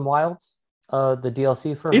Frozen Wilds, the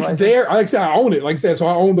DLC for Horizon? It's there. Like I said, I own it. Like I said, so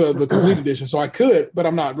I own the complete edition, so I could, but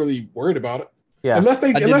I'm not really worried about it. Yeah. Unless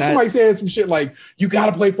somebody says some shit like you got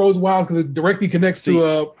to play Frozen Wilds because it directly connects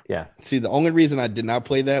to. See, the only reason I did not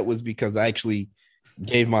play that was because I actually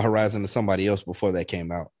gave my Horizon to somebody else before that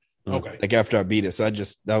came out. Okay. Like after I beat it, so I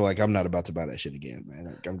was like, I'm not about to buy that shit again, man.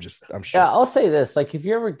 Like I'm sure. Yeah, I'll say this: like if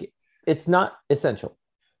you ever, it's not essential.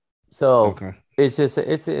 So it's just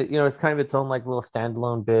it's kind of its own like little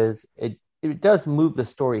standalone biz. It does move the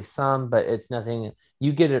story some, but it's nothing.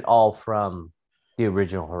 You get it all from the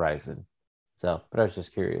original Horizon. So, but I was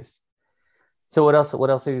just curious. So what else?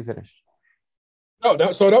 What else have you finished?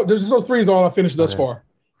 There's those 3 is all I finished thus far.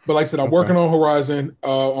 But like I said, I'm working on Horizon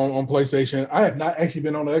on PlayStation. I have not actually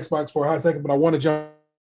been on the Xbox for a hot second, but I want to jump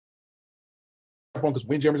on because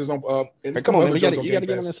Windjammers is on. Come on, man. You got to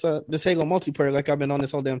get on this Halo multiplayer like I've been on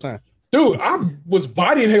this whole damn time. Dude, I was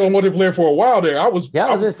bodying Halo multiplayer for a while there. I was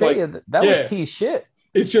gonna say that was T shit.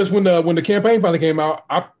 It's just when the campaign finally came out,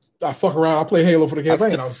 I fuck around. I play Halo for the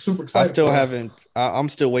campaign. I was super excited. I still haven't. I'm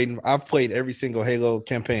still waiting. I've played every single Halo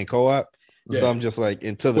campaign co-op, so I'm just like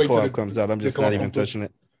until the co-op comes out, I'm just not even touching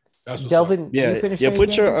it. Delvin,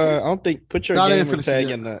 put your gamer tag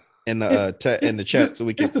in the chat so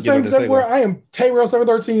we can it's the same thing where I am Tayrell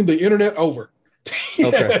 713, the internet over.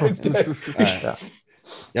 Okay. Right.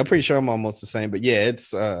 I'm pretty sure I'm almost the same, but yeah,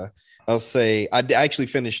 it's I'll say I actually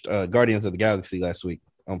finished Guardians of the Galaxy last week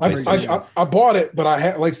on PlayStation. I bought it, but I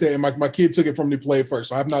had, like I said, my kid took it from me to play first,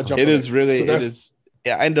 so I have not jumped. It is.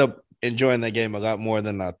 Yeah, I end up enjoying that game a lot more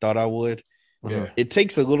than I thought I would. Yeah. It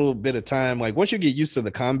takes a little bit of time. Like once you get used to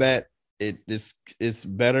the combat, it's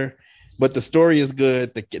better. But the story is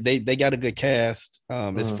good. They got a good cast.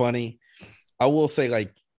 It's funny. I will say,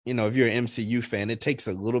 like, if you're an MCU fan, it takes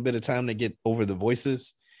a little bit of time to get over the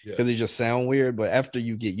voices because they just sound weird. But after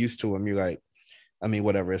you get used to them, you're like, I mean,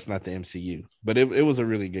 whatever. It's not the MCU, but it was a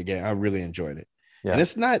really good game. I really enjoyed it. Yeah. And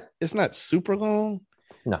it's not super long.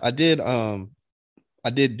 No, I did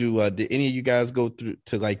do. Did any of you guys go through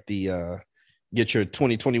to like the get your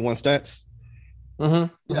 2021 stats?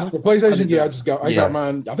 Mm-hmm. Yeah, for PlayStation. I got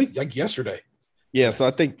mine. I think like yesterday. Yeah, so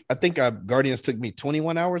I think Guardians took me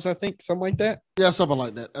 21 hours. I think something like that. Yeah, something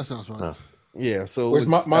like that. That sounds right. Yeah, so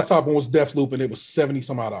my top one was Deathloop, and it was 70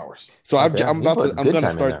 some odd hours. So I'm going to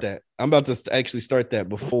start that. I'm about to actually start that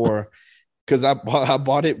before because I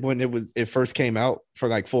bought it when it first came out for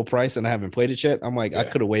like full price, and I haven't played it yet. I'm like, I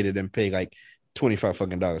could have waited and paid like $25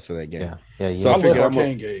 fucking for that game. Yeah. So I I love figured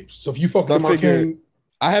arcane games. So if you fuck with arcane,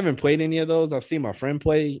 I haven't played any of those. I've seen my friend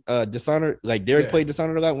play Dishonored, like Derek played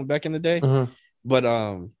Dishonored a lot when back in the day. Mm-hmm.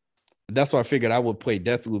 But that's why I figured I would play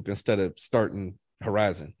Deathloop instead of starting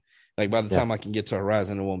Horizon. Like by the time I can get to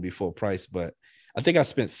Horizon, it won't be full price. But I think I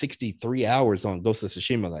spent 63 hours on Ghost of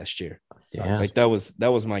Tsushima last year. Yeah. Like that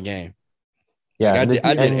was my game. Yeah, like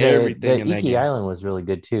I did everything in that Iki game. Island was really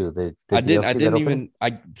good too.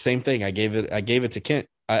 Same thing. I gave it to Kent.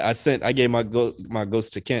 I gave my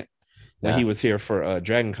Ghost to Kent when he was here for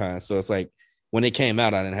DragonCon. So it's like when it came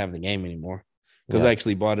out, I didn't have the game anymore because I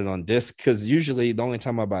actually bought it on disc. Because usually the only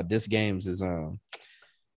time I buy disc games is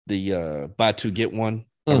the buy two get one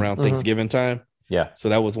around Thanksgiving time. Yeah. So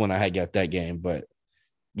that was when I had got that game. But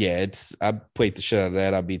yeah, I played the shit out of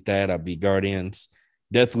that. I beat that. I beat Guardians.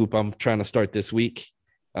 Deathloop, I'm trying to start this week.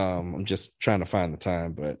 I'm just trying to find the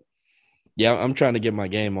time. But yeah, I'm trying to get my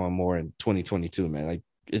game on more in 2022, man. Like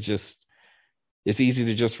it's easy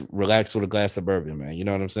to just relax with a glass of bourbon, man. You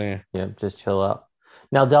know what I'm saying? Yeah, just chill out.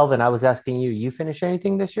 Now, Delvin, I was asking you finish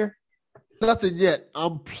anything this year? Nothing yet.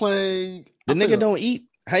 I'm playing. The nigga don't eat.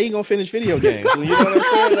 How you gonna finish video games? You know what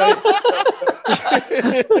I'm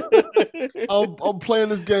saying? I'm playing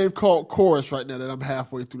this game called Chorus right now that I'm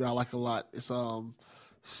halfway through that I like a lot. It's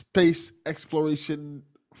space exploration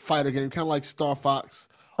fighter game, kind of like Star Fox.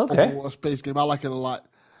 Okay. Or a space game. I like it a lot.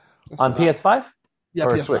 On PS5? Yeah,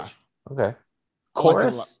 or PS5. Switch? Okay. I like it a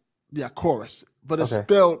Chorus? lot. Yeah, Chorus. But it's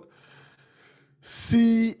spelled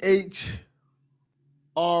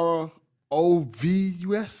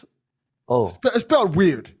CHROVUS. Oh. It's spelled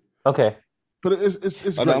weird. Okay. But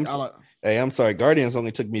it's great. I'm sorry. Guardians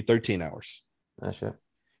only took me 13 hours. That's it.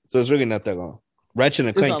 So it's really not that long. Ratchet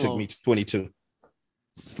and Clank took me 22.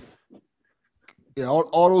 Yeah,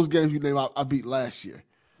 all those games you name, I beat last year.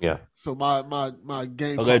 Yeah. So my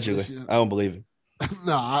game allegedly, I don't believe it.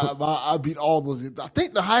 I beat all those. I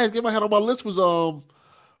think the highest game I had on my list was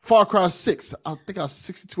Far Cry 6. I think I was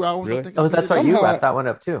 62 hours. Really? I think that's right. You wrapped that one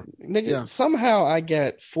up too. Nigga, somehow I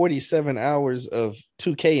got 47 hours of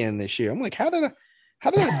 2K in this year. I'm like, how did I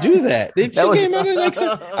do that? I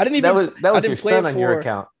didn't even. That was your son on your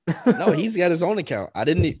account. No, he's got his own account. I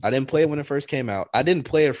didn't play it when it first came out. I didn't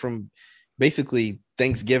play it from basically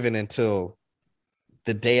Thanksgiving until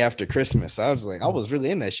the day after Christmas. I was really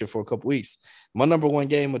in that shit for a couple weeks. My number one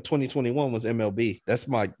game of 2021 was MLB. That's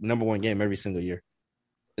my number one game every single year.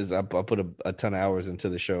 I put a ton of hours into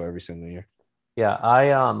the show every single year. Yeah,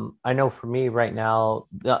 I know for me right now,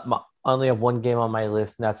 I only have one game on my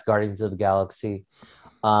list, and that's Guardians of the Galaxy.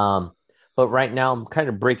 But right now, I'm kind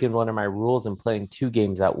of breaking one of my rules and playing two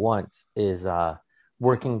games at once. Is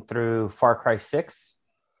working through Far Cry 6,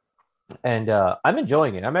 and I'm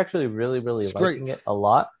enjoying it. I'm actually really liking it a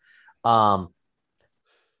lot. And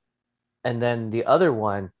then the other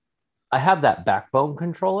one, I have that Backbone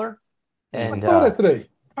controller, and I saw that today.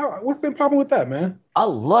 What's been popping with that, man? I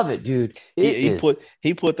love it, dude. He put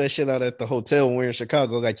that shit out at the hotel when we were in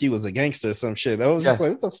Chicago, like he was a gangster or some shit. I was just like,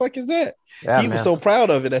 what the fuck is that? Yeah, he was so proud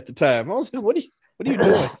of it at the time. I was like, what are you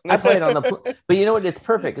doing? I played on but you know what? It's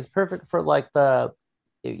perfect. It's perfect for like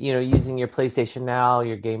using your PlayStation Now,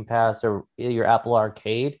 your Game Pass, or your Apple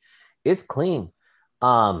Arcade. It's clean.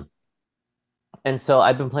 And so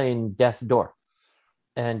I've been playing Death's Door,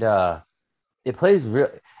 and it plays real.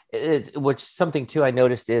 Which something too I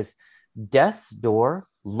noticed is Death's Door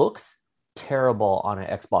looks terrible on an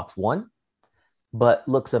Xbox One, but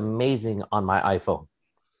looks amazing on my iPhone.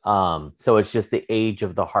 So it's just the age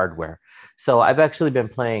of the hardware. So I've actually been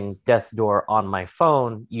playing Death's Door on my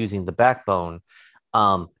phone using the Backbone,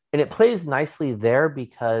 and it plays nicely there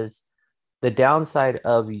because the downside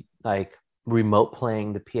of like remote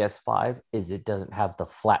playing the PS5 is it doesn't have the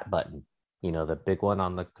flat button, the big one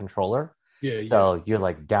on the controller. Yeah. So you're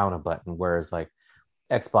like down a button, whereas like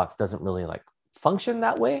Xbox doesn't really like function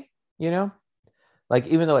that way, Like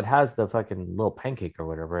even though it has the fucking little pancake or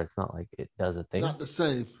whatever, it's not like it does a thing. Not the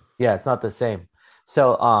same. Yeah, it's not the same.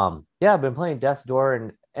 So I've been playing Death's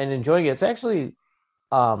Door and enjoying it. It's actually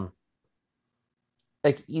like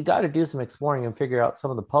you got to do some exploring and figure out some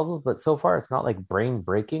of the puzzles, but so far it's not like brain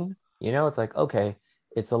breaking. It's like, okay,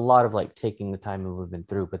 it's a lot of like taking the time and moving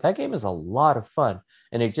through, but that game is a lot of fun.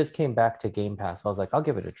 And it just came back to Game Pass. So I was like, I'll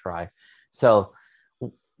give it a try. So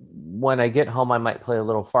when I get home, I might play a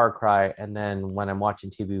little Far Cry. And then when I'm watching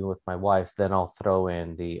TV with my wife, then I'll throw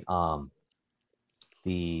in the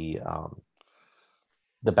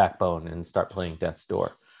Backbone and start playing Death's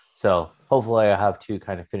Door. So hopefully I have two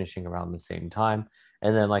kind of finishing around the same time.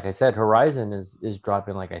 And then, like I said, Horizon is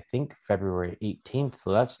dropping like I think February 18th,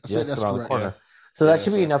 so that's I think just that's around the correct, corner. yeah. So Yeah, that should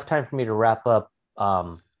that's be right. enough time for me to wrap up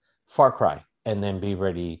Far Cry and then be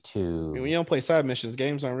ready I mean, when to. you don't play side missions,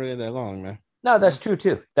 games aren't really that long, man. No, that's true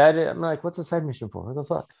too. I'm like, what's a side mission for? What the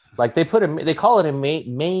fuck? Like they call it a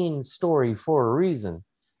main story for a reason.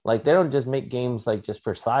 Like they don't just make games like just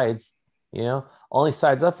for sides. You know, only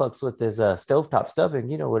sides I fucks with is stovetop stuffing.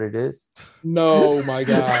 You know what it is. No, my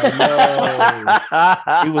God,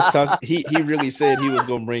 no. He was talking. He really said he was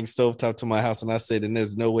gonna bring stovetop to my house, and I said, "And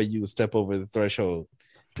there's no way you would step over the threshold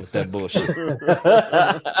with that bullshit."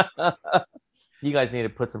 You guys need to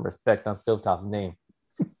put some respect on Stovetop's name.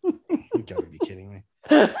 You gotta be kidding me.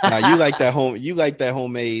 Now you like that home. You like that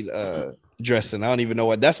homemade dressing. I don't even know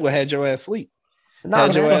what. That's what had your ass sleep. Nah,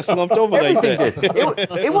 Had your man. ass slumped over like Everything that.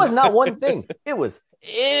 did. It was not one thing. It was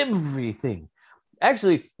everything.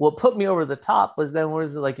 Actually, what put me over the top was then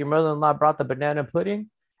was like your mother-in-law brought the banana pudding.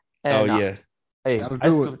 Oh And yeah, hey, Gotta I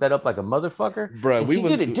do it. scooped that up like a motherfucker. bro. And We she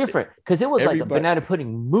was did it different because it was like a everybody- banana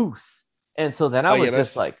pudding mousse. And so then I Oh, yeah, was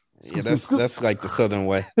just that's- like, Yeah, scoop, scoop. that's like the southern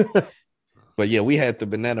way. But yeah, we had the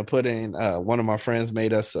banana pudding. One of my friends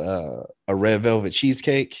made us a red velvet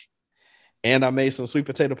cheesecake, and I made some sweet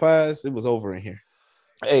potato pies. It was over in here.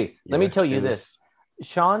 Hey, let me Yeah, tell you it this.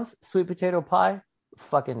 Sean's sweet potato pie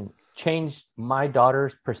fucking changed my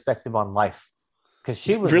daughter's perspective on life. Because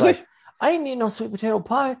she was Really? like, I ain't need no sweet potato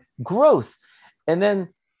pie. Gross. And then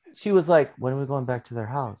she was like, when are we going back to their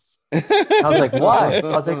house? I was like, why?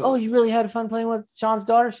 I was like, oh, you really had fun playing with Sean's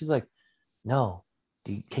daughter? She's like, no.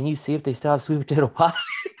 Can you see if they still have sweet potato pie?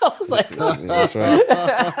 I was like, That's right.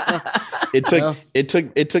 It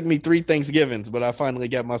Yeah. took me 3 Thanksgivings, but I finally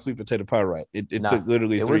got my sweet potato pie right. It Nah, took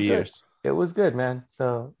literally it 3 was good. years. It was good, man.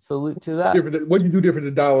 So salute to that. Different. What do you do different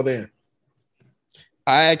to dial it in?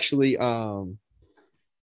 I actually I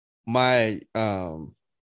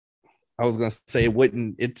was gonna say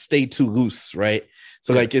it stayed too loose, right?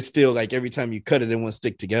 So like it's still like every time you cut it, it won't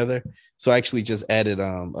stick together. So I actually just added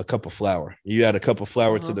a cup of flour. You add a cup of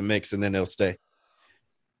flour to the mix and then it'll stay.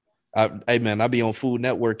 Hey man, I'll be on Food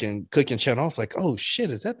Network and cooking channel. I was like, oh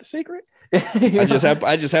shit, is that the secret? I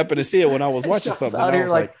just happened to see it when I was watching Sean's something. out And I here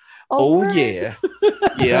was like, like, oh word. yeah.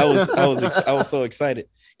 Yeah, I was so excited.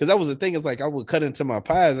 Because that was the thing, is like I would cut into my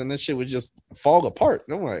pies and that shit would just fall apart.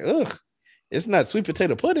 And I'm like, ugh, it's not sweet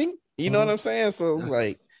potato pudding. You know what I'm saying? So it was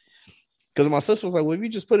like, because my sister was like, well, if you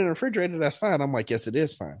just put it in the refrigerator, that's fine. I'm like, yes, it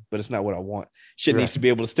is fine, but it's not what I want. Shit needs Right. to be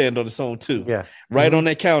able to stand on its own too. Yeah. Right Mhm. on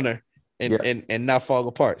that counter and, Yeah. and not fall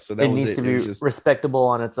apart. So that It was needs it. to It be was just, respectable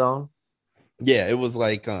on its own. yeah, it was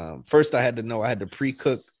like first I had to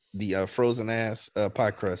pre-cook the frozen ass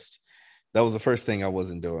pie crust. That was the first thing I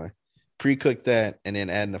wasn't doing. Pre-cook that and then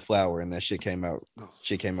adding the flour, and that shit came out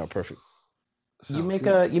perfect. You make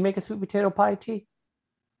a sweet potato pie tea.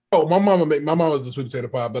 Oh, my mama's a sweet potato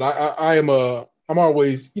pie, but I'm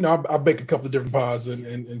always, I bake a couple of different pies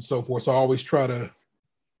and so forth. So I always try to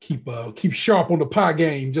keep sharp on the pie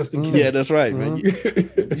game just in case. Yeah, that's right, man.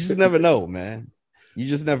 Mhm. You just never know, man. You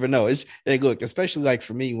just never know. It's hey, look, especially like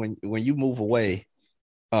for me, when you move away,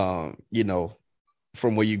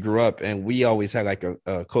 from where you grew up, and we always had like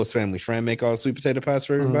a close family friend make all sweet potato pies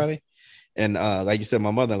for everybody. And like you said,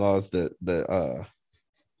 my mother-in-law is the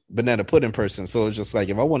banana pudding person. So it's just like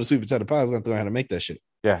if I want a sweet potato pie, I was gonna learn how to make that shit.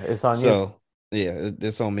 Yeah, it's on you. So yeah,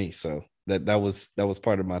 it's on me. So that was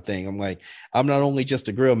part of my thing. I'm like, I'm not only just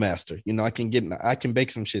a grill master, I can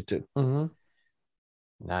bake some shit too. Mm-hmm.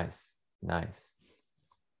 Nice.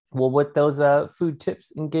 Well, with those food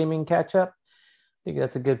tips and gaming catch up, I think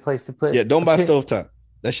that's a good place to put. Yeah, don't buy stovetop.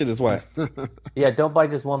 That shit is whack. Yeah, don't buy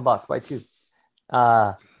just one box, buy 2.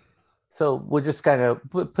 So we'll just kind of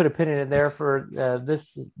put a pin in it there for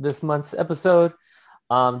this month's episode.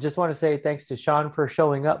 Just want to say thanks to Sean for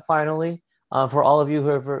showing up finally. For all of you who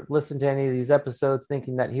have listened to any of these episodes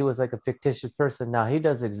thinking that he was like a fictitious person, now he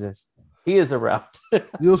does exist. He is around.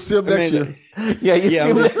 You'll see him next year. Yeah, you Yeah, see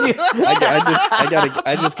I'm what just-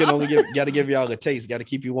 I just can only gotta give y'all a taste. Got to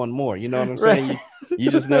keep you one more. You know what I'm saying? Right.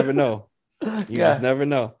 You just never know. You Yeah. just never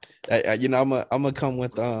know. I'm gonna come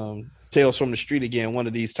with Tales from the Street again one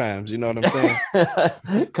of these times. You know what I'm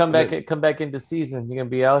saying? come back into season. You're gonna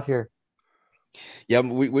be out here. Yeah,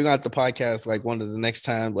 we got the podcast like one of the next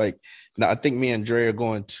time. Like, now I think me and Dre are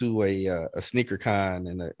going to a sneaker con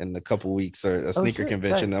in a couple weeks, or a sneaker shit,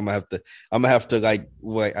 convention. tight. I'm gonna have to like,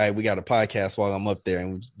 we got a podcast while I'm up there,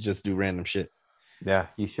 and we just do random shit. Yeah,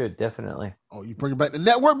 you should definitely. Oh, you bringing back the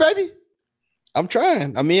network, baby? I'm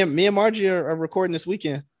trying. Me and Margie are recording this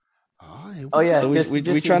weekend, Oh yeah, so just we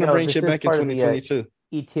so you trying to know, bring this shit is back in part of the, 2022.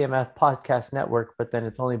 ETMF podcast network, but then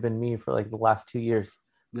it's only been me for like the last 2 years.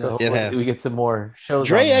 Yeah. So It hopefully has. we get some more shows.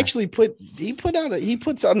 Dre on there. actually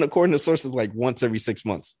puts out according to sources like once every 6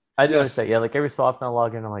 months. I noticed Yes. that. Yeah, like every so often I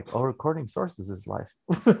log in, I'm like, oh, recording sources is live.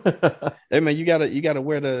 Hey man, you gotta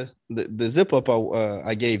wear the zip up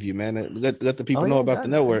I gave you, man. Let the people know about the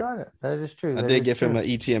network. That is true. I That did is give him true. an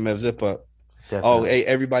ETMF zip up. Definitely. Oh, hey,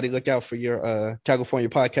 everybody look out for your California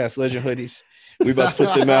Podcast Legend hoodies. We about to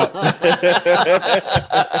put them out.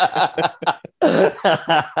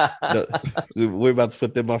 We're about to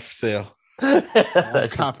put them up for sale.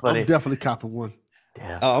 That's just I'm funny. definitely copping one.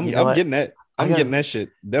 Damn. Oh, I'm getting that. I'm getting that shit.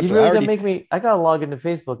 You Definitely. really gonna make me. I gotta log into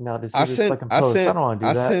Facebook now to see this fucking post. I don't want to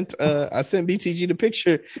do that. I sent BTG the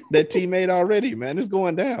picture that T made already, man. It's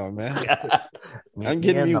going down, man. I'm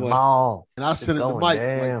getting me the one. mall. And I sent it to going Mike.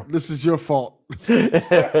 down. Like, this is your fault. Called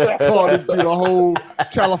it the whole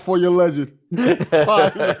California legend.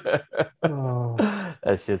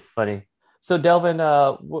 That's just funny. So Delvin,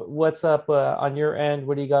 what's up on your end?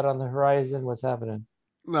 What do you got on the horizon? What's happening?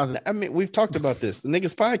 Nothing. I mean, we've talked about this. The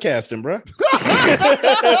nigga's podcasting, bro.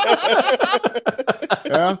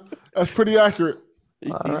 Yeah, that's pretty accurate.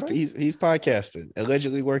 He's podcasting,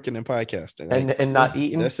 allegedly working and podcasting, and not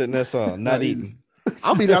eating. That's it. And that's all. Not eating.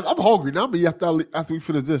 I'm hungry now. After we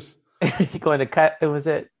finish this. You going to cut? Was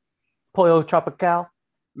it Pollo Tropical?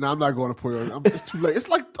 No, I'm not going to Puerto. It's too late. It's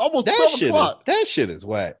like almost That 12 shit o'clock. that shit is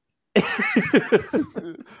whack.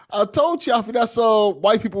 I told you, that's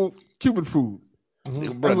white people Cuban food.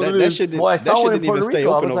 Bro, what it that is. shit Well, I that saw shit one in didn't even Puerto stay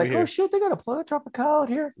Rico. I open was over like, here. oh shoot, they got a Pollo Tropical out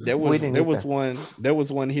here. There We didn't eat was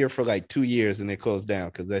that. one here for like 2 years and it closed down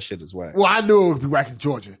because that shit is whack. Well, I knew it would be whack in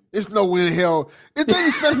Georgia. It's no way in hell. Is there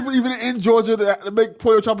any Spanish people even in Georgia to make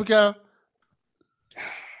Pollo Tropical?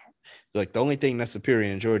 Like the only thing that's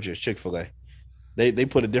superior in Georgia is Chick-fil-A. They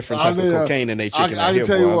put a different I type of mean, cocaine in their chicken I out can here,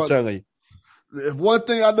 tell you boy. I'm what. telling you. If one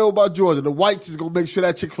thing I know about Georgia, the whites is gonna make sure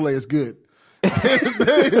that Chick-fil-A is good. They're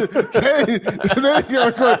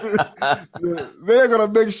gonna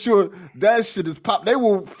make sure that shit is pop. They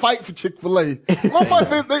will fight for Chick-fil-A.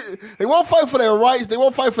 They won't fight for their rights. They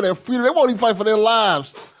won't fight for their freedom. They won't even fight for their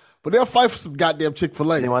lives. But they'll fight for some goddamn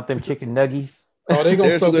Chick-fil-A. They want them chicken nuggies. Oh, they gonna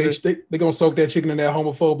There's soak literally- they gonna soak that chicken in that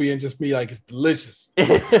homophobia and just be like, it's delicious.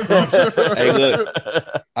 Hey, look,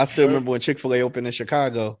 I still remember when Chick-fil-A opened in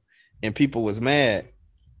Chicago and people was mad,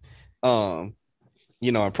 and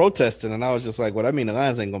protesting. And I was just like, well, I mean, the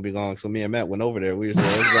lines ain't gonna be long. So me and Matt went over there. We was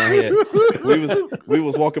like, let's go ahead. we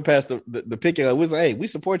was walking past the picket. We was like, hey, we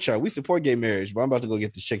support y'all. We support gay marriage, but I'm about to go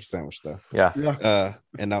get this chicken sandwich stuff. Yeah.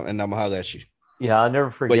 And I'm gonna holler at you. Yeah, I'll never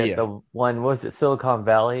forget yeah. the one. What was it, Silicon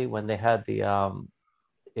Valley, when they had the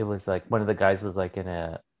it was like one of the guys was like in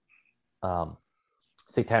a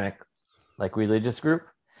satanic like religious group,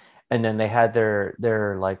 and then they had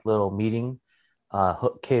their like little meeting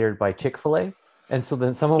catered by Chick-fil-A, and so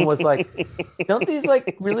then someone was like, don't these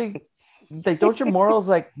like really like, don't your morals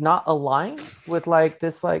like not align with like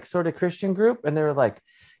this like sort of Christian group? And they were like,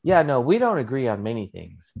 yeah, no, we don't agree on many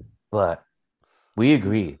things, but we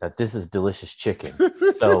agree that this is delicious chicken,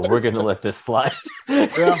 so we're gonna let this slide.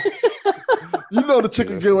 Yeah. You know the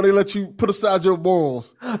chicken good when they let you put aside your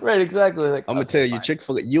morals. Right, exactly. Like, I'm gonna tell you,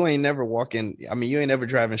 Chick-fil-A, you ain't never walking. I mean, you ain't never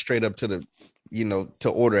driving straight up to the, to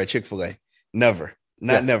order at Chick-fil-A. Never,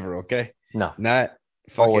 never. Okay, no, not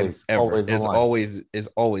fucking always, ever. always It's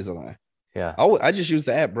always a line. Yeah, I just use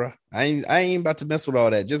the app, bro. I ain't about to mess with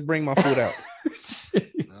all that. Just bring my food out.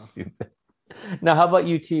 Now, how about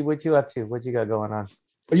you, T? What you up to? What you got going on?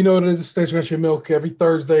 But you know what it is? It's Station Country Milk. Every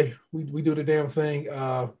Thursday, we do the damn thing.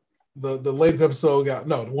 The latest episode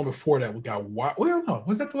the one before that got wild. Well, no,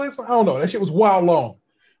 was that the last one? I don't know. That shit was wild long.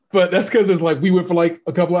 But that's because it's like we went for like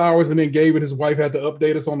a couple of hours, and then Gabe and his wife had to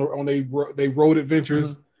update us on they road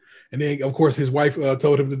adventures. Mm-hmm. And then, of course, his wife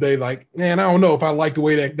told him today, like, man, I don't know if I like the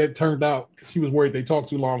way that turned out, because she was worried they talked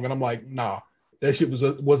too long. And I'm like, nah, that shit was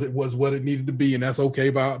what it needed to be, and that's okay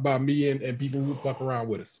by me and people who fuck around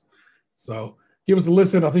with us. So give us a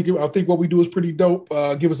listen. I think what we do is pretty dope.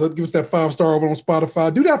 Give us that 5-star over on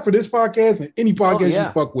Spotify. Do that for this podcast and any podcast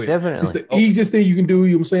you fuck with. Definitely. It's the easiest thing you can do.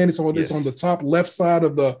 You know what I'm saying? It's on Yes. It's on the top left side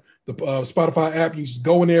of the Spotify app. You just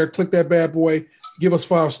go in there, click that bad boy, give us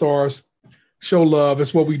 5 stars, show love.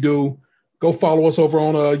 That's what we do. Go follow us over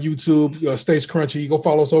on YouTube, Stage Crunchy. Go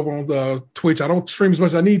follow us over on Twitch. I don't stream as much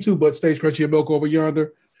as I need to, but Stage Crunchy and Milk over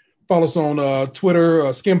yonder. Follow us on Twitter,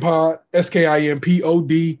 Skimpod,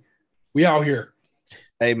 SKIMPOD. We out here.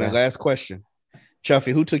 Hey man, last question.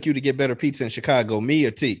 Chuffy, who took you to get better pizza in Chicago, me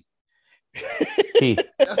or T? T.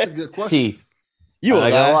 That's a good question. T. You I'm not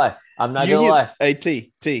gonna lie. I'm not gonna lie. Hey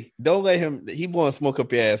T, don't let him. He want to smoke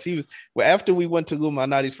up your ass. He was after we went to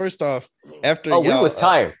Illuminati's. First off, after we was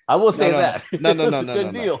tired. I will say that. No.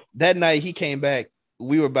 Good deal. That night he came back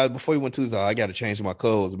we were about before we went to his I got to change my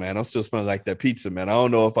clothes, man. I'm still smelling like that pizza, man. I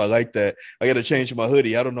don't know if I like that. I got to change my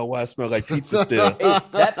hoodie. I don't know why I smell like pizza still. Hey,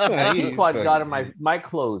 that Hey, Pequod fucking- got in my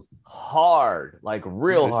clothes hard, like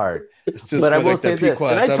real Just- hard. It still But I smell will like say that this,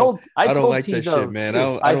 Pequod. and I don't don't like T that though, shit, man.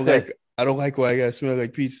 too. I don't said, like why I got to smell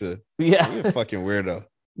like pizza. Yeah. You're a fucking weirdo.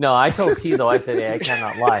 No, I told T though. I said, hey, I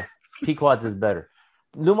cannot lie. Pequod's is better.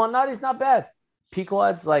 Lumonati's not bad.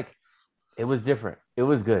 Pequod's like, it was different. It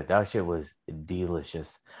was good. That shit was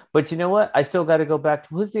delicious. But you know what? I still got to go back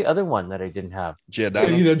to who's the other one that I didn't have?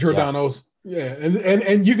 Giordano's. Either Giordano's. Yeah,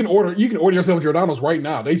 and you can order yourself Giordano's right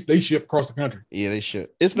now. They ship across the country. Yeah, they should.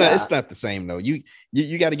 It's not the same though. You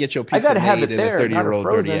got to get your I pizza gotta have made it in there, a 30-year-old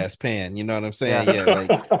not a dirty frozen. ass pan. You know what I'm saying? Yeah. Yeah,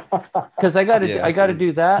 like Because I got to Yeah, I got to so-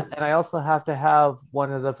 do that, and I also have to have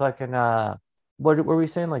one of the fucking what were we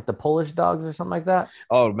saying, like the Polish dogs or something like that?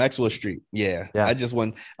 oh, Maxwell Street. Yeah. Yeah. I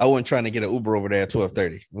wasn't trying to get an Uber over there at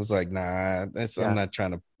 12:30. I was like, nah, Yeah. I'm not trying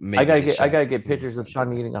to make I gotta this get shot. pictures of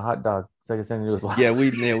Sean eating a hot dog so I can send it to his wife. Yeah, we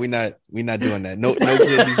not doing that. No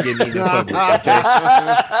glizzies getting eaten in public. Okay.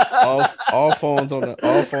 All phones on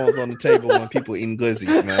the table when people eating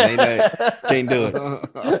glizzies, man. Can't do it.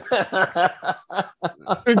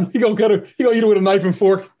 He gonna eat it with a knife and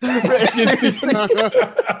fork.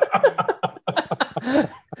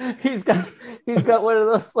 he's got one of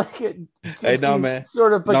those like Hey, no, man.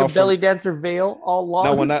 sort of like No, a belly dancer veil all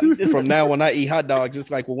long. Now when I eat hot dogs,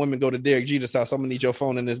 it's like when women go to Derek Jeter's house. I'm gonna need your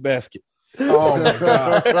phone in this basket. Oh my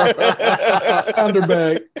god.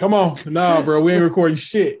 Underbag. Come on. Nah, bro. We ain't recording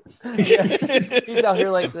shit. He's out here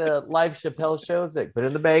like the live Chappelle shows. Like, put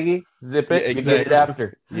in the baggie, zip it, Yeah, you get it exactly.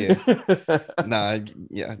 after. Yeah. Nah,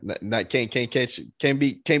 yeah, not can't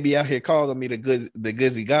be out here calling me the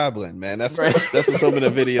glizzy goblin, man. That's Right. that's what some of the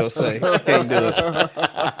videos say. Can't do it.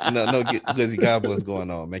 No glizzy goblins going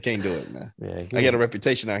on, man. Can't do it, man. Yeah, I got a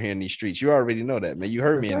reputation out here in these streets. You already know that, man. You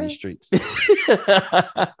heard me That's in right. these streets.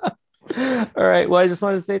 All right. Well, I just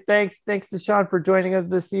wanted to say thanks to Sean for joining us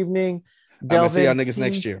this evening. I'm gonna see y'all Delvin, niggas T.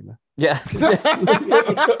 next year, man. Yeah.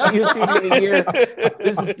 you see me in a year.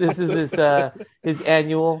 This is his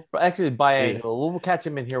annual, actually biannual. We'll catch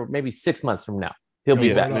him in here maybe 6 months from now. He'll be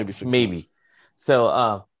Yeah, back. maybe 6 maybe. months.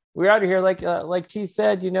 So we're out of here. Like T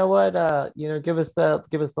said, you know what? Give us the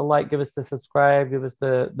like, give us the subscribe, give us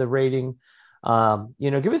the rating.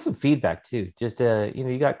 Give us some feedback too. Just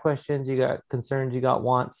you got questions, you got concerns, you got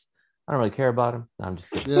wants. I don't really care about them. No, I'm just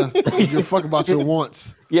kidding. Yeah, you're fuck about your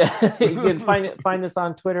wants. Yeah, you can find us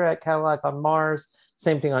on Twitter at Cadillac on Mars.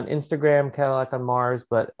 Same thing on Instagram, Cadillac on Mars.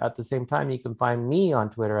 But at the same time, you can find me on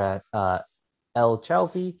Twitter at El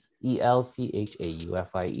Chaufie,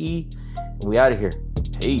 ELCHAUFIE. We out of here.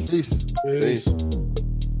 Peace. Peace. Peace.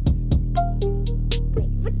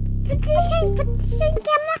 What you say,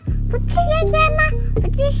 Grandma? What you say, Grandma?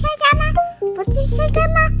 What you say, Grandma? What you say,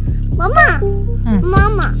 Grandma? Mama.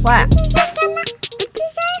 Mama. What? What you say, Grandma? What you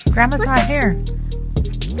say? Grandma's not here.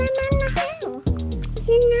 Grandma, not here.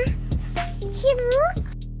 You're not. She